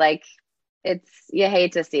 right? Like you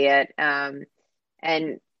hate to see it. And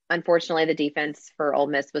unfortunately the defense for Ole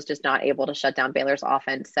Miss was just not able to shut down Baylor's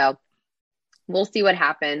offense. So we'll see what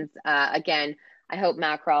happens. Again, I hope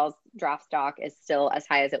Matt Corral's draft stock is still as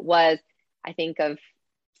high as it was. I think of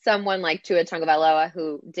someone like Tua Tagovailoa,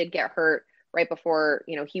 who did get hurt right before,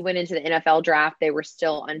 he went into the NFL draft. They were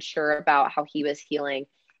still unsure about how he was healing,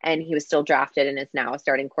 and he was still drafted and is now a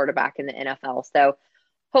starting quarterback in the NFL. So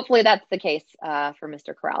hopefully that's the case for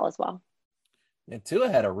Mr. Corral as well. And Tua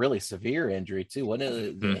had a really severe injury too, wasn't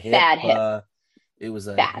it? The hip, bad hip. It was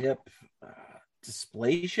a bad hip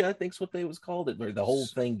dysplasia, I think is what they was called. The whole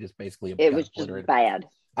thing just basically. It was just bad.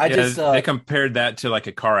 They compared that to like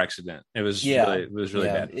a car accident. It was really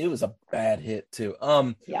bad. It was a bad hit too.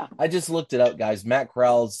 Yeah. I just looked it up, guys. Matt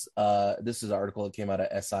Corral's this is an article that came out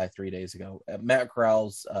of SI 3 days ago. Matt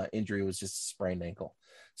Corral's injury was just a sprained ankle,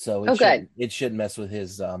 so it shouldn't mess with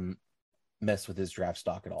his draft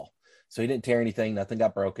stock at all. So he didn't tear anything, nothing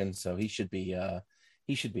got broken, so he should be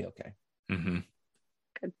okay. Mm-hmm.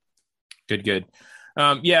 Good.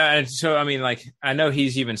 Yeah, and so I mean, like, I know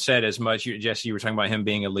he's even said as much. Jesse, you were talking about him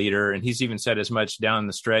being a leader, and he's even said as much down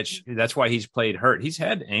the stretch. That's why he's played hurt. He's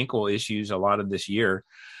had ankle issues a lot of this year,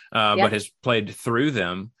 but has played through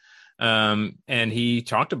them. And he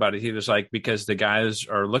talked about it. He was like, because the guys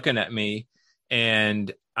are looking at me,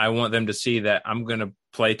 and I want them to see that I'm going to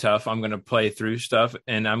play tough. I'm going to play through stuff,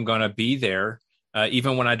 and I'm going to be there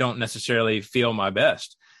even when I don't necessarily feel my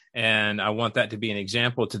best. And I want that to be an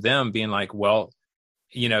example to them, being like, well,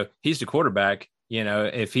 he's the quarterback.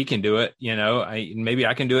 If he can do it, maybe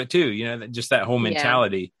I can do it too. Just that whole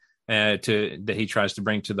mentality that he tries to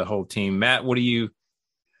bring to the whole team. Matt, what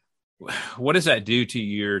does that do to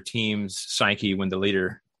your team's psyche when the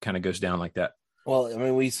leader kind of goes down like that? Well, I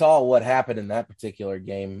mean, we saw what happened in that particular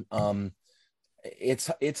game.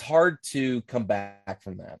 It's hard to come back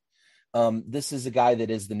from that. This is a guy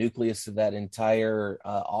that is the nucleus of that entire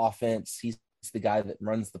offense. He's the guy that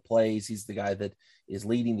runs the plays. He's the guy that is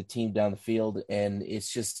leading the team down the field. And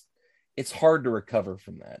it's hard to recover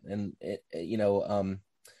from that. And,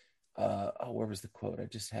 where was the quote? I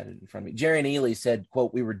just had it in front of me. Jerry Neely said,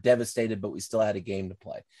 quote, "We were devastated, but we still had a game to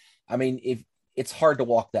play." I mean, if it's hard to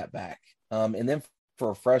walk that back. And then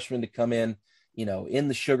for a freshman to come in, in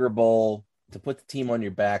the Sugar Bowl, to put the team on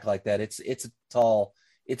your back like that, it's a tall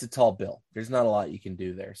bill. There's not a lot you can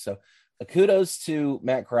do there. So kudos to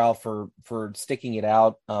Matt Corral for sticking it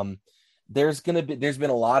out. There's been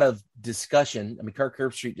a lot of discussion. I mean, Kirk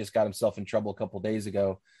Herbstreit just got himself in trouble a couple of days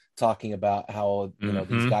ago talking about how,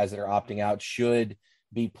 these guys that are opting out should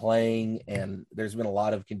be playing, and there's been a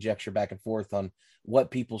lot of conjecture back and forth on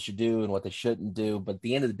what people should do and what they shouldn't do. But at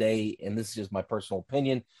the end of the day, and this is just my personal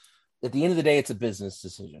opinion, at the end of the day, it's a business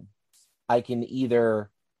decision. I can either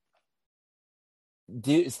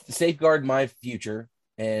safeguard my future,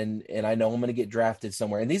 and I know I'm going to get drafted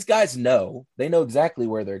somewhere. And these guys know exactly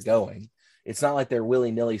where they're going. It's not like they're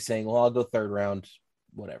willy-nilly saying, well, I'll go third round,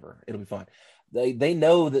 whatever, it'll be fine. They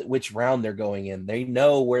know that which round they're going in. They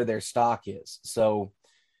know where their stock is. So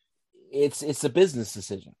it's a business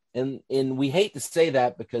decision. And we hate to say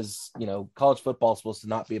that because, college football is supposed to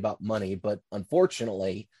not be about money, but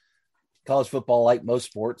unfortunately, college football, like most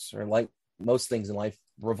sports or like most things in life,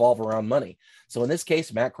 revolve around money. So in this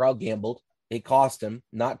case, Matt Corral gambled. It cost him,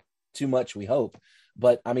 not too much, we hope.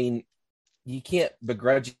 But I mean, you can't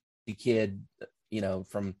begrudge the kid,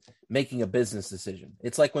 from making a business decision.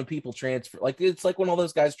 It's like when people transfer, it's like when all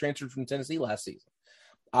those guys transferred from Tennessee last season.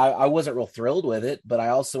 I wasn't real thrilled with it, but I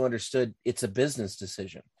also understood it's a business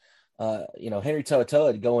decision. Henry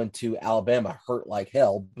To'oTo'o going to Alabama hurt like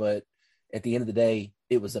hell, but at the end of the day,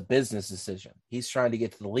 it was a business decision. He's trying to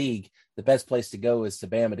get to the league. The best place to go is to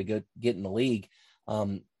Bama to go get in the league.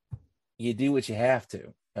 You do what you have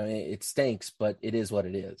to. I mean, it stinks, but it is what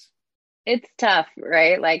it is. It's tough,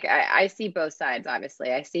 right? Like I see both sides,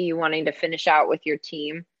 obviously. I see you wanting to finish out with your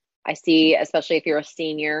team. I see, especially if you're a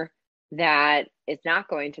senior that is not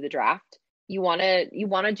going to the draft, you want to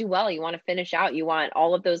do well. You want to finish out. You want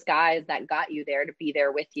all of those guys that got you there to be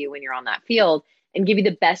there with you when you're on that field and give you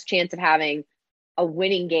the best chance of having a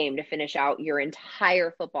winning game to finish out your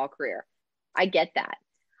entire football career. I get that.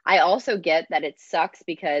 I also get that it sucks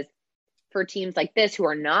because for teams like this who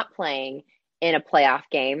are not playing in a playoff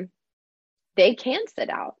game, they can sit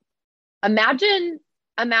out. Imagine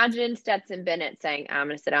Stetson Bennett saying, I'm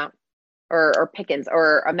going to sit out, or Pickens,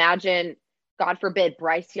 or imagine, God forbid,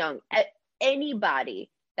 Bryce Young. Anybody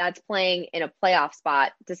that's playing in a playoff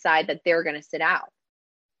spot decide that they're going to sit out.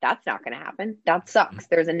 That's not going to happen. That sucks.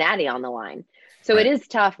 There's a Natty on the line. So It is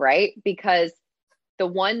tough, right? Because the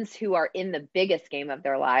ones who are in the biggest game of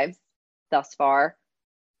their lives thus far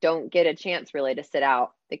don't get a chance really to sit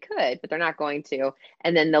out. They could, but they're not going to.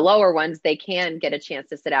 And then the lower ones, they can get a chance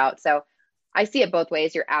to sit out. So I see it both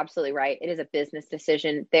ways. You're absolutely right. It is a business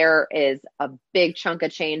decision. There is a big chunk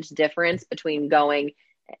of change difference between going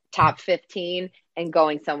top 15 and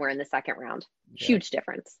going somewhere in the second round. Yeah. Huge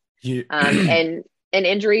difference. And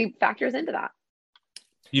injury factors into that.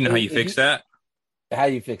 You know how you fix that? How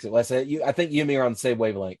do you fix it, Wes? I think you and me are on the same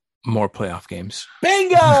wavelength. More playoff games.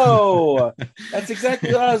 Bingo! That's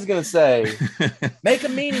exactly what I was going to say. Make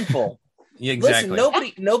them meaningful. Yeah, exactly.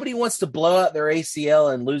 Listen, nobody wants to blow out their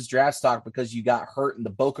ACL and lose draft stock because you got hurt in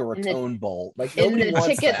the Boca Raton Bowl. Like nobody wants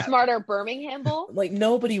Ticket that. Smarter Birmingham Bowl. Like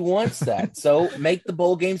nobody wants that. So make the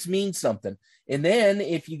bowl games mean something. And then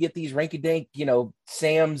if you get these rinky-dink,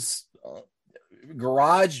 Sam's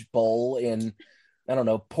Garage Bowl in, I don't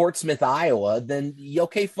know, Portsmouth, Iowa, then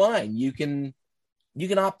okay, fine. You can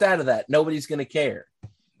opt out of that. Nobody's going to care.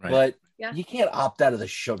 Right. But you can't opt out of the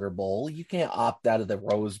Sugar Bowl. You can't opt out of the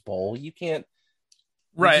Rose Bowl. You can't.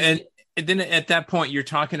 Right. And then at that point, you're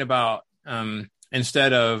talking about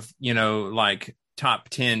instead of, like top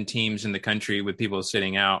 10 teams in the country with people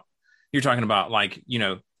sitting out, you're talking about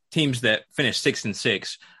teams that finish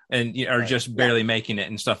 6-6 and are just barely making it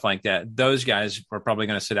and stuff like that. Those guys are probably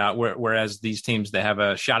going to sit out. Whereas these teams that have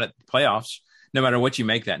a shot at the playoffs, no matter what you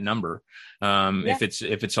make that number, if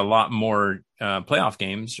it's a lot more playoff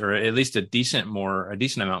games, or at least a decent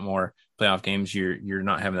amount more playoff games, you're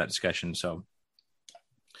not having that discussion. So,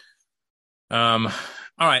 all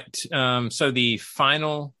right. So the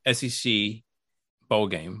final SEC bowl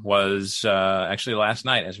game was actually last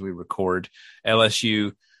night as we record.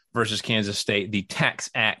 LSU versus Kansas State, the Tax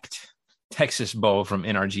Act Texas Bowl from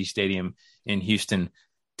NRG Stadium in Houston,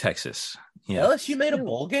 Texas. Yeah. LSU made a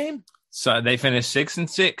bowl game. So they finished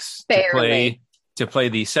 6-6 to play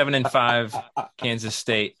the 7-5 Kansas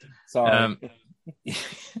State. Sorry,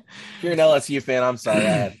 if you're an LSU fan, I'm sorry. I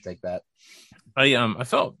had to take that. I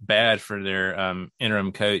felt bad for their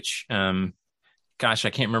interim coach. Gosh, I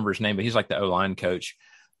can't remember his name, but he's like the O-line coach.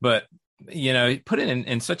 But he put it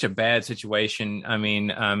in such a bad situation. I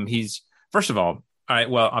mean, he's first of all right.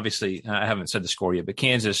 Well, obviously, I haven't said the score yet, but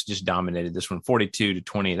Kansas just dominated this one,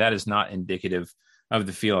 42-20. That is not indicative of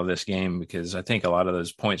the feel of this game, because I think a lot of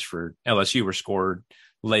those points for LSU were scored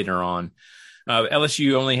later on.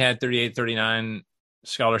 LSU only had 38-39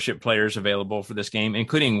 scholarship players available for this game,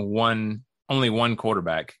 including only one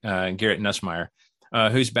quarterback, Garrett Nussmeier,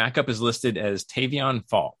 whose backup is listed as Tavion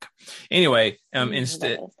Falk. Anyway,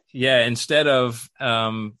 instead of,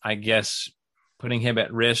 I guess, putting him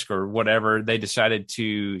at risk or whatever, they decided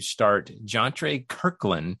to start Jontre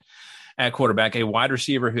Kirkland at quarterback, a wide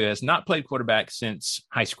receiver who has not played quarterback since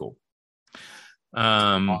high school.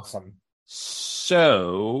 Awesome.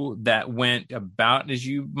 So that went about as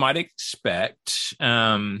you might expect.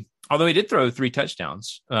 Although he did throw 3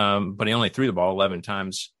 touchdowns, but he only threw the ball 11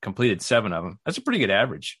 times, completed 7 of them. That's a pretty good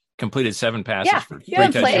average. Completed 7 passes for 3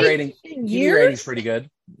 touchdowns. QB rating's pretty good.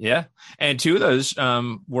 Yeah. And 2 of those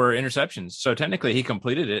were interceptions. So technically he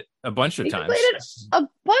completed it a bunch of times. Completed a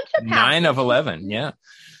bunch of passes. 9 of 11. Yeah.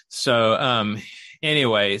 So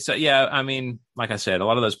anyway, so yeah, I mean, like I said, a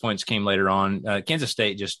lot of those points came later on. Kansas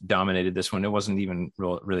State just dominated this one. It wasn't even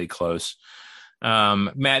really close.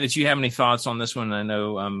 Matt, did you have any thoughts on this one? I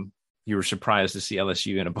know you were surprised to see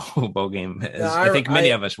LSU in a bowl game. I think many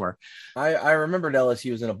of us were. I remembered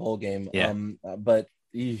LSU was in a bowl game. Yeah. But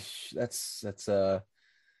that's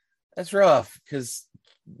rough because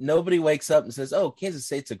nobody wakes up and says, "Oh, Kansas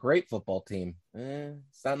State's a great football team."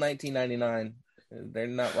 It's not 1999. They're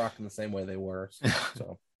not rocking the same way they were.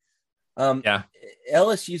 So, yeah,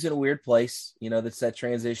 LSU's in a weird place. That's that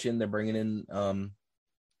transition. They're bringing in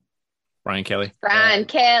Brian Kelly. Brian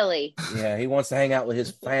Kelly. Yeah, he wants to hang out with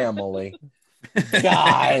his family.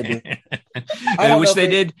 God, which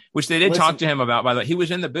they did talk to him about. By the way, he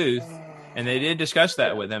was in the booth, and they did discuss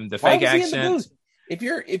that with him. The fake accent. If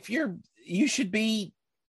you should be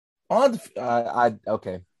on.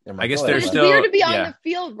 Okay. I guess there's it's still weird to be on the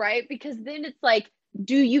field, right? Because then it's like,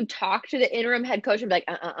 do you talk to the interim head coach and be like,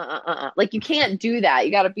 like you can't do that.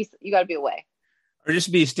 You gotta be away. Or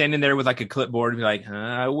just be standing there with like a clipboard and be like,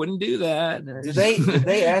 I wouldn't do that. Did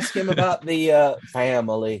they ask him about the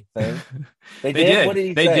family thing? They did. What did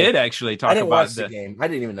he say? They did actually talk about watch the game. I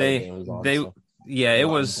didn't even know the game was on.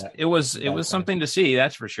 It was something to see.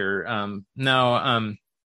 That's for sure.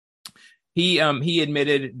 He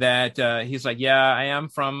admitted that he's like, yeah, I am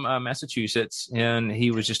from Massachusetts, and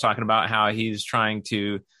he was just talking about how he's trying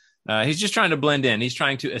to blend in. He's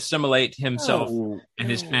trying to assimilate himself and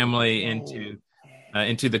his family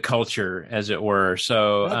into the culture, as it were.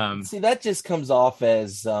 So see, that just comes off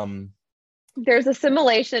as there's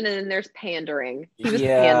assimilation and then there's pandering. He was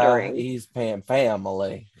pandering. He's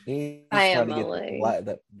family. He's trying to get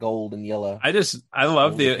that gold and yellow. I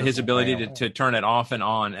love his ability to turn it off and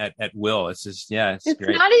on at will. It's just it's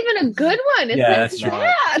great. Not even a good one. It's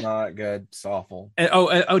not good. It's awful. And,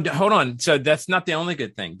 hold on. So that's not the only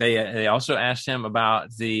good thing. They also asked him about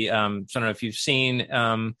the so I don't know if you've seen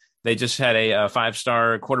they just had a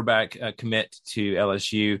 5-star quarterback commit to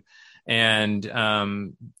LSU, and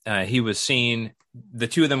he was seen. The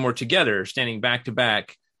 2 of them were together, standing back to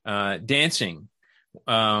back, dancing.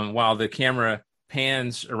 While the camera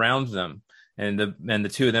pans around them, and the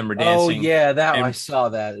 2 of them are dancing. Oh yeah, I saw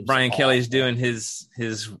that. Brian Kelly's doing his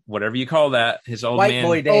whatever you call that, his old white man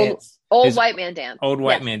boy dance, old white man dance, old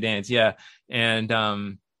white man dance. Yeah, and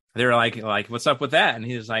they're like, what's up with that? And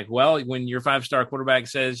he was like, well, when your 5-star quarterback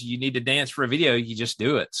says you need to dance for a video, you just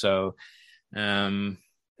do it. So, could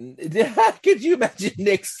you imagine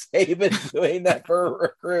Nick Saban doing that for a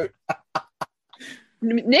recruit?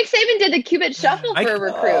 Nick Saban did the Cupid Shuffle for a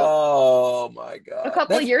recruit. Oh my god! A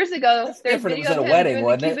couple of years ago, there's different. video It was of at him a wedding, doing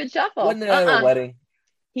wasn't the it? Cupid Shuffle. Wasn't it at a wedding?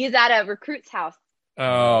 He's at a recruit's house.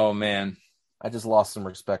 Oh man, I just lost some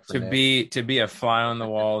respect for Nick. to be a fly on the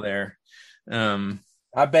wall there.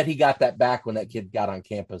 I bet he got that back when that kid got on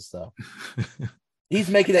campus, though. He's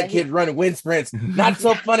making that kid run wind sprints. Not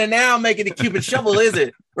so funny now making the Cupid Shuffle, is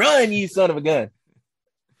it? Run, you son of a gun.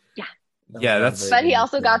 Yeah. Yeah, that's. But he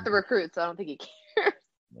also got the recruit, so I don't think he cares.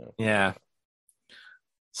 Yeah.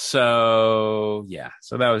 So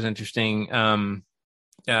that was interesting.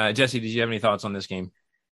 Jesse, did you have any thoughts on this game?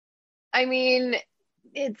 I mean,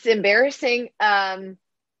 it's embarrassing,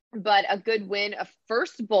 but a good win, a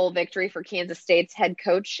first bowl victory for Kansas State's head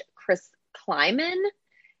coach, Chris Kleiman.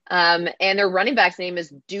 And their running back's name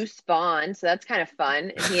is Deuce Vaughn, so that's kind of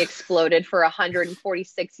fun. And he exploded for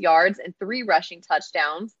 146 yards and 3 rushing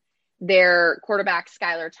touchdowns. Their quarterback,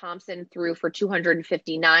 Skylar Thompson, threw for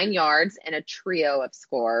 259 yards and a trio of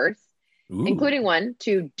scores, including one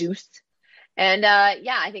to Deuce. And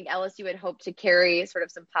I think LSU had hoped to carry sort of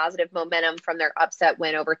some positive momentum from their upset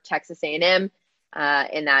win over Texas A&M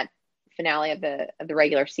in that finale of the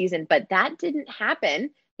regular season, but that didn't happen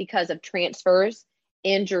because of transfers,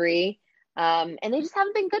 injury, and they just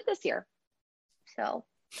haven't been good this year. So.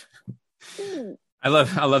 I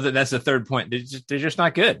love that. That's the third point. They're just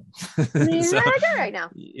not good. They're not good right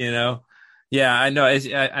now. Yeah, I know.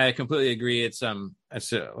 I completely agree. It's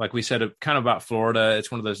like we said, kind of about Florida.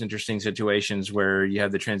 It's one of those interesting situations where you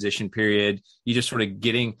have the transition period. You just sort of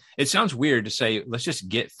getting. It sounds weird to say, let's just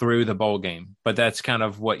get through the bowl game, but that's kind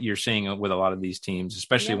of what you're seeing with a lot of these teams,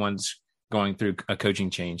 especially ones going through a coaching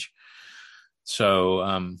change.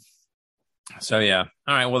 So, so yeah.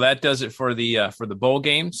 All right. Well, that does it for the bowl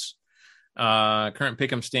games. Current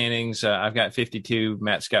pick'em standings. I've got 52.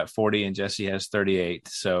 Matt's got 40, and Jesse has 38.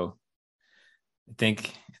 So. I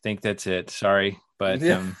think that's it. Sorry, but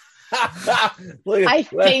I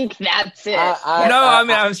think that's it.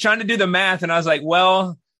 I was trying to do the math, and I was like,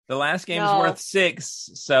 well, the last game is worth 6,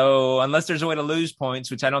 so unless there's a way to lose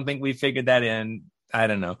points, which I don't think we figured that in, I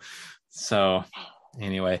don't know. So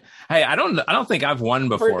anyway, hey, I don't think I've won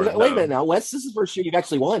before. Wait a minute now, Wes. This is the first year you've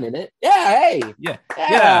actually won, isn't it? Yeah. Hey. Yeah.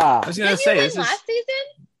 I was gonna say this last season.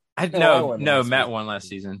 No, Matt won last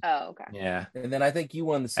season. Oh, okay. Yeah. And then I think you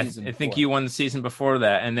won the season. I think you won the season before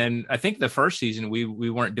that. And then I think the first season we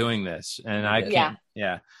weren't doing this. And I can't.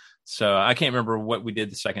 Yeah. So I can't remember what we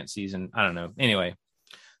did the second season. I don't know. Anyway.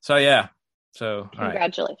 So yeah. So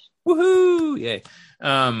congratulations. All right. Woohoo. Yay.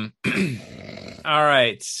 All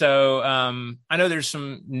right. So I know there's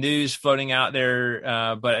some news floating out there,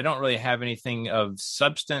 but I don't really have anything of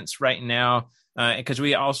substance right now. Because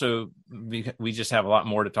we just have a lot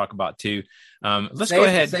more to talk about too. Let's go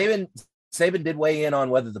ahead. Saban did weigh in on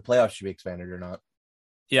whether the playoffs should be expanded or not.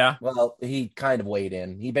 Yeah. Well, he kind of weighed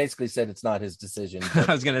in. He basically said it's not his decision.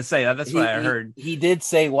 I was going to say that's what I heard. He did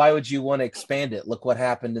say, "Why would you want to expand it? Look what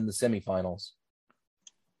happened in the semifinals."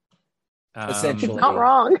 Essentially, he's not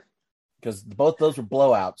wrong. Because both those were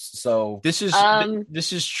blowouts. So this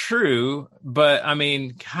is true, but I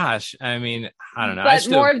mean, gosh, I don't know. But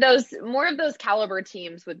more of those caliber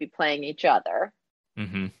teams would be playing each other,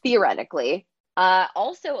 theoretically.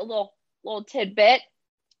 Also, a little tidbit.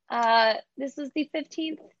 This was the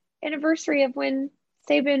 15th anniversary of when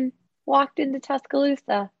Saban walked into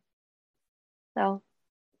Tuscaloosa. So,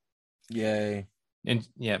 yay! And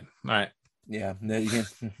yeah, all right. Yeah, no, you can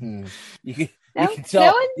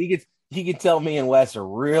tell. You can tell me and Wes are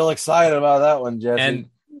real excited about that one, Jesse.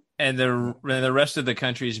 And the rest of the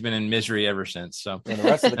country has been in misery ever since. So and the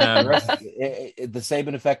rest of the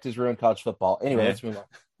Saban effect has ruined college football. Anyway, let's move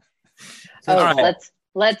on.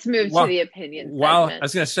 Let's move to the opinion segment. I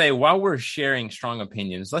was going to say, while we're sharing strong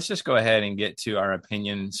opinions, let's just go ahead and get to our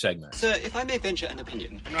opinion segment. Sir, if I may venture an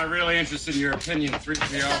opinion. I'm not really interested in your opinion,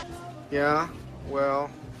 3PO. Yeah,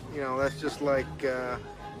 well, that's just like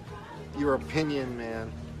your opinion,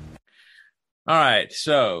 man. All right,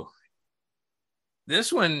 so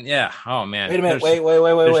this one, yeah. Oh man, wait a minute,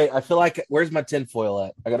 wait. I feel like where's my tinfoil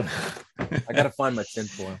at? I gotta find my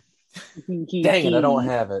tinfoil. Dang it, I don't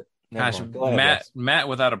have it. Gosh, Matt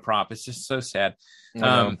without a prop. It's just so sad.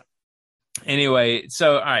 Anyway,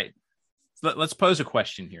 so all right, let's pose a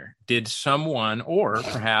question here. Did someone, or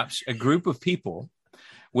perhaps a group of people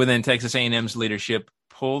within Texas A&M's leadership,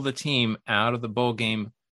 pull the team out of the bowl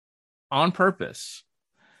game on purpose?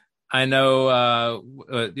 I know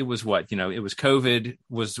it was it was COVID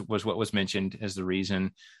was what was mentioned as the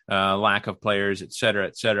reason, lack of players, et cetera,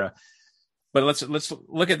 et cetera. But let's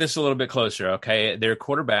look at this a little bit closer. Okay. Their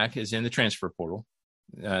quarterback is in the transfer portal,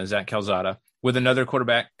 Zach Calzada, with another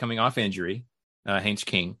quarterback coming off injury, Haynes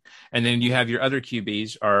King. And then you have your other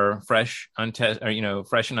QBs are fresh and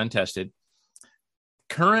untested.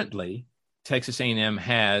 Currently, Texas A&M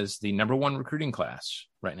has the number 1 recruiting class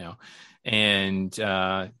right now. And,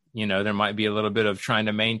 there might be a little bit of trying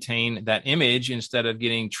to maintain that image instead of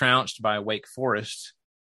getting trounced by Wake Forest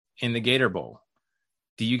in the Gator Bowl.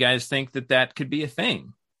 Do you guys think that could be a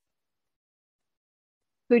thing?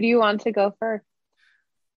 Who do you want to go first?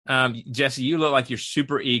 Jesse, you look like you're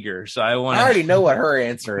super eager. So I already know what her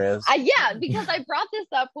answer is. Yeah, because I brought this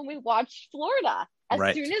up when we watched Florida.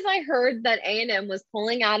 As soon as I heard that A&M was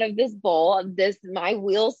pulling out of this bowl, my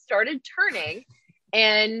wheels started turning.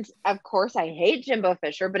 And of course, I hate Jimbo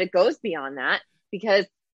Fisher, but it goes beyond that because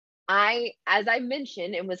as I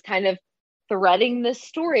mentioned, and was kind of threading this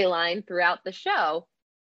storyline throughout the show,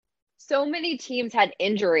 so many teams had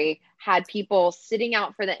injury, had people sitting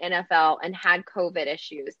out for the NFL and had COVID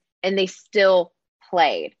issues, and they still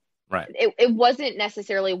played. Right. It wasn't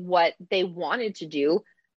necessarily what they wanted to do,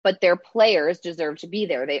 but their players deserve to be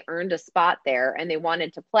there. They earned a spot there and they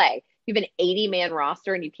wanted to play. You have an 80-man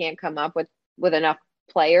roster and you can't come up with enough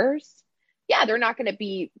players. Yeah, they're not going to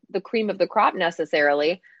be the cream of the crop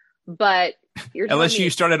necessarily, but unless you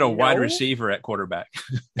started a wide receiver at quarterback.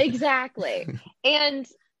 Exactly. And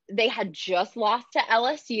they had just lost to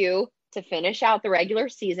LSU to finish out the regular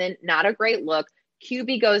season. Not a great look.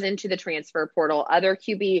 QB goes into the transfer portal. Other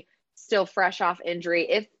QB still fresh off injury,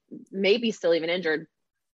 if maybe still even injured.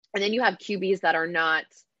 And then you have QBs that have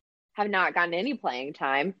not gotten any playing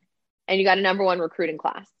time, and you got a number one recruiting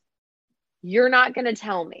class. You're not going to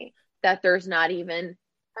tell me that there's not even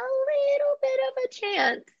a little bit of a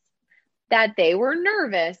chance that they were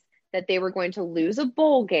nervous that they were going to lose a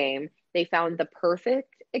bowl game. They found the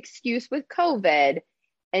perfect excuse with COVID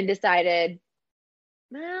and decided,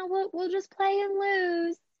 well, we'll just play and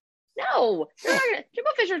lose. No,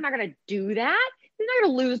 Jimbo Fisher's not going to do that. He's not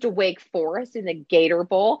going to lose to Wake Forest in the Gator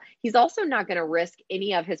Bowl. He's also not going to risk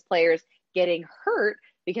any of his players getting hurt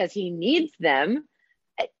because he needs them.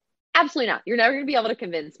 Absolutely not. You're never going to be able to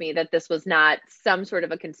convince me that this was not some sort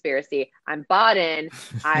of a conspiracy. I'm bought in.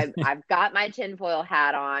 I've got my tinfoil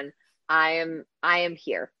hat on. I am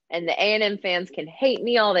here. And the A&M fans can hate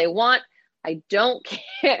me all they want. I don't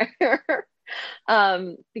care.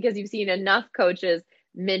 Because you've seen enough coaches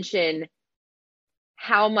mention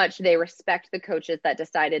how much they respect the coaches that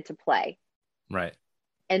decided to play. Right.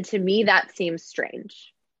 And to me, that seems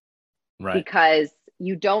strange. Right. Because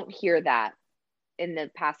you don't hear that in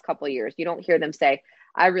the past couple of years. You don't hear them say,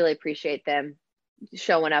 I really appreciate them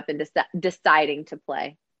showing up and deciding to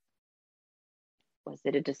play. Was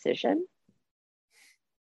it a decision?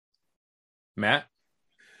 Matt?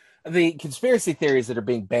 The conspiracy theories that are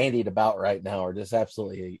being bandied about right now are just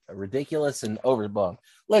absolutely ridiculous and overblown.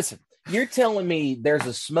 Listen, you're telling me there's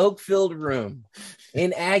a smoke-filled room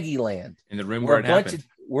in Aggie Land, in the room where it happened,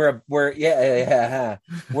 where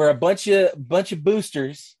a bunch of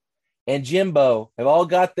boosters and Jimbo have all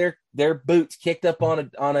got their boots kicked up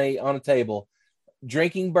on a table,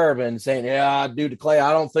 drinking bourbon, saying, "Yeah, dude, Clay,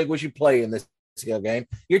 I don't think we should play in this game."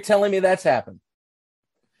 You're telling me that's happened?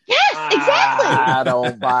 Yes, exactly.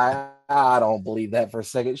 I don't believe that for a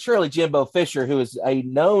second. Surely Jimbo Fisher, who is a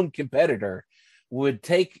known competitor, would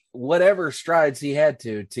take whatever strides he had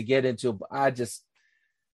to get into. I can't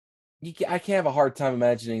have a hard time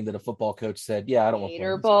imagining that a football coach said, "Yeah, I don't want to play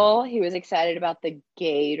Gator Bowl." He was excited about the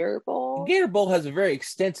Gator Bowl. The Gator Bowl has a very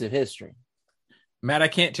extensive history. Matt, I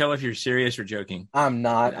can't tell if you're serious or joking. I'm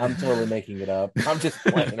not. I'm totally making it up. I'm just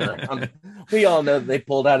playing around. We all know that they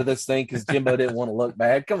pulled out of this thing because Jimbo didn't want to look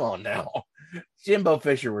bad. Come on now. Jimbo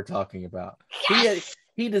Fisher we're talking about. Yes!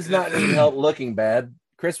 He does not need help looking bad.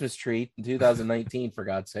 Christmas tree in 2019, for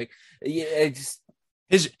God's sake. His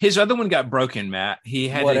other one got broken, Matt. He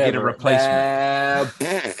had to get a replacement.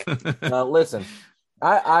 Listen,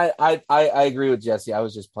 I agree with Jesse. I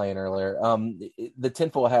was just playing earlier. The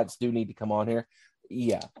tinfoil hats do need to come on here.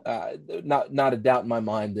 Yeah, not a doubt in my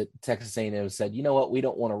mind that Texas A&M said, you know what, we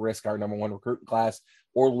don't want to risk our number one recruiting class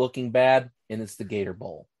or looking bad, and it's the Gator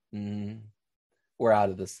Bowl. We're out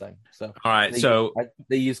of this thing. So all right,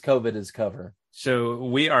 they use COVID as cover. So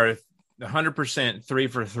we are 100% 3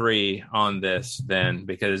 for 3 on this then,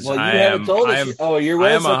 because well, I am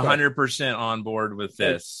 100% on board with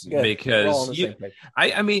this. Good. Because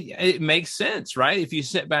I mean, it makes sense, right? If you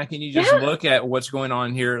sit back and you just look at what's going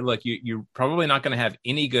on here, look, you're probably not going to have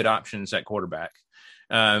any good options at quarterback.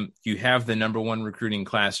 You have the number one recruiting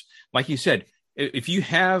class. Like you said, if you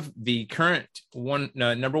have the current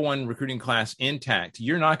number one recruiting class intact,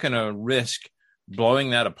 you're not going to risk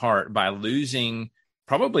blowing that apart by losing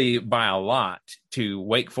probably by a lot to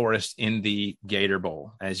Wake Forest in the Gator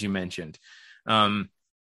Bowl, as you mentioned. And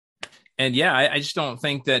yeah, I just don't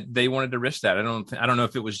think that they wanted to risk that. I don't know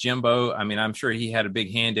if it was Jimbo. I mean, I'm sure he had a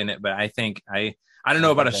big hand in it, but I think I don't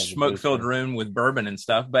know about a smoke-filled room with bourbon and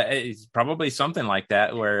stuff, but it's probably something like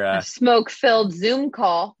that where a smoke-filled Zoom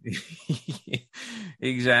call.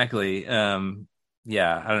 Exactly.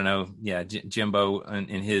 Yeah, I don't know. Yeah, Jimbo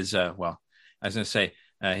in his I was going to say.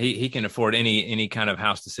 He can afford any kind of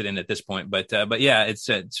house to sit in at this point, but yeah,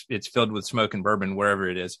 it's filled with smoke and bourbon wherever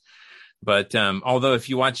it is. But although if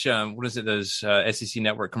you watch what is it, those SEC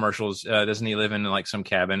Network commercials, doesn't he live in like some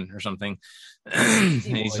cabin or something?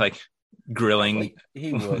 He's like grilling.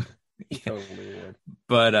 He would. He totally would.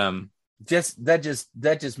 But that just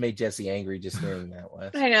made Jesse angry just hearing that.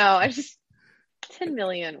 Wes. I know. I just 10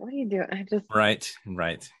 million. What are you doing? I just right.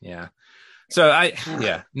 Yeah. So I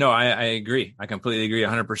agree. I completely agree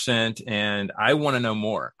 100%. And I want to know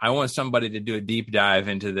more. I want somebody to do a deep dive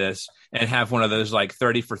into this and have one of those like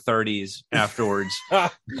 30 for 30s afterwards.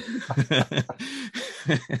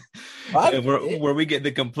 where we get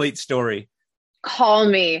the complete story. Call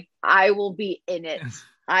me. I will be in it.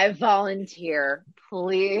 I volunteer.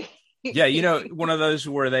 Please. Yeah. One of those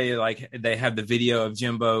where they have the video of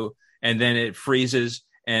Jimbo and then it freezes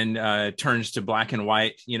and turns to black and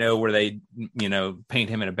white, where they, paint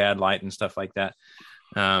him in a bad light and stuff like that.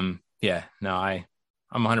 I'm 100%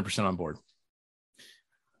 on board.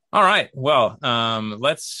 All right. Well,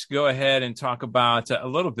 let's go ahead and talk about a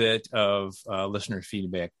little bit of listener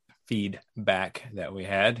feedback that we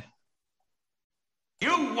had.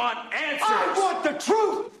 You want answers. I want the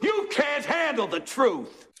truth. You can't handle the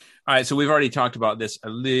truth. All right, so we've already talked about this a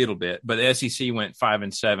little bit, but the SEC went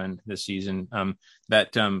 5-7 this season.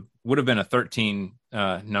 That would have been a 13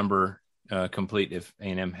 number complete if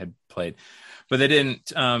A&M had played, but they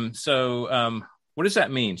didn't. What does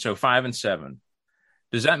that mean? So 5-7.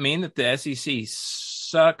 Does that mean that the SEC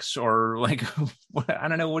sucks, or like I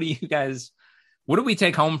don't know? What do we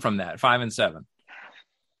take home from that 5-7?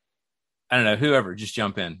 I don't know. Whoever, just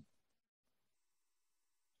jump in.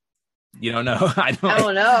 You don't know. I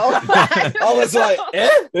don't know. I was like,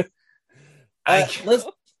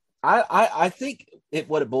 I think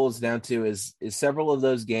what it boils down to is several of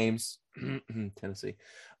those games, Tennessee,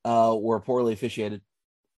 were poorly officiated,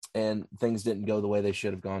 and things didn't go the way they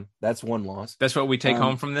should have gone. That's one loss. That's what we take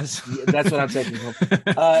home from this. That's what I'm taking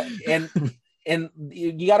home. And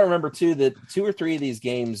you got to remember too that 2 or 3 of these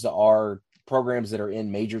games are programs that are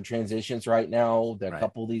in major transitions right now. A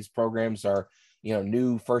couple of these programs are,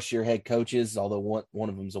 new first-year head coaches, although one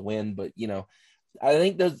of them's a win. But, I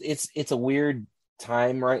think it's a weird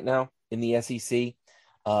time right now in the SEC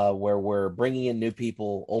where we're bringing in new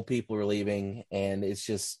people, old people are leaving, and it's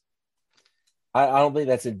just I don't think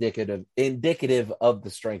that's indicative of the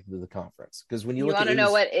strength of the conference. Because when you look want to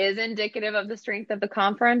know what is indicative of the strength of the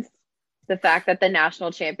conference, the fact that the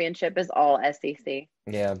national championship is all SEC.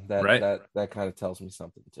 Yeah, that kind of tells me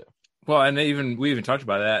something too. Well, and we even talked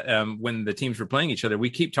about that when the teams were playing each other. We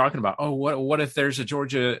keep talking about, what if there's a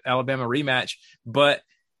Georgia-Alabama rematch? But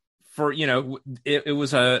for it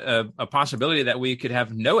was a possibility that we could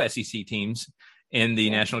have no SEC teams in the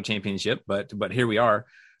national championship. But here we are.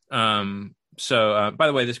 So by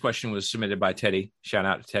the way, this question was submitted by Teddy. Shout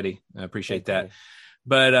out to Teddy. I appreciate that.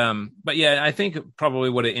 But yeah, I think probably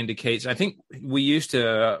what it indicates. I think we used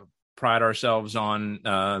to pride ourselves on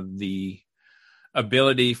the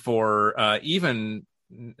ability for even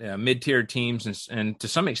mid-tier teams and to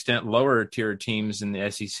some extent lower-tier teams in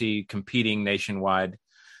the SEC competing nationwide.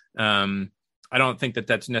 I don't think that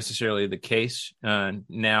that's necessarily the case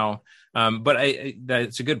now, but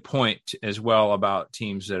that's a good point as well about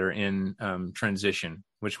teams that are in transition,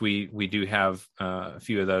 which we do have a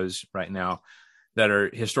few of those right now that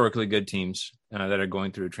are historically good teams that are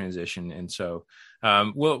going through a transition. And so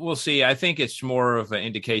we'll see. I think it's more of an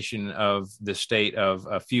indication of the state of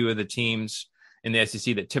a few of the teams in the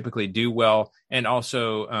SEC that typically do well. And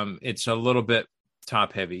also it's a little bit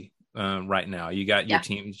top heavy right now. You got your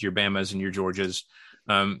teams, your Bamas and your Georgias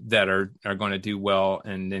that are going to do well.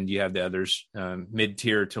 And then you have the others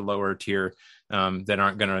mid-tier to lower tier that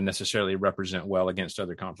aren't going to necessarily represent well against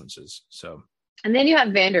other conferences. So, and then you have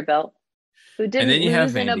Vanderbilt, who didn't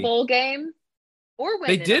lose in a bowl game or win.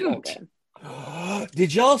 They didn't.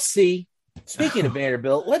 Did y'all see? Speaking of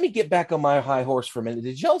Vanderbilt, let me get back on my high horse for a minute.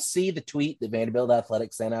 Did y'all see the tweet that Vanderbilt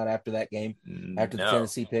Athletics sent out after that game? After the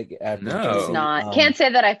Tennessee pick? It's not. Can't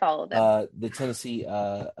say that I followed them. The Tennessee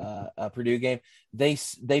Purdue game.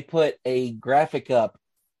 They put a graphic up,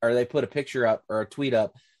 or they put a picture up, or a tweet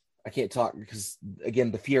up. I can't talk because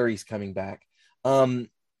again the Fury's coming back.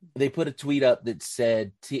 They put a tweet up that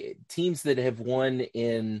said teams that have won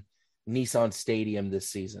in Nissan Stadium this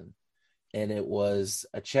season. And it was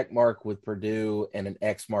a check mark with Purdue and an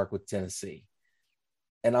X mark with Tennessee.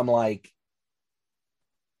 And I'm like,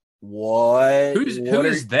 what? Who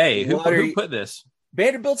is they? Who put this?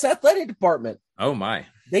 Vanderbilt's athletic department. Oh, my.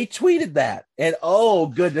 They tweeted that. And, oh,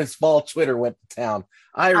 goodness, fall Twitter went to town.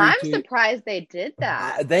 I'm surprised they did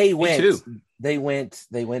that. They went. Me too. They went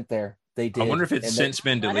there. They did. I wonder if it's since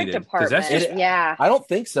been deleted. That's I don't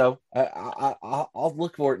think so. I'll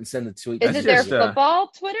look for it and send the tweet. Is it their football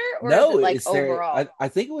Twitter or no? Is it overall? I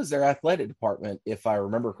think it was their athletic department, if I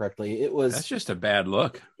remember correctly. That's just a bad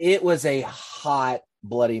look. It was a hot,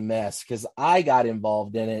 bloody mess because I got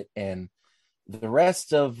involved in it, and the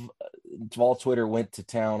rest of all Twitter went to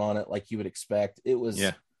town on it, like you would expect. It was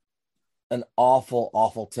an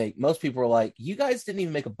awful take. Most people were like, you guys didn't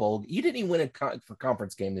even make a bowl. You didn't even win a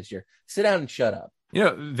conference game this year. Sit down and shut up.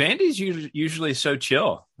 Vandy's usually so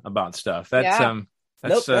chill about stuff. That's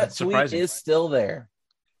that surprising. Tweet is still there.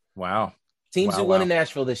 Wow. Teams who won in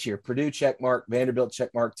Nashville this year: Purdue check mark, Vanderbilt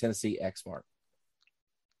check mark, Tennessee X mark.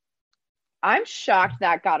 I'm shocked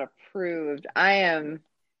that got approved. I'm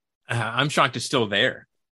shocked it's still there.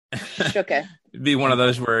 Okay. It'd be one of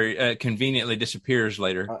those where it conveniently disappears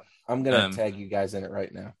later. I'm going to tag you guys in it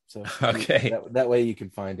right now. So okay, that way you can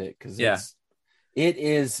find it because it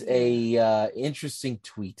is a interesting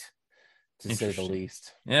tweet to say the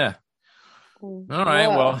least. Yeah. All right.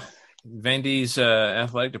 Well, Vandy's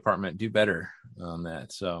athletic department do better on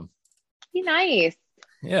that. So be nice.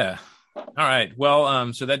 Yeah. All right.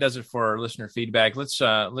 Well, so that does it for our listener feedback. Let's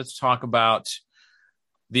talk about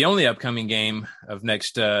the only upcoming game of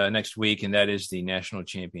next week, and that is the national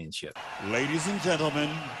championship. Ladies and gentlemen,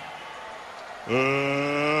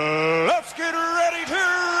 let's get ready to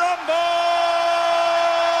rumble!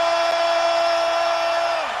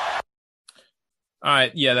 All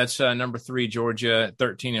right, yeah, that's number 3 Georgia,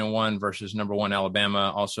 13-1 versus number 1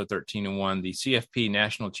 Alabama, also 13-1. The CFP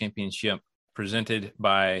National Championship presented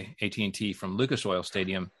by AT&T from Lucas Oil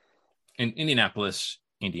Stadium in Indianapolis,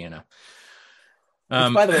 Indiana.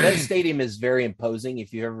 Which, by the way, that stadium is very imposing.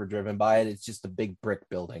 If you've ever driven by it, it's just a big brick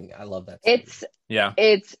building. I love that stadium.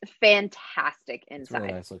 It's fantastic inside. It's a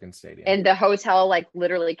really nice looking stadium. And the hotel, like,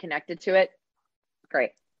 literally connected to it.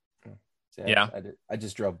 Great. So, yeah. I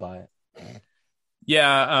just drove by it.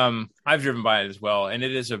 Yeah, I've driven by it as well, and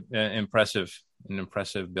it is an impressive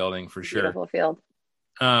building for sure. Beautiful field.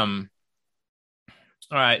 All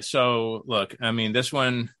right, so look, I mean, this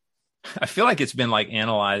one, I feel like it's been like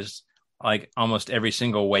analyzed like almost every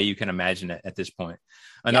single way you can imagine it at this point.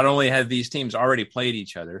 Not only have these teams already played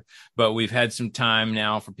each other, but we've had some time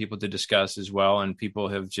now for people to discuss as well, and people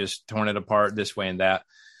have just torn it apart this way and that.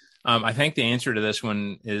 I think the answer to this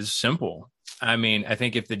one is simple. I mean, I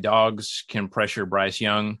think if the Dogs can pressure Bryce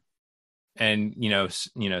Young and,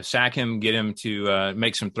 sack him, get him to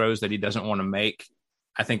make some throws that he doesn't want to make,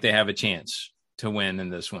 I think they have a chance to win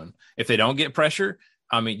in this one. If they don't get pressure,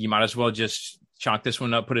 I mean, you might as well just chalk this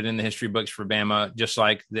one up, put it in the history books for Bama, just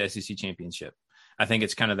like the SEC championship. I think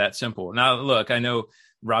it's kind of that simple. Now, look, I know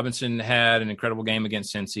Robinson had an incredible game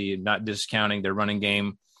against Cincy, not discounting their running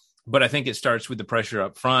game. But I think it starts with the pressure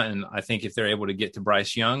up front. And I think if they're able to get to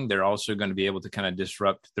Bryce Young, they're also going to be able to kind of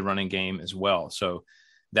disrupt the running game as well. So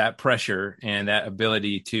that pressure and that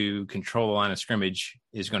ability to control the line of scrimmage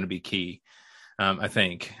is going to be key, I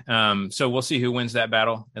think. So we'll see who wins that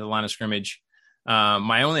battle at the line of scrimmage.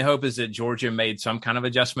 My only hope is that Georgia made some kind of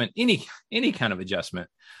adjustment, any kind of adjustment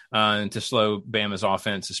to slow Bama's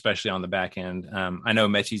offense, especially on the back end. I know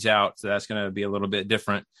Mechie's out, so that's going to be a little bit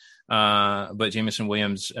different. But Jamison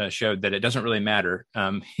Williams showed that it doesn't really matter.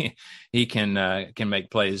 He can make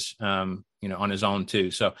plays, on his own too.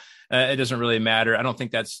 So it doesn't really matter. I don't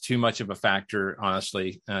think that's too much of a factor,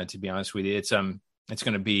 honestly. To be honest with you, it's going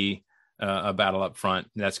to be a battle up front.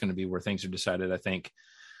 That's going to be where things are decided, I think.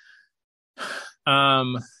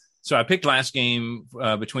 So I picked last game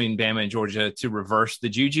between Bama and Georgia to reverse the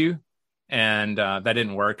juju, and that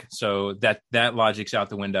didn't work. So that logic's out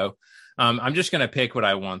the window. I'm just going to pick what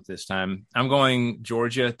I want this time. I'm going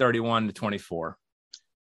Georgia 31-24.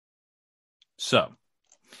 So,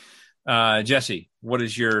 Jesse, what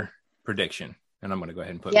is your prediction? And I'm going to go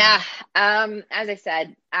ahead and put as I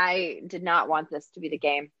said, I did not want this to be the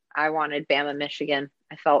game. I wanted Bama, Michigan.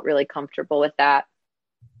 I felt really comfortable with that.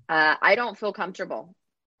 I don't feel comfortable.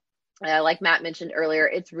 Like Matt mentioned earlier,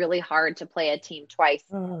 it's really hard to play a team twice.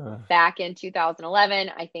 Back in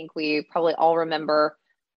 2011, I think we probably all remember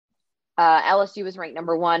LSU was ranked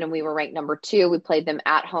number 1 and we were ranked number 2. We played them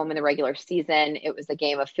at home in the regular season. It was a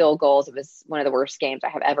game of field goals. It was one of the worst games I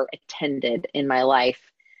have ever attended in my life.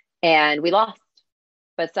 And we lost.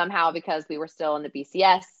 But somehow, because we were still in the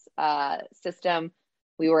BCS system,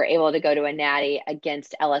 we were able to go to a Natty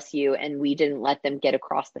against LSU, and we didn't let them get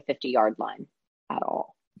across the 50-yard line at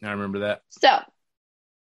all. I remember that. So,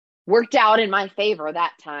 worked out in my favor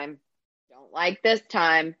that time. Don't like this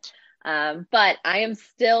time. But I am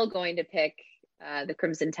still going to pick the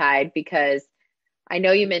Crimson Tide because I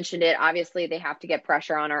know you mentioned it. Obviously, they have to get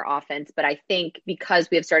pressure on our offense. But I think because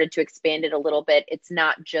we have started to expand it a little bit, it's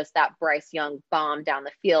not just that Bryce Young bomb down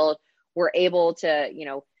the field. We're able to,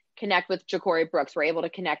 connect with Ja'Cory Brooks. We're able to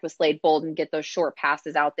connect with Slade Bolden, get those short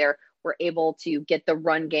passes out there. We're able to get the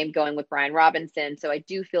run game going with Brian Robinson. So I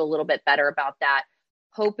do feel a little bit better about that,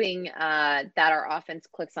 hoping that our offense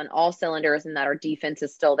clicks on all cylinders and that our defense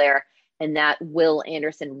is still there and that Will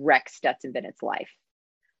Anderson wrecks Stetson Bennett's life.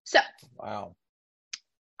 So, wow.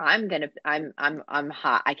 I'm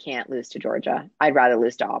hot. I can't lose to Georgia. I'd rather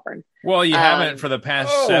lose to Auburn. Well, you haven't for the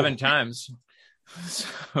past 7 times. So,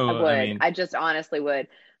 I would. I just honestly would.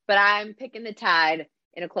 But I'm picking the Tide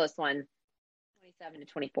in a close one,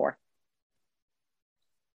 27-24. All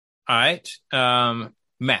right.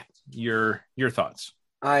 Matt, your thoughts.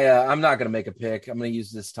 I'm not going to make a pick. I'm going to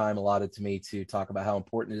use this time allotted to me to talk about how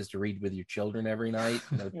important it is to read with your children every night.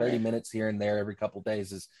 30 minutes here and there every couple of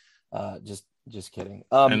days is just kidding.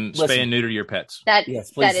 And spay and neuter your pets.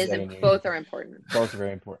 Both are important. Both are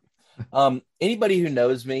very important. Anybody who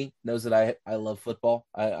knows me knows that I love football.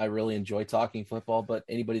 I really enjoy talking football, but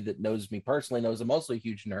anybody that knows me personally knows I'm also a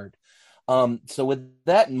huge nerd. So with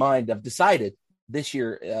that in mind, I've decided this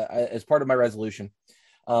year, as part of my resolution,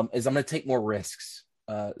 is I'm going to take more risks.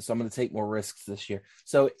 So I'm going to take more risks this year.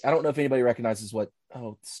 So I don't know if anybody recognizes what,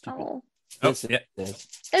 stupid. Oh, This yeah. is.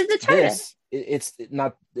 it's the TARDIS. It's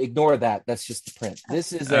not, ignore that. That's just the print.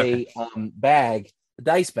 This is Okay. a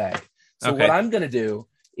dice bag. So Okay. what I'm going to do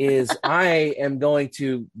is I am going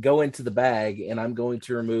to go into the bag and I'm going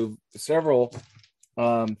to remove several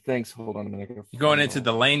things. Hold on a minute. You're going into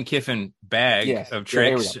the Lane Kiffin bag Yes. of Yeah,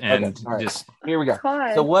 here we tricks go. and Okay. All right. just Here we go.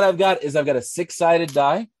 God. So what I've got is I've got a 6-sided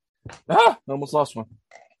die. I almost lost one.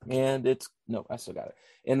 And I still got it.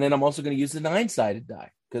 And then I'm also going to use the 9-sided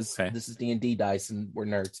die because this is D&D dice and we're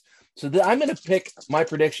nerds. So I'm going to pick my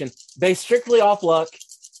prediction based strictly off luck,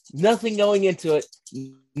 nothing going into it,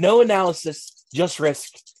 no analysis, just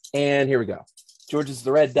risk. And here we go. Georgia's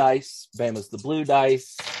the red dice, Bama's the blue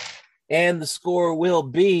dice, and the score will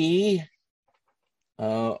be.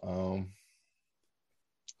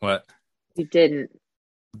 what? You didn't.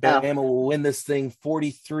 Bama will win this thing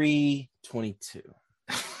 43-22.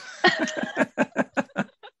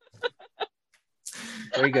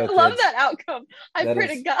 There you go. I love kids. that outcome. I That pray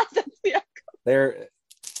to is- God that's the outcome.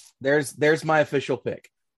 There's my official pick.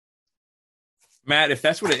 Matt, if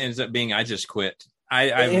that's what it ends up being, I just quit.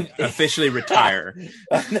 I officially retire. You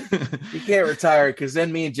can't retire because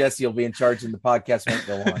then me and Jesse will be in charge and the podcast won't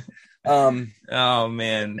go on. Oh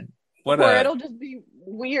man, Or it'll just be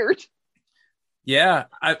weird. Yeah,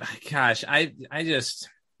 I just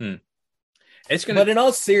it's gonna. But in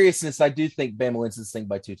all seriousness, I do think Bama wins this thing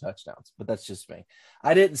by 2 touchdowns. But that's just me.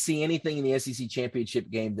 I didn't see anything in the SEC championship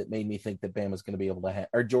game that made me think that Bama's going to be able to hang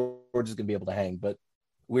or Georgia's going to be able to hang. But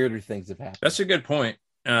weirder things have happened. That's a good point.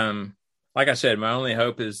 Like I said, my only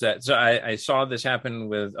hope is that I saw this happen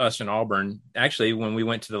with us in Auburn. Actually, when we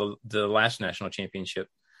went to the last national championship,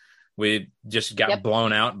 we just got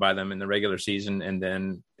blown out by them in the regular season, and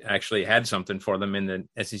then actually had something for them in the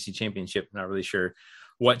SEC championship. Not really sure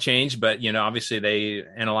what changed, but obviously they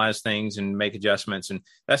analyze things and make adjustments, and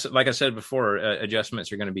that's, like I said before,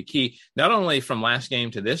 adjustments are going to be key, not only from last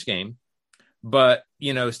game to this game. But,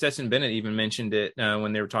 Stetson Bennett even mentioned it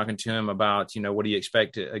when they were talking to him about, what do you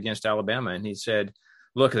expect against Alabama? And he said,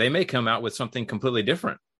 look, they may come out with something completely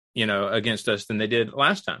different, against us than they did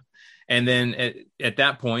last time. And then at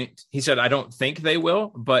that point, he said, I don't think they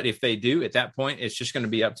will. But if they do, at that point, it's just going to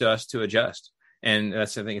be up to us to adjust. And I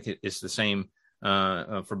think it's the same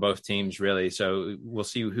for both teams, really. So we'll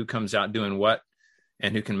see who comes out doing what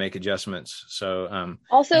and who can make adjustments. So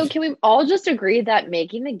also, can we all just agree that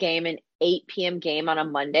making the game an 8 p.m. game on a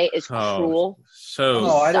Monday is cruel?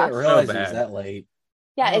 I didn't realize so it was bad. that late.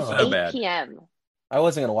 Yeah, it's So 8 bad. p.m. I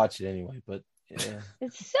wasn't going to watch it anyway, but yeah.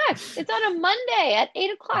 It sucks. It's on a Monday at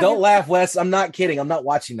 8 o'clock. Don't laugh, Wes. I'm not kidding. I'm not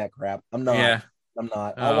watching that crap. I'm not. Yeah. I'm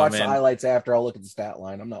not. Oh, I'll watch man. the highlights after. I'll look at the stat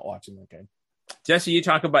line. I'm not watching that game. Jesse, you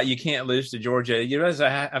talk about you can't lose to Georgia. You realize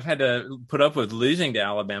I've had to put up with losing to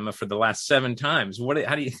Alabama for the last 7 times.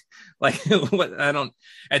 How do you what? I don't.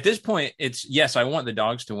 At this point, it's yes, I want the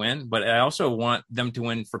Dogs to win, but I also want them to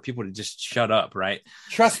win for people to just shut up, right?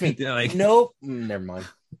 Trust me. Nope. Never mind.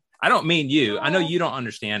 I don't mean you. I know you don't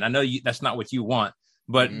understand. I know that's not what you want.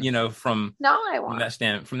 But from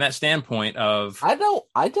that standpoint of I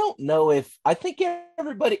don't know if I think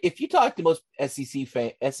everybody. If you talk to most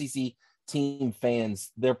SEC team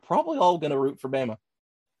fans, they're probably all going to root for Bama.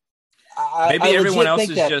 Maybe everyone else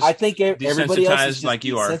is just I think everybody else is just like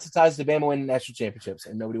you are, desensitized to Bama winning national championships,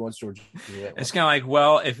 and nobody wants Georgia to do that. It's kind of like,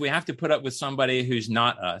 well, if we have to put up with somebody who's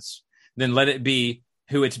not us, then let it be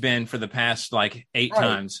who it's been for the past 8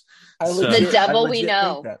 times. The devil we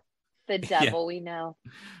know. The devil we know.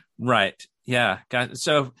 Right. Yeah.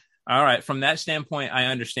 So, all right. From that standpoint, I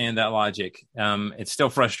understand that logic. It's still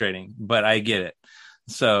frustrating, but I get it.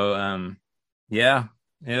 So, yeah.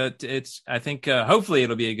 I think hopefully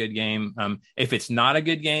it'll be a good game. If it's not a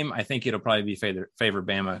good game, I think it'll probably be favor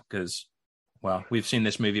Bama because, well, we've seen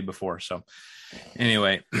this movie before. So,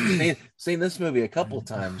 anyway, seen this movie a couple of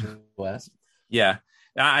times, Wes. Yeah.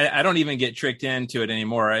 I don't even get tricked into it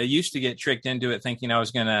anymore. I used to get tricked into it thinking I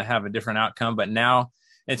was going to have a different outcome, but now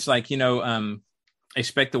it's like,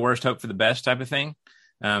 expect the worst, hope for the best type of thing.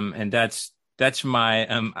 And that's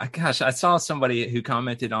my, gosh, I saw somebody who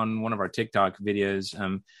commented on one of our TikTok videos.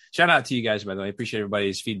 Shout out to you guys, by the way. I appreciate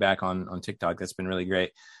everybody's feedback on TikTok. That's been really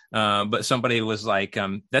great. But somebody was like,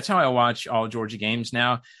 that's how I watch all Georgia games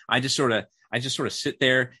now. I just sort of sit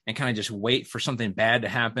there and kind of just wait for something bad to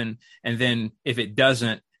happen. And then if it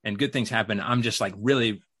doesn't and good things happen, I'm just like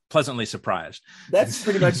really pleasantly surprised. That's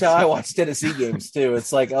pretty much how I watch Tennessee games too.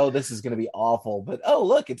 It's like, oh, this is going to be awful, but oh,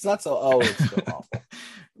 look, it's not so. Oh, it's still awful.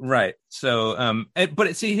 Right. So,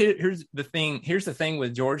 here's the thing. Here's the thing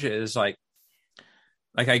with Georgia is like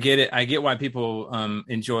I get it. I get why people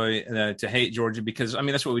enjoy to hate Georgia, because I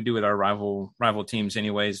mean that's what we do with our rival teams,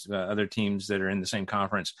 anyways. Other teams that are in the same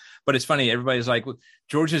conference. But it's funny. Everybody's like,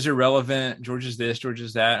 Georgia's irrelevant. Georgia's this.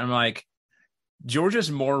 Georgia's that. I'm like,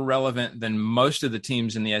 Georgia's more relevant than most of the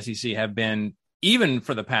teams in the SEC have been, even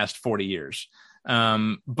for the past 40 years.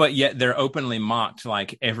 But yet they're openly mocked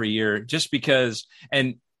like every year just because.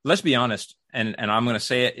 And let's be honest. And I'm going to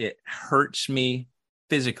say it. It hurts me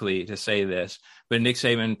physically to say this, but Nick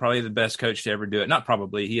Saban, probably the best coach to ever do it. Not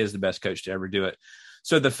probably, he is the best coach to ever do it.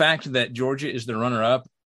 So the fact that Georgia is the runner-up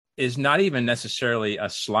is not even necessarily a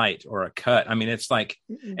slight or a cut. I mean, it's like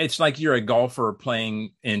you're a golfer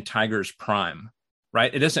playing in Tiger's prime,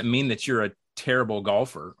 right? It doesn't mean that you're a terrible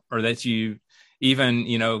golfer or that you even,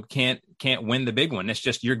 can't win the big one. It's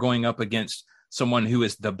just you're going up against someone who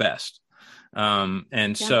is the best.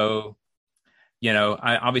 So,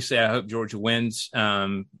 I hope Georgia wins,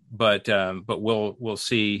 but we'll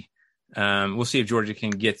see. We'll see if Georgia can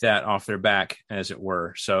get that off their back, as it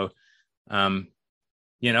were. So,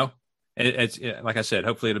 it's like I said,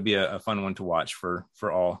 hopefully it'll be a fun one to watch for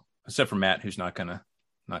all, except for Matt, who's not going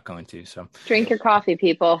to. So drink your coffee,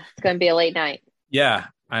 people. It's going to be a late night. Yeah,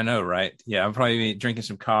 I know, right? Yeah, I'll probably be drinking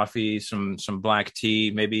some coffee, some black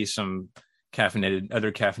tea, maybe some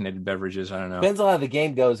other caffeinated beverages. I don't know. Depends on how the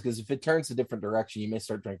game goes, because if it turns a different direction, you may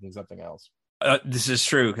start drinking something else. This is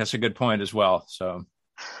true. That's a good point as well. So,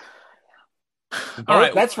 all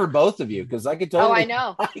right, that's for both of you, because I could totally. Oh, I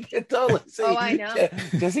know. I could totally see. Oh, I know.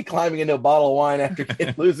 Jesse climbing into a bottle of wine after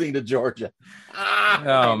losing to Georgia.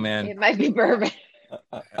 Oh man, it might be bourbon.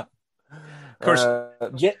 Of course,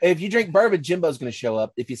 if you drink bourbon, Jimbo's going to show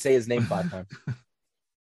up if you say his name 5 times.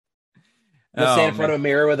 He'll stand in front of a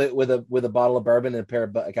mirror with a bottle of bourbon and a pair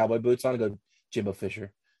of cowboy boots on and go, Jimbo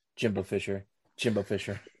Fisher, Jimbo Fisher, Jimbo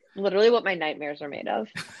Fisher. Literally what my nightmares are made of.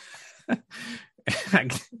 I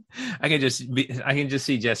can just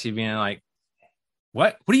see Jesse being like,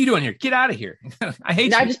 what are you doing here? Get out of here. I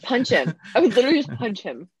hate you. I just punch him. I would literally just punch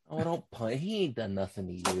him. Oh, don't punch. He ain't done nothing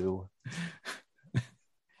to you.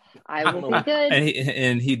 I will be good.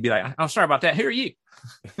 And he'd be like, oh, sorry about that. Who are you?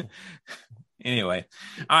 Anyway.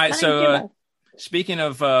 All right. So speaking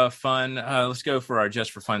of fun, let's go for our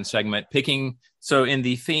Just for Fun segment. So in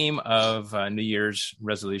the theme of New Year's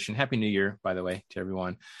resolution, Happy New Year, by the way, to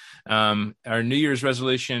everyone. Our New Year's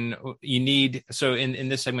resolution, in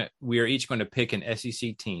this segment, we are each going to pick an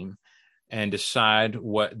SEC team and decide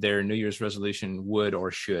what their New Year's resolution would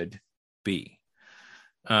or should be.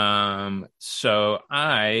 So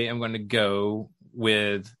I am going to go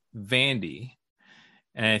with Vandy,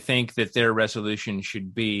 and I think that their resolution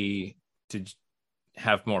should be to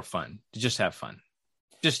have more fun, to just have fun.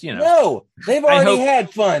 Just, No, they've already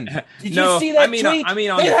had fun. Did you see that tweet? They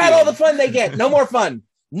had all the fun they get. No more fun.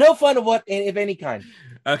 No fun of any kind.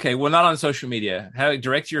 Okay, well, not on social media.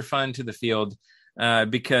 Direct your fun to the field,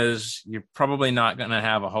 because you're probably not going to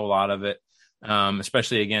have a whole lot of it,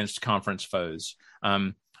 especially against conference foes.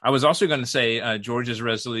 I was also going to say Georgia's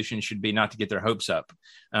resolution should be not to get their hopes up.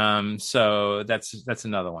 So that's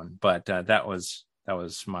another one. But that was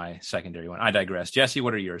my secondary one. I digress. Jesse,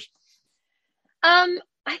 what are yours?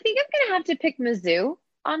 I think I'm going to have to pick Mizzou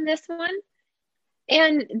on this one.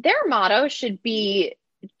 And their motto should be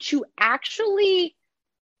to actually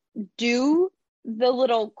do the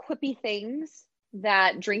little quippy things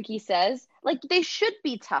that Drinky says. Like, they should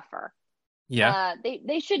be tougher. Yeah.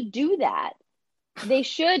 They should do that. They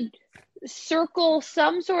should circle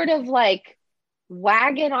some sort of like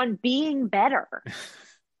wagon on being better.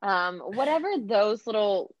 Whatever those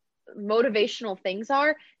little motivational things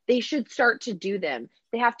are, they should start to do them.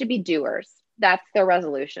 They have to be doers. That's their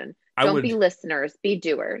resolution. Don't be listeners, be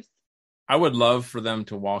doers. I would love for them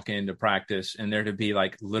to walk into practice and there to be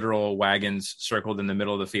like literal wagons circled in the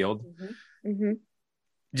middle of the field. Mm-hmm. Mm-hmm.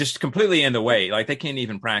 Just completely in the way. Like, they can't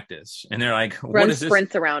even practice. And they're like, what is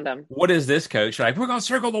sprints around them. What is this, coach? Like, we're going to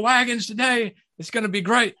circle the wagons today. It's going to be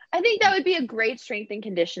great. I think that would be a great strength and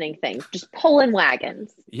conditioning thing. Just pulling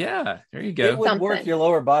wagons. Yeah, there you go. It would work your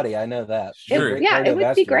lower body. I know that. Sure. It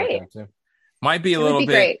would be great. Might be a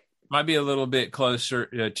little bit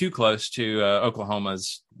closer, too close to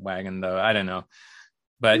Oklahoma's wagon, though. I don't know.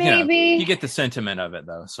 But maybe you get the sentiment of it,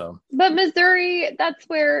 though. So, but Missouri, that's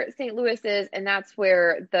where St. Louis is, and that's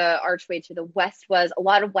where the archway to the west was. A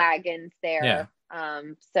lot of wagons there. Yeah.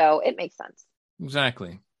 So it makes sense.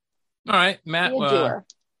 Exactly. All right, Matt.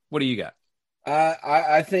 What do you got?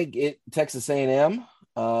 I think Texas A&M.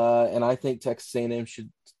 and I think Texas A&M should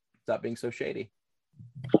stop being so shady.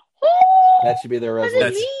 That should be their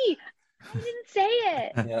resolution. Wasn't me. I didn't say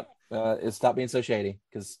it. Yep. It's stop being so shady,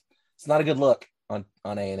 because it's not a good look on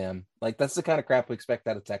A&M. Like, that's the kind of crap we expect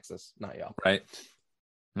out of Texas, not y'all. Right.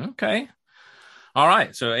 Okay. All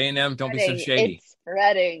right. So A&M, don't be so shady. It's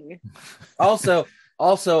spreading. Also,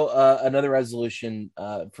 another resolution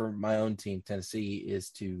for my own team, Tennessee, is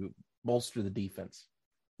to bolster the defense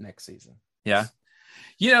next season. Yeah.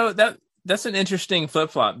 That's an interesting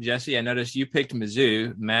flip-flop, Jesse. I noticed you picked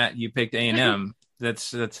Mizzou. Matt, you picked A&M.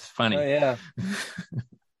 That's funny. Oh, yeah.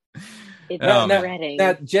 It's spreading.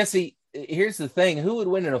 Now, Jesse, here's the thing. Who would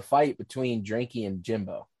win in a fight between Drinky and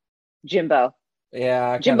Jimbo? Jimbo.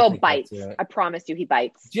 Yeah. Jimbo bites. I promise you, he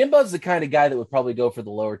bites. Jimbo's the kind of guy that would probably go for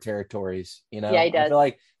the lower territories. Yeah, he does.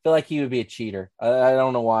 I feel like he would be a cheater. I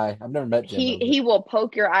don't know why. I've never met Jimbo. He will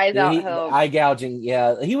poke your eyes out. Eye gouging.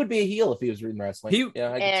 Yeah, he would be a heel if he was reading wrestling.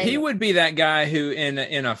 He would be that guy who,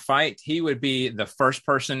 in a fight, he would be the first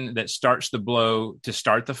person that starts the blow to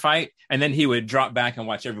start the fight, and then he would drop back and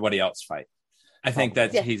watch everybody else fight. I think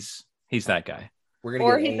he's that guy.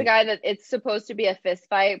 Or he's the guy that it's supposed to be a fist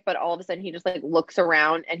fight, but all of a sudden he just like looks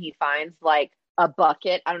around and he finds like a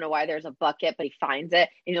bucket. I don't know why there's a bucket, but he finds it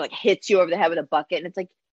and he like hits you over the head with a bucket. And it's like,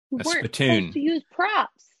 you weren't supposed to use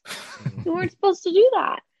props. You weren't supposed to do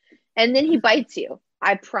that. And then he bites you.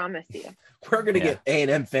 I promise you. We're going to get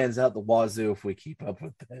A&M fans out the wazoo if we keep up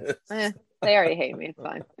with this. They already hate me. It's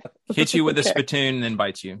fine. Hits you with a spittoon and then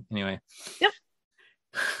bites you. Anyway. Yep.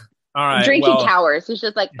 All right. Drinking cowers. He's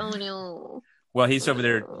just like, oh no. Well, he's over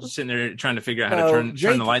there sitting there trying to figure out how to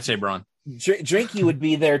turn the lightsaber on. Drinky would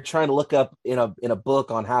be there trying to look up in a book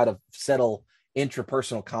on how to settle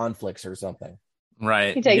intrapersonal conflicts or something.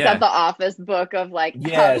 Right. He takes out the Office book of like,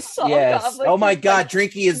 yes. Oh my God,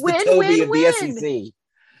 Drinky is the Toby of the SEC.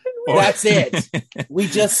 That's it. We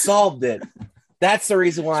just solved it. That's the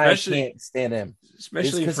reason why I can't stand him.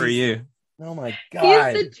 Especially for you. Oh my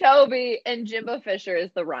God. He's the Toby and Jimbo Fisher is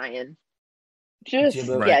the Ryan. Just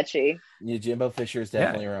sketchy. Yeah, Jimbo Fisher is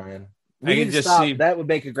definitely Ryan. I can just see that would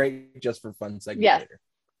make a great just for fun segment later.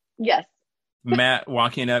 Yes. Matt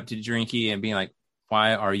walking up to Drinky and being like,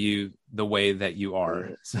 "Why are you the way that you are?"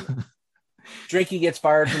 Drinky gets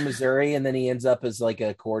fired from Missouri and then he ends up as like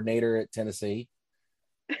a coordinator at Tennessee.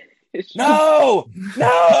 No.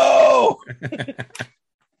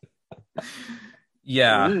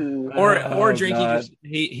 Yeah. Or Drinky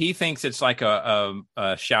he thinks it's like a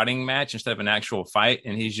shouting match instead of an actual fight,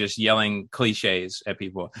 and he's just yelling cliches at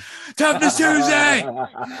people. Toughness Tuesday!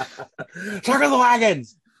 Circle the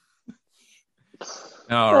wagons!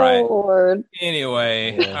 All right. Lord.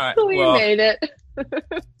 Anyway. All right. We made it.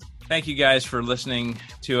 Thank you guys for listening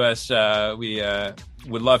to us. We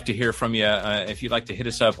would love to hear from you. If you'd like to hit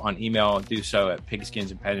us up on email, do so at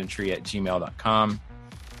pigskinsandpageantry@gmail.com.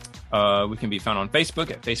 We can be found on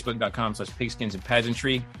Facebook at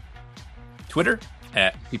facebook.com/pigskinsandpageantry, Twitter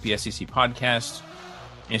at PPSCC Podcast,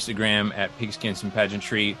 Instagram at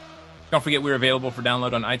pigskinsandpageantry. Don't forget we're available for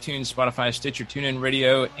download on iTunes, Spotify, Stitcher, TuneIn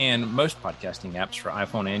Radio, and most podcasting apps for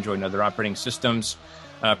iPhone, Android, and other operating systems.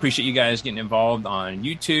 Appreciate you guys getting involved on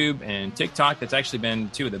YouTube and TikTok. That's actually been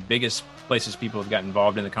two of the biggest places people have gotten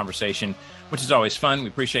involved in the conversation, which is always fun. We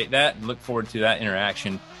appreciate that and look forward to that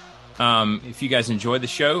interaction. If you guys enjoyed the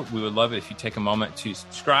show, we would love it if you take a moment to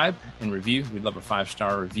subscribe and review. We'd love a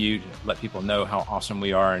 5-star review to let people know how awesome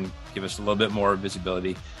we are and give us a little bit more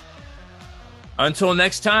visibility. Until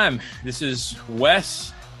next time, this is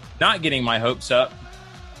Wes, not getting my hopes up,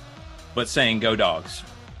 but saying go Dogs.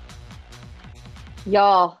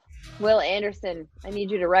 Y'all, Will Anderson, I need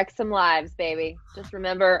you to wreck some lives, baby. Just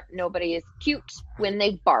remember, nobody is cute when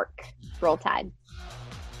they bark. Roll Tide.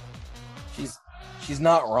 She's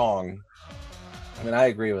not wrong. I mean, I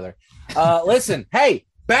agree with her. Listen, hey,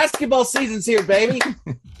 basketball season's here, baby.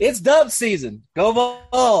 It's dub season. Go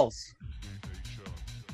Vols.